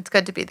 It's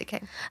good to be the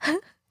king.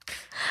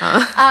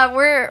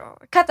 We're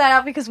cut that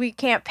out because we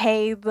can't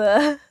pay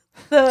the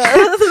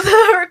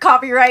the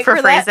copyright For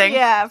for that. phrasing.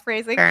 Yeah,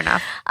 phrasing. Fair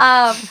enough.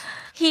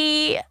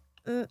 He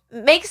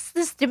makes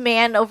this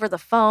demand over the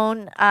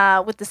phone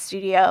with the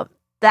studio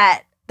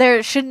that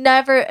there should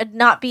never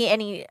not be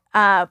any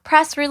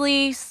press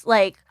release.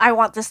 Like, I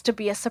want this to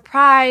be a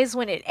surprise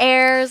when it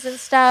airs and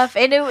stuff.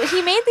 And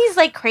he made these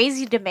like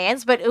crazy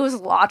demands, but it was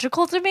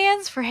logical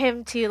demands for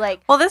him to like.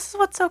 Well, this is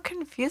what's so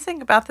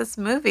confusing about this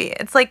movie.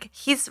 It's like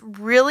he's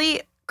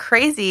really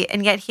crazy,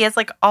 and yet he has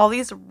like all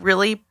these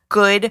really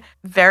good,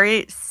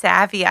 very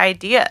savvy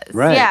ideas.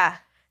 Right. Yeah.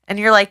 And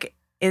you're like,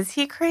 is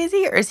he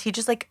crazy, or is he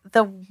just like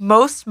the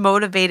most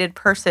motivated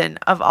person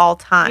of all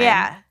time?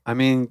 Yeah. I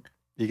mean,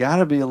 you got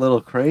to be a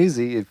little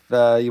crazy if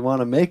you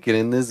want to make it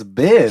in this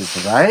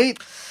biz, right?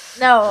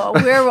 No,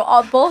 we're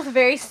all both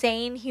very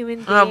sane human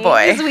beings. Oh,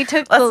 boy. We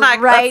took Let's the not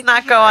right.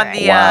 go on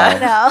the Wow.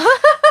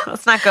 No.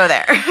 let's not go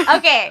there.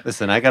 Okay.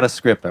 Listen, I got a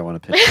script I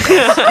want to pitch.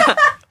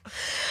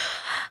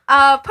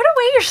 Put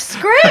away your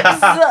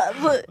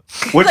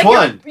scripts. Which Like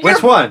one? your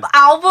Which one?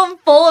 Album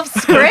full of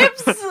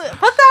scripts. Put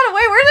that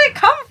away. Where did it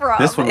come from?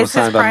 This one was It's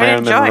his signed by pride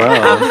and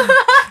Marilyn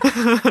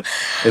joy. Monroe.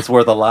 It's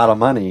worth a lot of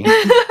money.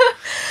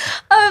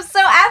 So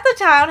at the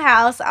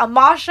townhouse,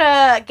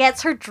 Masha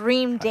gets her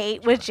dream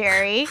date with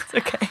Jerry.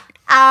 Okay.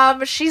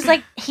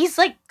 He's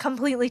like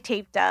completely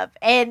taped up,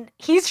 and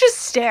he's just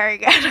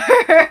staring at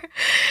her.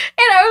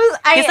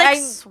 And He's like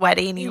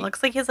sweaty, and he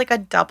looks like he has like a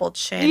double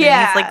chin. Yeah.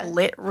 And he's like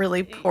lit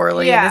really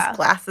poorly, and Yeah. his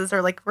glasses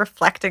are like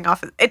reflecting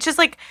off. It's just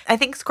like, I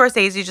think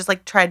Scorsese just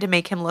like tried to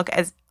make him look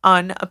as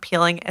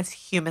unappealing as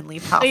humanly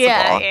possible.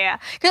 yeah.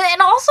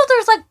 And also,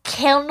 there's like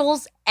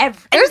candles.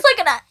 There's like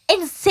an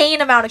insane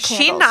amount of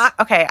candles.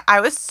 I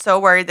was so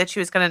worried that she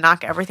was going to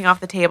knock everything off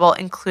the table,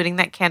 including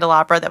that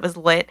candelabra that was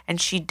lit, and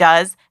she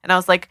does. And I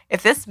was like,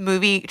 if this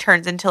movie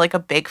turns into like a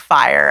big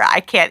fire, I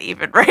can't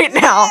even right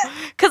now.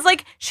 Because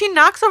like she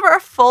knocks over a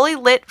fully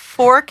lit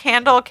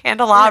 4-candle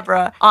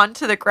candelabra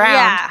onto the ground.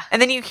 Yeah.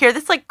 And then you hear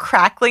this like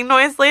crackling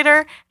noise later.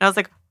 And I was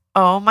like,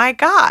 oh my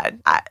God.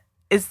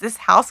 Is this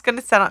house going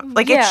to set up?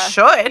 Like Yeah. it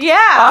should.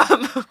 Yeah.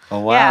 Oh,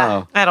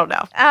 wow. I don't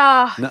know.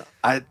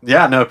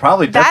 No, it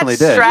probably definitely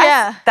that did. stress,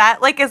 Yeah.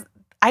 that like is,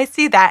 I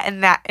see that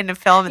in a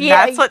film, and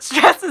Yeah, that's what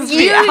stresses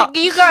me out.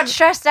 You got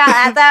stressed out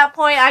at that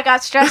point. I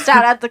got stressed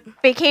out at the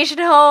vacation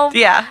home.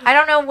 Yeah. I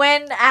don't know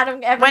when Adam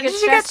ever When gets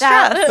did you get stressed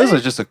out. stressed? This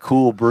was just a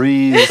cool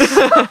breeze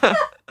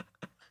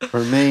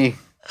for me.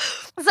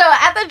 So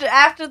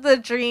after the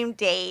dream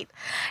date,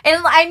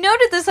 and I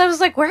noted this, I was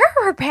like, where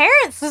are her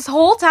parents this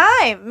whole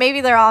time?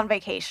 Maybe they're on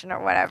vacation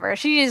or whatever.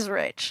 She is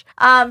rich.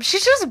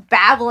 She's just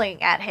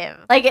babbling at him.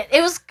 Like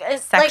it's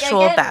Sexual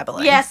like, again,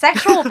 babbling. Yeah,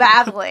 sexual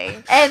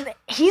babbling. And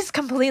he's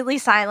completely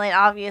silent,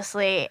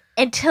 obviously,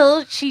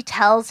 until she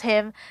tells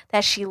him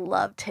that she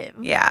loved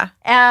him. Yeah.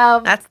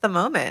 Um, That's the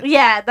moment.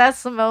 yeah,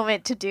 that's the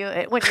moment to do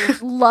it when your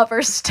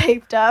lover's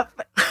taped up.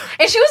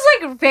 And she was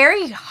like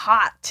very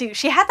hot too.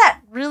 She had that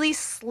really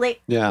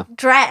slick Yeah.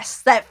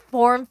 dress that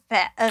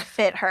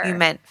fit her. You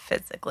meant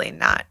physically,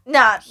 not.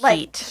 not like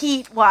heat.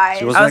 heat wise.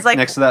 She was, I was like-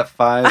 next to that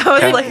 5 I was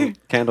candle,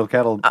 like-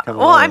 candle.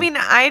 Well, I mean,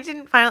 I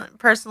didn't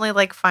personally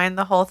find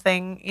the whole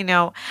thing,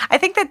 I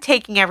think that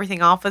taking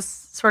everything off was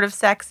sort of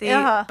sexy,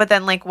 Uh-huh. but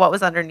then like what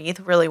was underneath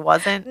really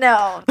wasn't.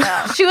 no.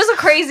 She was a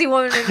crazy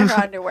woman in her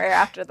underwear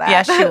after that.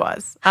 Yeah, she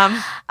was.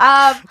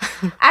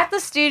 At the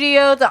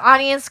studio, the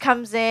audience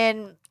comes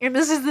in, and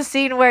this is the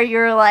scene where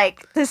you're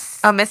like,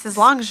 this. Mrs.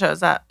 Long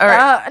shows up. Or,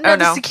 no, oh, the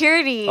no.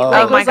 security. Oh.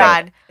 like, Oh my was,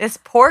 like, God. This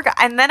poor guy.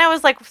 And then I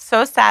was like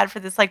so sad for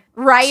this like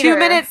Writer.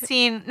 2-minute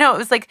scene. No, it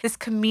was like this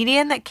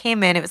comedian that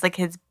came in. It was like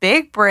his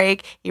big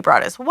break. He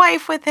brought his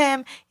wife with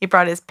him. He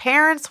brought his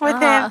parents with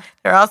Uh-huh. him.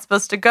 They're all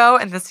supposed to go.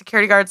 And the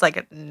security guard's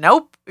like,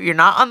 nope, you're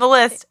not on the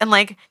list. And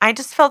like, I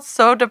just felt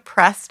so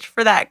depressed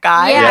for that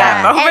guy Yeah, at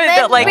that moment. and then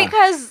that like,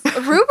 because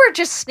Rupert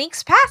just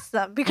sneaks past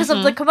them because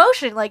of the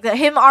commotion, like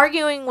him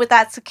arguing with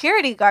that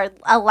security guard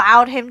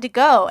allowed him to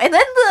go, and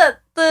then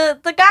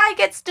the guy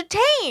gets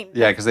detained.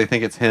 Yeah, because they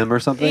think it's him or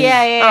something.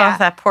 Yeah. oh,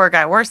 that poor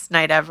guy. Worst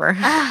night ever.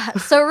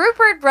 So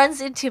Rupert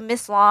runs into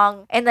Miss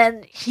Long, and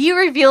then he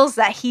reveals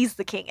that he's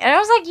the king. And I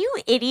was like, you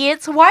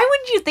idiots, why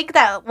wouldn't you think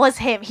that was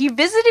him? He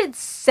visited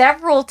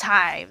several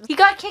times. He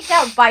got kicked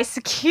out by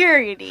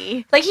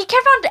security. Like, he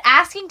kept on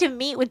asking to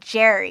meet with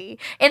Jerry.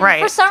 And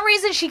Right. for some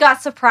reason, she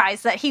got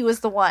surprised that he was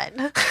the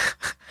one.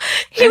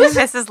 He was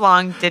Mrs.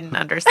 Long didn't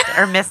understand,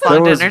 or Miss Long There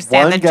didn't was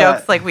understand the one guy-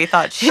 jokes like we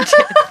thought she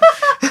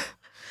did.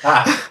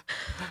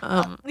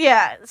 Ah,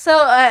 Yeah, so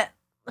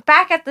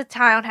back at the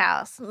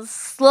townhouse,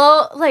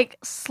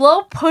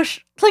 slow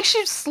push, like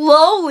she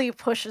slowly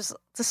pushes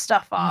the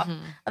stuff off Mhm.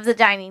 of the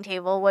dining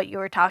table, what you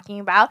were talking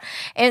about.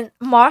 And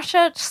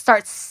Marsha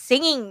starts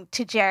singing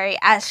to Jerry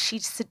as she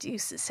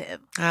seduces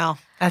him. Oh,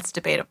 that's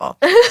debatable.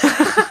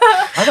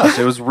 I thought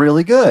it was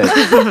really good.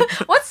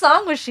 What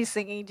song was she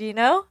singing? Do you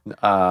know?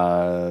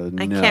 I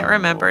can't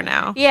remember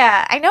now.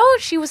 Yeah, I know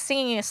she was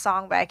singing a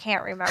song, but I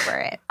can't remember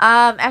it.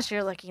 As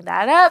you're looking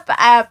that up,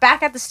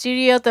 back at the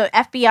studio, the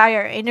FBI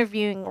are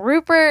interviewing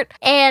Rupert,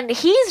 and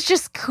he's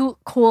just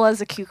cool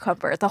as a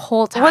cucumber the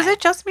whole time. Was it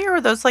just me, or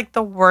were those like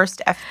the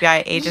worst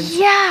FBI agents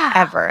Yeah.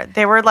 ever?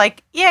 They were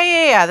like,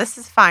 yeah, this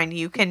is fine.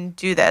 You can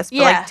do this. But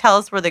Yeah. like, tell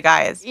us where the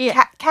guy is.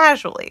 Yeah.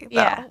 Casually,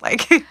 though. Yeah.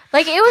 Like,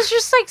 Like, it was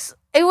just like,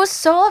 it was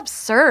so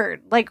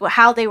absurd, like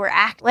how they were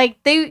acting.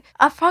 Like,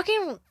 a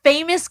fucking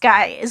famous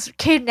guy is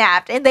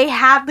kidnapped, and they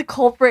have the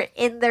culprit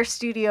in their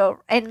studio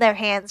in their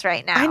hands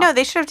right now. I know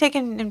they should have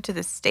taken him to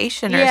the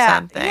station or Yeah,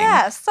 something.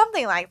 yeah,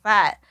 something like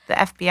that. The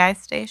FBI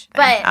station.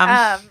 But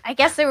I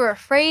guess they were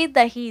afraid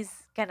that he's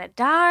gonna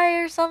die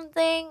or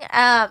something.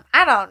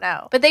 I don't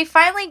know. But they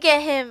finally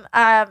get him,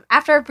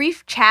 after a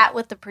brief chat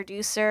with the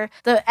producer,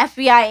 the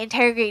FBI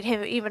interrogate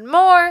him even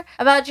more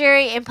about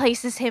Jerry and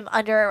places him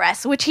under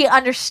arrest, which he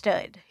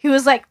understood. He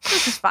was like,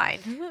 this is fine.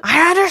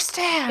 I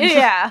understand.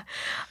 Yeah.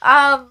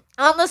 On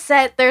the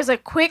set, there's a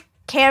quick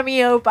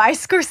cameo by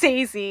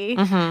Scorsese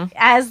Mm-hmm.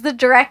 as the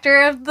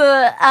director of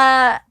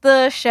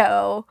the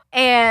show,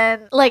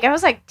 and like, I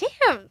was like,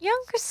 damn,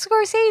 young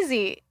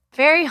Scorsese,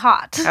 very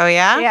hot. Oh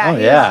yeah. Oh,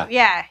 he's- yeah.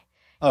 yeah.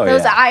 Oh,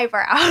 Those yeah.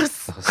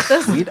 eyebrows,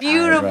 those sweet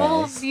beautiful,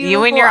 eyebrows. beautiful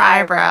You and your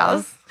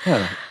eyebrows.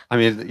 Yeah. I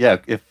mean, yeah,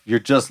 if you're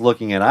just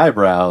looking at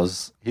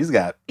eyebrows, he's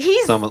got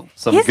He's. some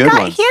He's good got.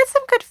 ones. He has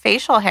some good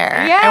facial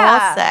hair. Yeah. I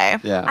will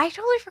say. Yeah. I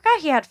totally forgot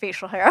he had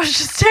facial hair. I was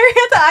just staring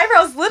at the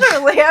eyebrows.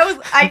 Literally,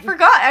 I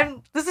forgot.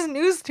 And this is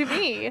news to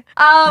me.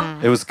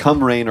 It was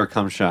Come Rain or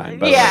Come Shine,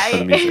 by the way, for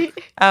the music.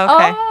 Okay.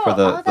 Oh, For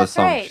the that's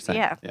song right. she sang.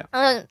 Yeah.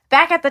 Yeah.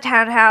 Back at the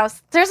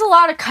townhouse, there's a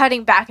lot of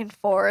cutting back and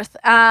forth.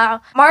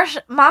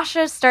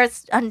 Masha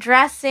starts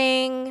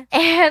undressing,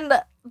 and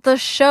the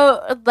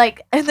show,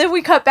 like, and then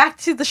we cut back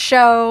to the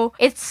show.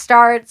 It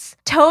starts.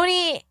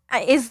 Tony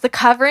is the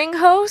covering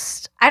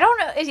host. I don't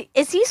know.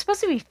 Is he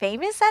supposed to be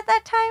famous at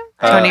that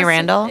time? Tony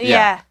Randall?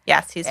 Yeah.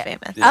 Yes, he's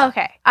famous. Yeah.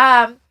 Okay.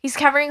 He's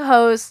covering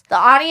host. The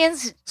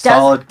audience does.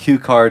 Solid cue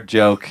card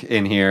joke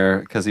in here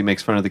because he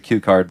makes fun of the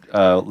cue card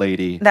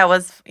lady. That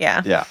was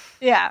yeah. Yeah.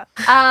 Yeah.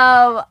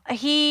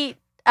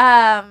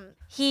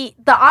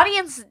 The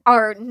audience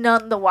are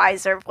none the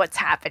wiser of what's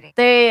happening.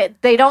 They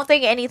don't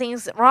think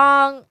anything's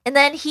wrong. And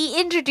then he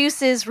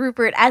introduces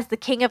Rupert as the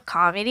king of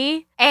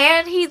comedy.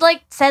 And he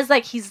like says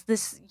like he's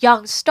this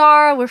young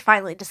star. We're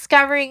finally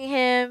discovering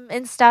him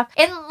and stuff.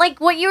 And like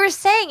what you were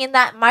saying in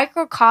that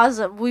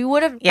microcosm, we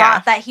would have Yeah.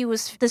 thought that he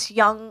was this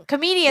young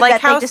comedian Like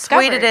that how they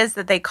discovered. sweet it is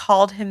that they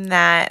called him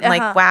that. And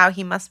Uh-huh. like, wow,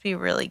 he must be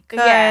really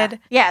good.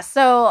 Yeah.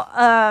 So,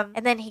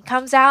 and then he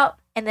comes out,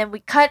 and then we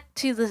cut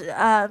to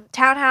the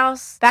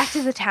townhouse. Back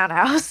to the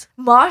townhouse.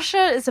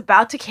 Masha is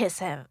about to kiss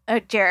him,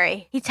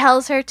 Jerry. He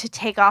tells her to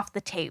take off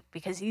the tape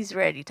because he's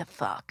ready to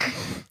fuck.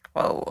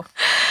 Whoa.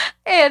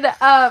 And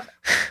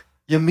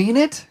You mean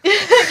it?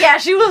 yeah,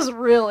 she was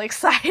real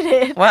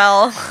excited.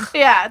 Well,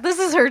 Yeah, this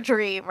is her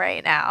dream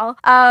right now.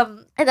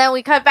 And then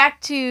we cut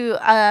back to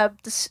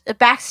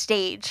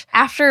backstage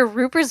after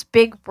Rupert's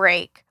big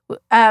break.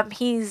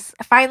 He's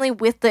finally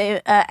with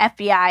the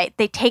FBI.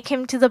 They take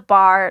him to the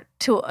bar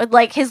to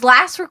like his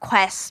last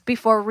request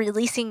before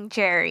releasing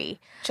Jerry.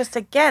 just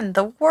again,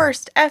 the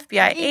worst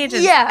FBI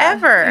agents Yeah,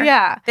 ever.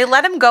 yeah. They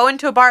let him go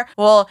into a bar.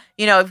 Well,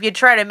 you know, if you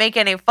try to make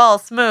any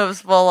false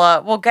moves,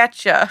 we'll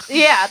get you.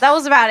 Yeah, that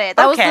was about it.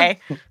 That Okay.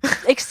 was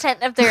the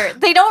extent of their.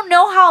 They don't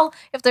know how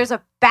if there's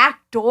a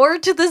back door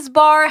to this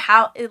bar.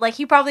 How like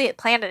he probably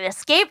planned an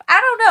escape. I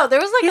don't know.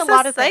 There was like He's a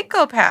lot of things.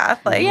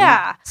 psychopath. Like,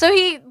 Yeah. So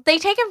they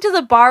take him to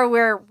the bar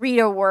where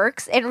Rita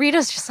works, and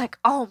Rita's just like,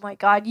 "Oh my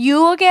god,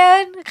 you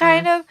again?"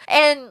 kind of.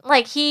 And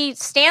like he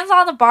stands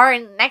on the bar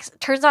and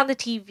turns on the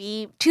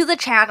TV to the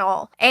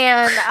channel,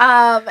 and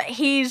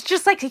he's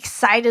just like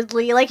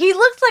excitedly, like he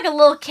looks like a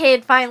little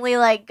kid finally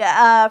like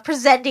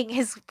presenting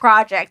his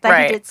project that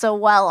Right. he did so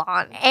well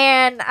on.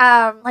 And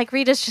like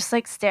Rita's just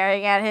like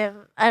staring at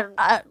him,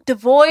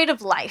 devoid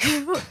of life,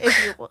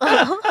 if you will.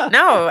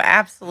 No,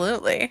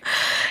 absolutely.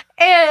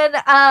 And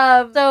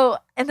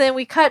and then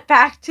we cut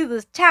back to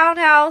the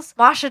townhouse.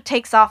 Masha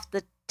takes off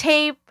the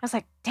tape. I was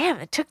like, damn,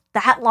 it took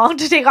that long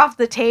to take off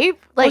the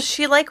tape. Well, Like,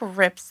 she like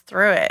rips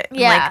through it. in,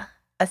 yeah, like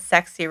a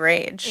sexy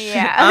rage.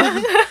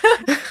 yeah,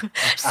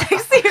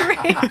 sexy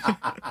rage.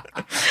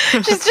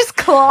 She's just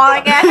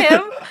clawing at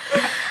him.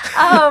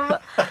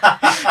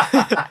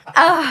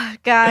 Oh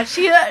god,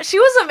 she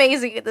was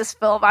amazing in this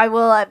film, I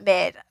will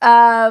admit.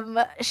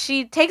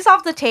 She takes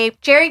off the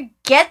tape. Jerry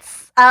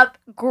gets up,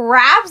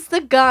 grabs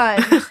the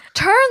gun.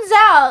 Turns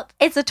out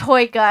it's a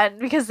toy gun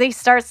because they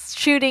start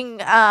shooting.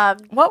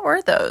 What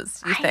were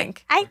those, you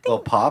think? I Little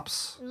think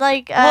pops.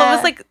 like Well, it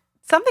was like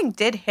something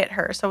did hit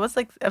her, so it was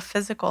like a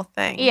physical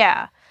thing.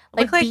 yeah, It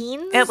looked like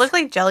beans. It looked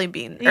like jelly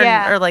beans.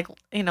 Yeah. Or like,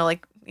 you know,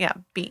 like, yeah,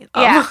 beans.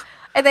 Yeah.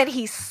 And then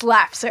he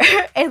slaps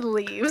her and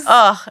leaves.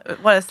 Oh,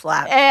 what a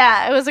slap.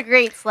 Yeah, it was a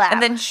great slap.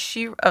 And then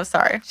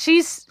sorry.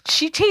 She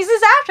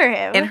chases after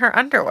him. In her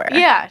underwear.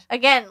 Yeah.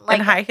 Again, like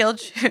in high-heeled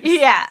shoes.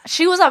 Yeah.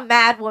 She was a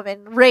mad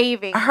woman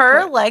raving.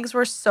 Her legs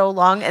were so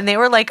long and they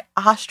were like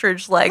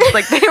ostrich legs.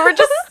 Like they were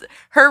just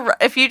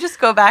if you just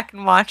go back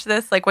and watch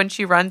this, like when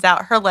she runs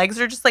out, her legs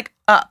are just like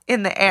up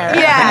in the air.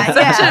 Yeah. In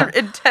such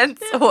an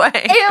intense way.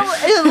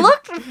 It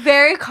looked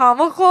very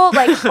comical,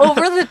 like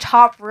over the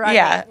top running.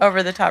 Yeah,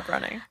 over the top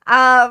running.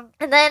 And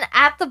then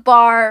at the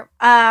bar,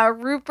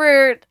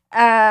 Rupert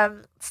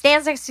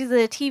stands next to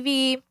the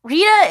TV.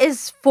 Rita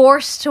is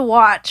forced to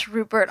watch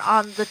Rupert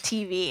on the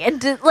TV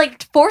and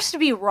forced to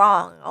be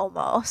wrong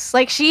almost.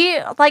 She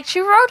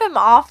wrote him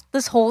off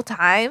this whole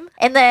time,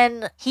 and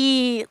then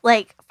he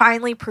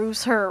finally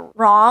proves her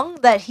wrong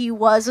that he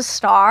was a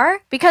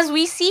star, because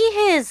we see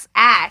his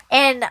act,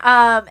 and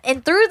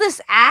through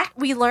this act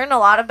we learn a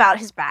lot about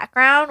his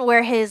background,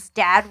 where his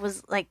dad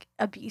was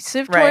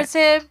abusive towards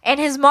him, and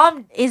his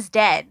mom is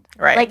dead.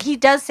 Right. He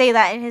does say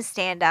that in his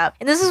stand-up.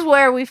 And this is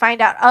where we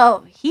find out,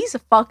 oh, he's a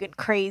fucking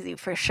crazy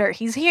for sure.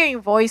 He's hearing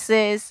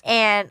voices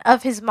and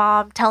of his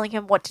mom telling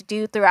him what to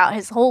do throughout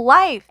his whole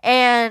life.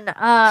 And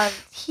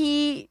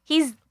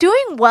he's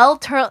doing well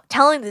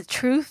telling the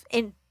truth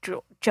in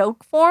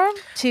joke form,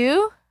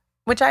 too.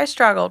 Which I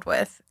struggled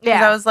with. Because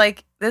Yeah. I was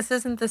like, this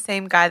isn't the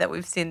same guy that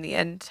we've seen the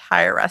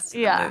entire rest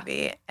of the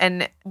movie.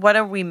 And what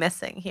are we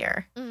missing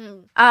here?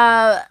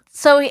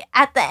 So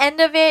at the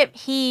end of it,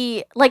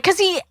 because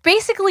he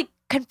basically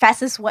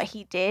confesses what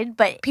he did,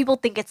 but people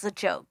think it's a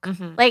joke.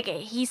 Mm-hmm.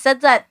 He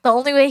said that the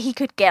only way he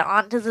could get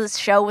onto this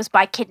show was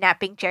by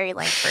kidnapping Jerry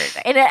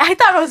Langford. And I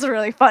thought it was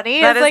really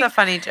funny. That It's is a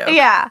funny joke.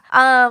 Yeah.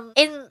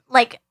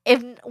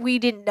 If we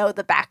didn't know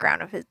the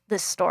background of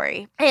this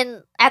story.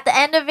 And at the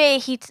end of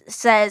it, he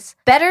says,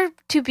 better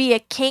to be a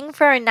king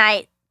for a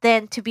night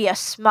than to be a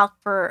schmuck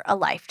for a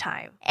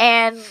lifetime.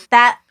 And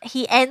that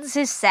he ends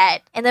his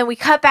set, and then we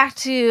cut back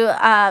to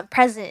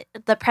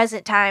the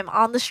present time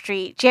on the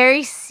street.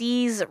 Jerry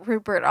sees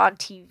Rupert on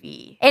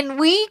TV, and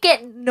we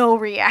get no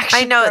reaction.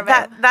 I know from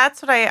that. him.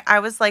 That's what I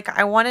was like.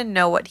 I want to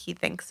know what he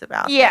thinks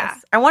about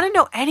this. I want to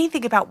know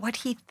anything about what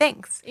he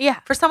thinks. Yeah.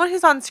 For someone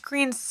who's on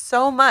screen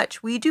so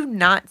much, we do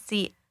not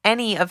see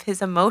any of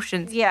his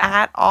emotions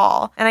at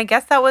all. And I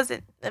guess that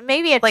wasn't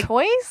maybe a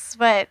choice,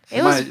 but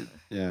it was.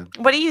 Yeah.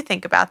 What do you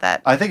think about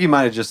that? I think he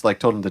might have just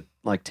told him to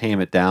tame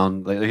it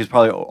down. He's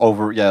probably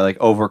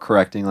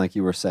overcorrecting, like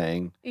you were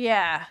saying.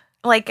 Yeah.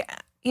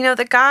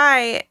 The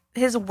guy,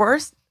 his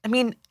worst. I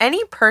mean,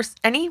 any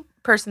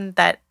person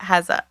that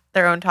has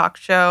their own talk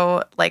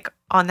show,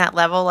 on that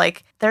level,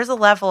 there's a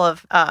level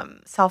of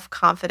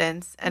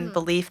self-confidence and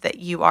belief that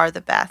you are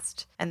the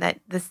best and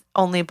that this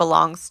only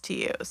belongs to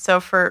you. So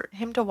for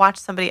him to watch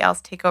somebody else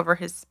take over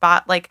his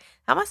spot,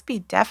 that must be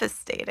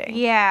devastating.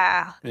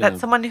 Yeah. That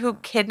someone who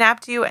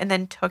kidnapped you and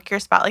then took your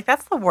spot,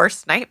 that's the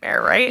worst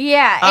nightmare, right?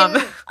 Yeah.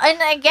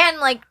 And again,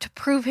 to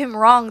prove him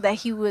wrong that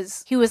he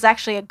was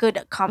actually a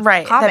good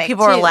comic. That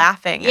people are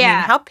laughing. Yeah. I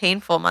mean, how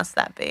painful must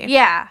that be?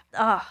 Yeah.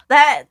 Oh,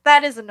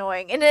 that is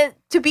annoying. And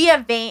to be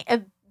a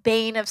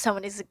bane of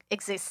someone's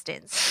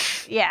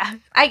existence. Yeah,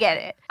 I get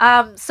it.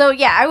 So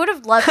yeah, I would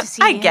have loved to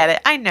see. I get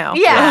it. I know.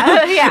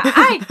 Yeah, yeah,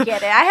 I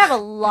get it. I have a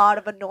lot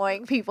of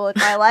annoying people in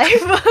my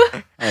life.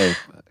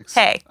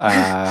 Hey.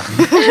 Wow.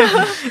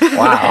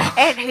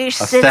 And he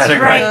sits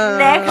Aesthetic right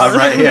next. I'm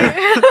right here.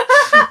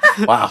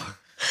 Wow.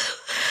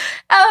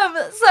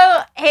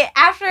 So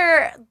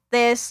after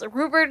this,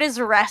 Rupert is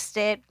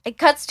arrested. It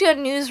cuts to a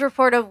news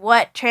report of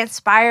what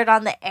transpired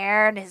on the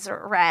air and his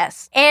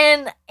arrest.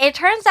 And it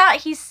turns out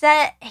he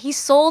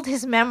sold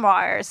his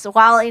memoirs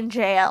while in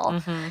jail.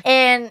 Mm-hmm.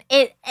 And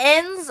it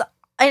ends,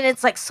 and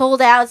it's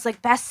sold out. It's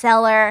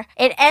bestseller.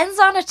 It ends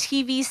on a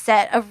TV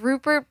set of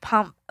Rupert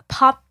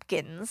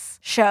Pupkin's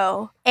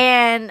show.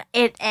 And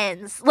it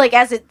ends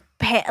as it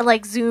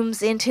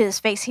zooms into his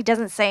face. He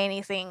doesn't say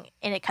anything,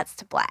 and it cuts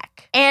to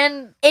black.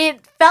 And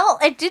it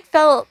did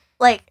feel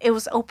like it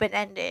was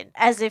open-ended,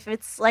 as if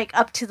it's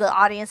up to the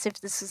audience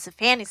if this is a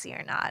fantasy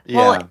or not. Yeah.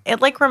 Well,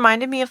 it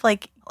reminded me of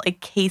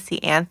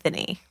Casey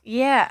Anthony.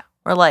 Yeah.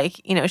 Where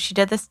she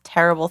did this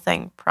terrible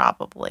thing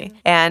probably.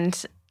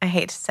 And I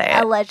hate to say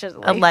it.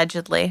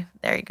 Allegedly.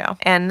 There you go.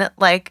 And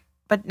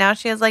but now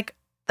she has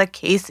the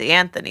Casey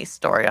Anthony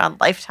story on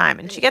Lifetime,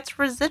 and she gets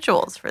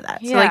residuals for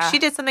that. Yeah. So she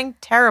did something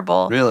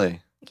terrible.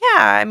 Really?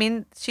 Yeah. I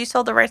mean, she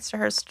sold the rights to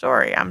her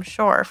story, I'm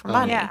sure, for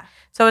money. Yeah.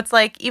 So it's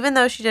even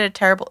though she did a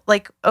terrible,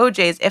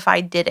 OJ's If I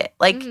Did It,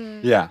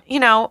 yeah,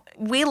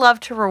 we love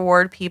to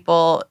reward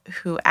people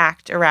who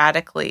act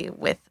erratically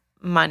with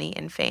money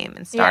and fame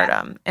and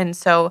stardom. Yeah. And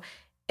so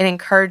it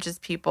encourages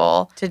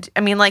people to,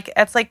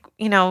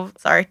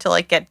 that's sorry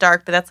to get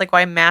dark, but that's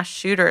why mass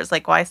shooters,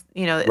 why,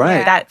 right.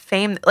 that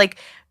fame,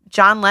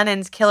 John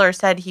Lennon's killer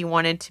said he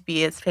wanted to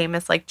be as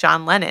famous like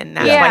John Lennon.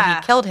 That's why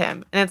he killed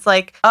him. And it's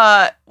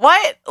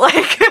what?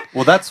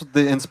 Well, that's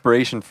the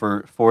inspiration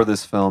for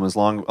this film,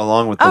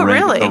 along with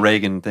the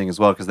Reagan thing as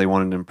well, because they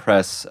wanted to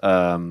impress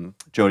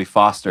Jodie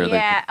Foster.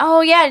 Yeah.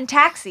 Oh, yeah, in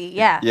Taxi.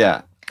 Yeah.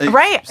 Yeah.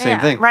 Right. Same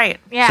thing. Right.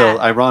 Yeah. So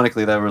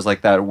ironically, there was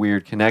like that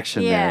weird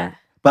connection Yeah. there.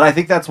 But I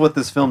think that's what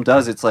this film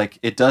does. It's like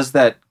it does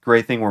that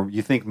great thing where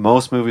you think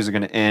most movies are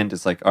going to end.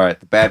 It's like, all right,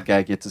 the bad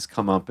guy gets his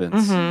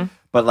comeuppance, Mm-hmm.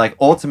 but like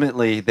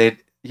ultimately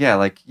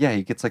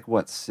he gets like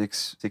what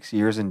 6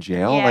 years in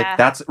jail. Yeah. Like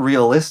that's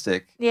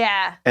realistic.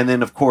 Yeah. And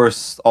then of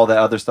course all that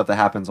other stuff that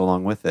happens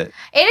along with it.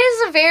 It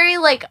is a very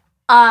like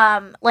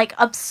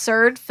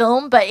absurd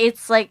film, but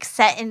it's like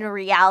set in a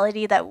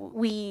reality that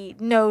we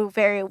know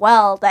very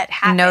well that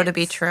happens. Know to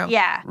be true.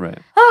 Yeah. Right.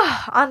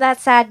 On that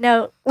sad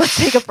note, let's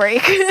take a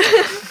break.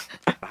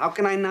 How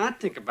can I not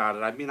think about it?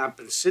 I mean, I've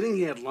been sitting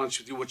here at lunch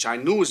with you, which I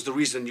knew was the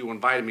reason you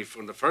invited me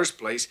in the first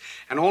place,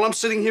 and all I'm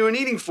sitting here and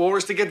eating for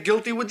is to get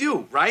guilty with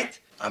you, right?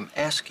 I'm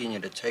asking you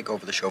to take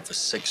over the show for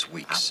 6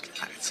 weeks.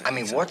 I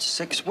mean, It's- what's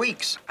 6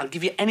 weeks? I'll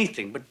give you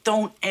anything, but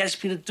don't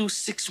ask me to do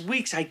 6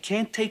 weeks. I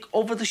can't take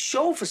over the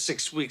show for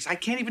 6 weeks. I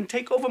can't even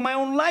take over my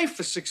own life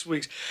for 6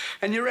 weeks.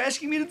 And you're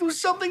asking me to do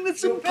something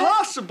that's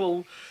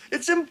impossible.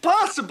 It's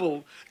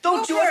impossible.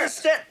 Don't you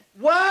understand?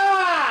 What?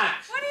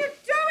 What are you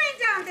doing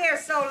down there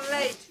so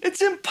late?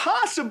 It's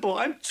impossible.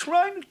 I'm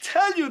trying to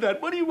tell you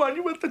that. What do you want?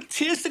 You want the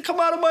tears to come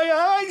out of my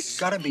eyes?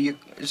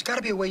 There's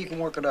gotta be a way you can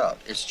work it out.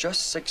 It's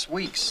just 6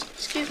 weeks.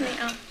 Excuse me,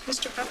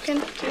 Mr.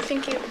 Hopkin, do you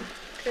think you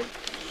could...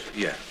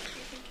 Yeah.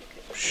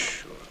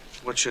 Sure.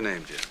 What's your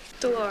name, dear?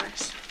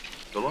 Dolores.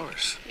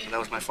 Dolores. That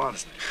was my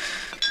father's name.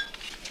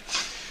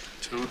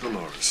 To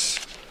Dolores,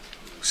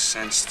 who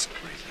sensed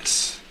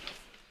greatness.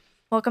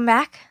 Welcome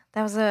back.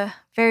 That was a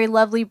very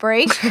lovely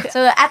break.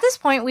 So at this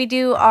point, we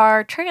do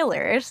our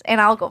trailers, and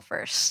I'll go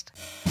first.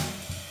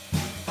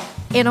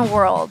 In a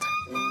world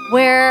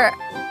where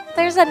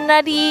there's a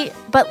nutty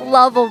but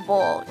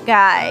lovable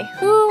guy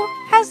who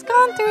has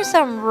gone through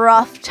some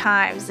rough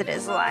times in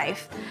his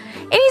life,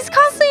 and he's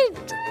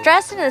constantly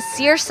dressed in a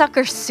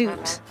seersucker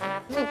suit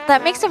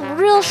that makes him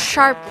real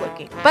sharp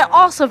looking, but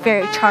also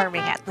very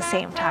charming at the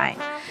same time.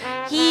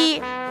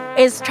 He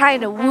is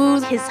trying to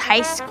woo his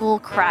high school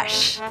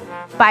crush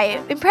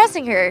by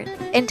impressing her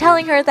and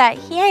telling her that,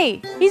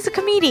 hey, he's a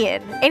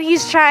comedian and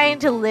he's trying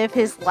to live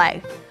his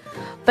life.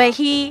 But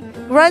he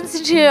runs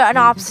into an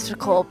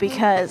obstacle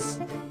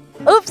because,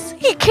 oops,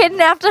 he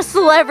kidnapped a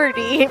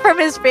celebrity from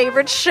his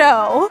favorite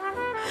show.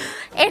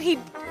 And he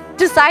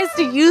decides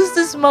to use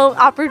this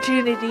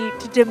opportunity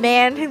to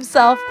demand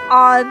himself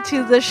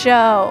onto the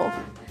show.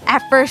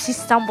 At first, he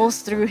stumbles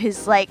through his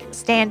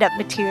stand-up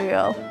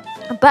material.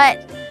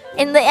 But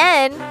in the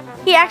end,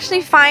 he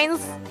actually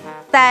finds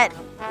that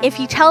if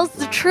he tells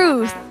the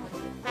truth,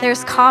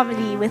 there's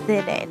comedy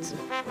within it.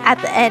 At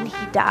the end,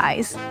 he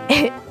dies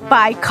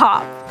by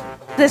cop.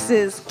 This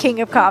is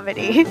King of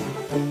Comedy.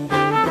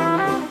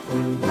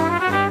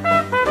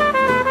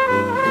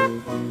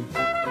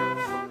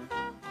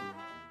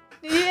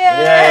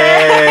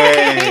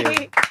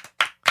 Yay!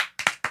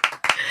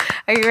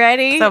 Are you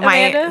ready, So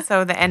Amanda?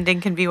 so the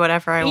ending can be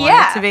whatever I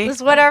want it to be.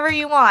 It's whatever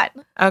you want.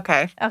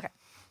 Okay. Okay.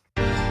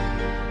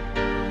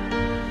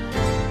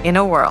 In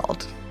a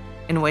world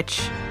in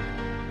which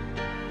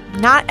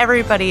not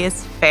everybody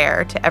is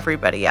fair to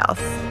everybody else,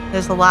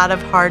 there's a lot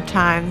of hard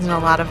times and a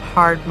lot of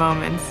hard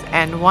moments,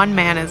 and one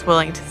man is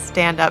willing to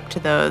stand up to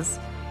those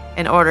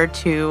in order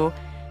to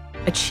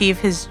achieve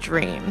his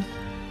dream.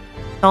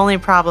 The only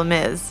problem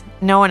is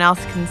no one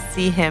else can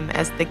see him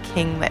as the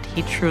king that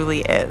he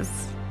truly is.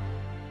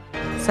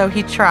 So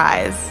he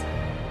tries,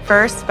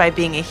 first by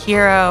being a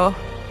hero,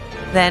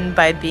 then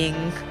by being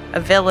a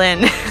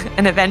villain,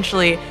 and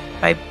eventually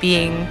by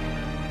being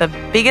the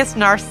biggest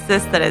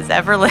narcissist that has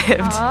ever lived.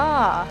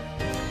 Ah.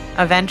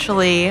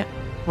 Eventually,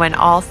 when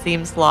all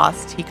seems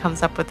lost, he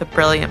comes up with a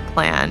brilliant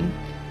plan.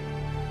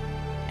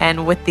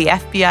 And with the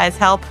FBI's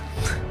help,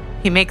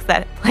 he makes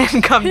that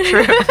plan come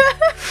true.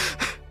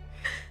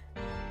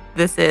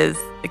 This is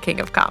the King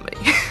of Comedy.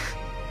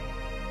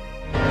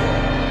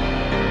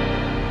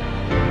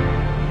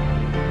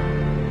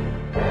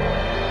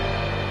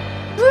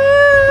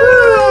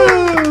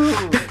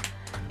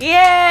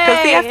 Yay!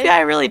 Because the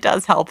FBI really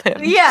does help him.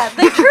 Yeah,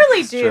 they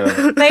truly do.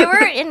 true. They were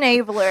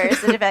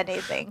enablers, if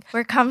anything.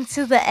 We're come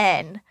to the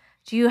end.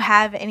 Do you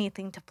have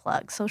anything to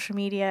plug? Social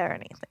media or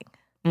anything?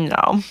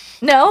 No.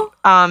 No?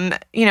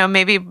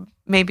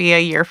 Maybe a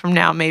year from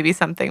now, maybe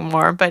something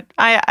more. But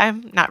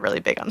I'm not really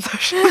big on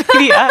social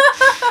media.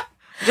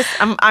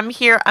 I'm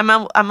here. I'm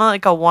a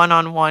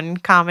one-on-one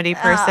comedy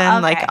person. okay.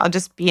 Like I'll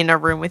just be in a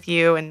room with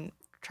you and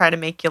try to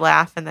make you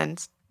laugh, and then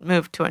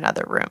move to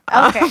another room.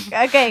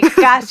 Okay,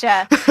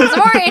 gotcha. It's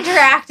more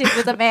interactive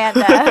with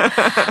Amanda.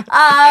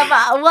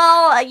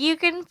 Well, you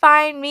can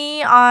find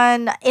me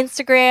on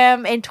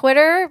Instagram and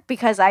Twitter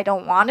because I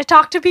don't want to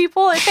talk to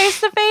people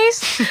face to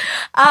face.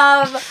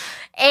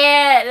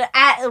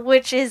 And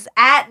which is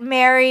at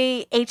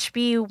Mary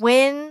HB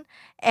Win,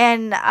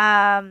 and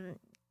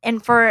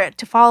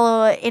to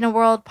follow In a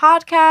World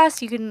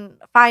Podcast, you can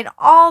find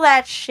all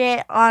that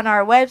shit on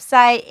our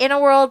website,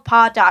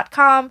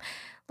 inaworldpod.com.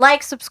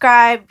 Like,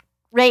 subscribe,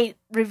 rate,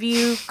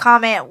 review,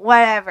 comment,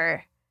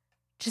 whatever.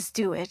 Just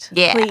do it.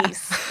 Yeah.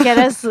 Please. Get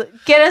us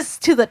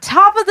to the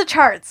top of the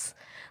charts.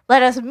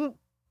 Let us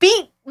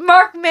beat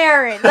Mark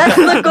Maron. That's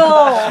the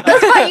goal.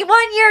 That's my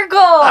 1 year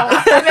goal,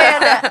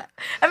 Amanda.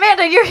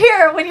 Amanda, you're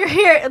here when you're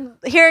hearing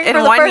In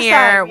for the 1 first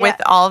year time. with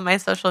all of my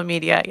social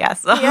media,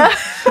 yes. Yeah.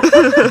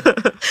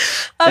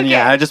 And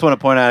yeah, I just want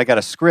to point out I got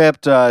a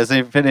script.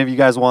 If any of you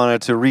guys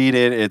wanted to read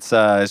it, it's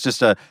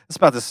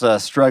about this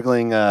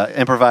struggling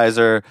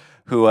improviser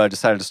who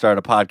decided to start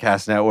a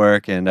podcast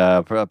network and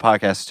a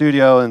podcast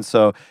studio. And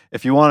so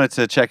if you wanted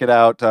to check it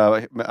out,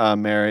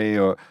 Mary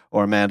or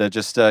Amanda,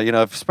 just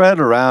spread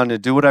it around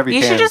and do whatever you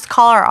You can. should just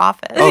call our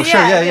office. Oh, sure,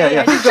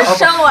 yeah. Just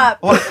show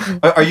up.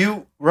 What, are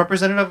you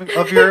representative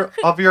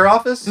of your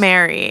office?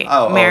 Mary.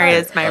 Oh, Mary okay.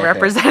 is my Okay.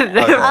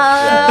 representative.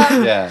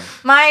 Okay. Yeah.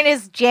 Mine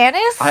is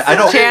Janice. I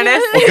don't.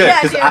 Janice. Well, good,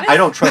 Yeah, 'cause Janice. I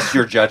don't trust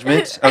your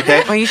judgment.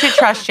 Okay. Well, you should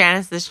trust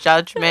Janice's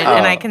judgment,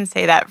 and I can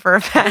say that for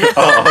a fact.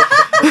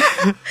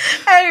 Oh.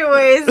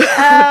 Anyways,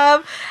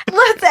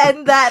 let's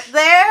end that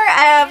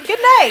there. Good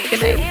night.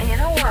 Good night. You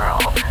know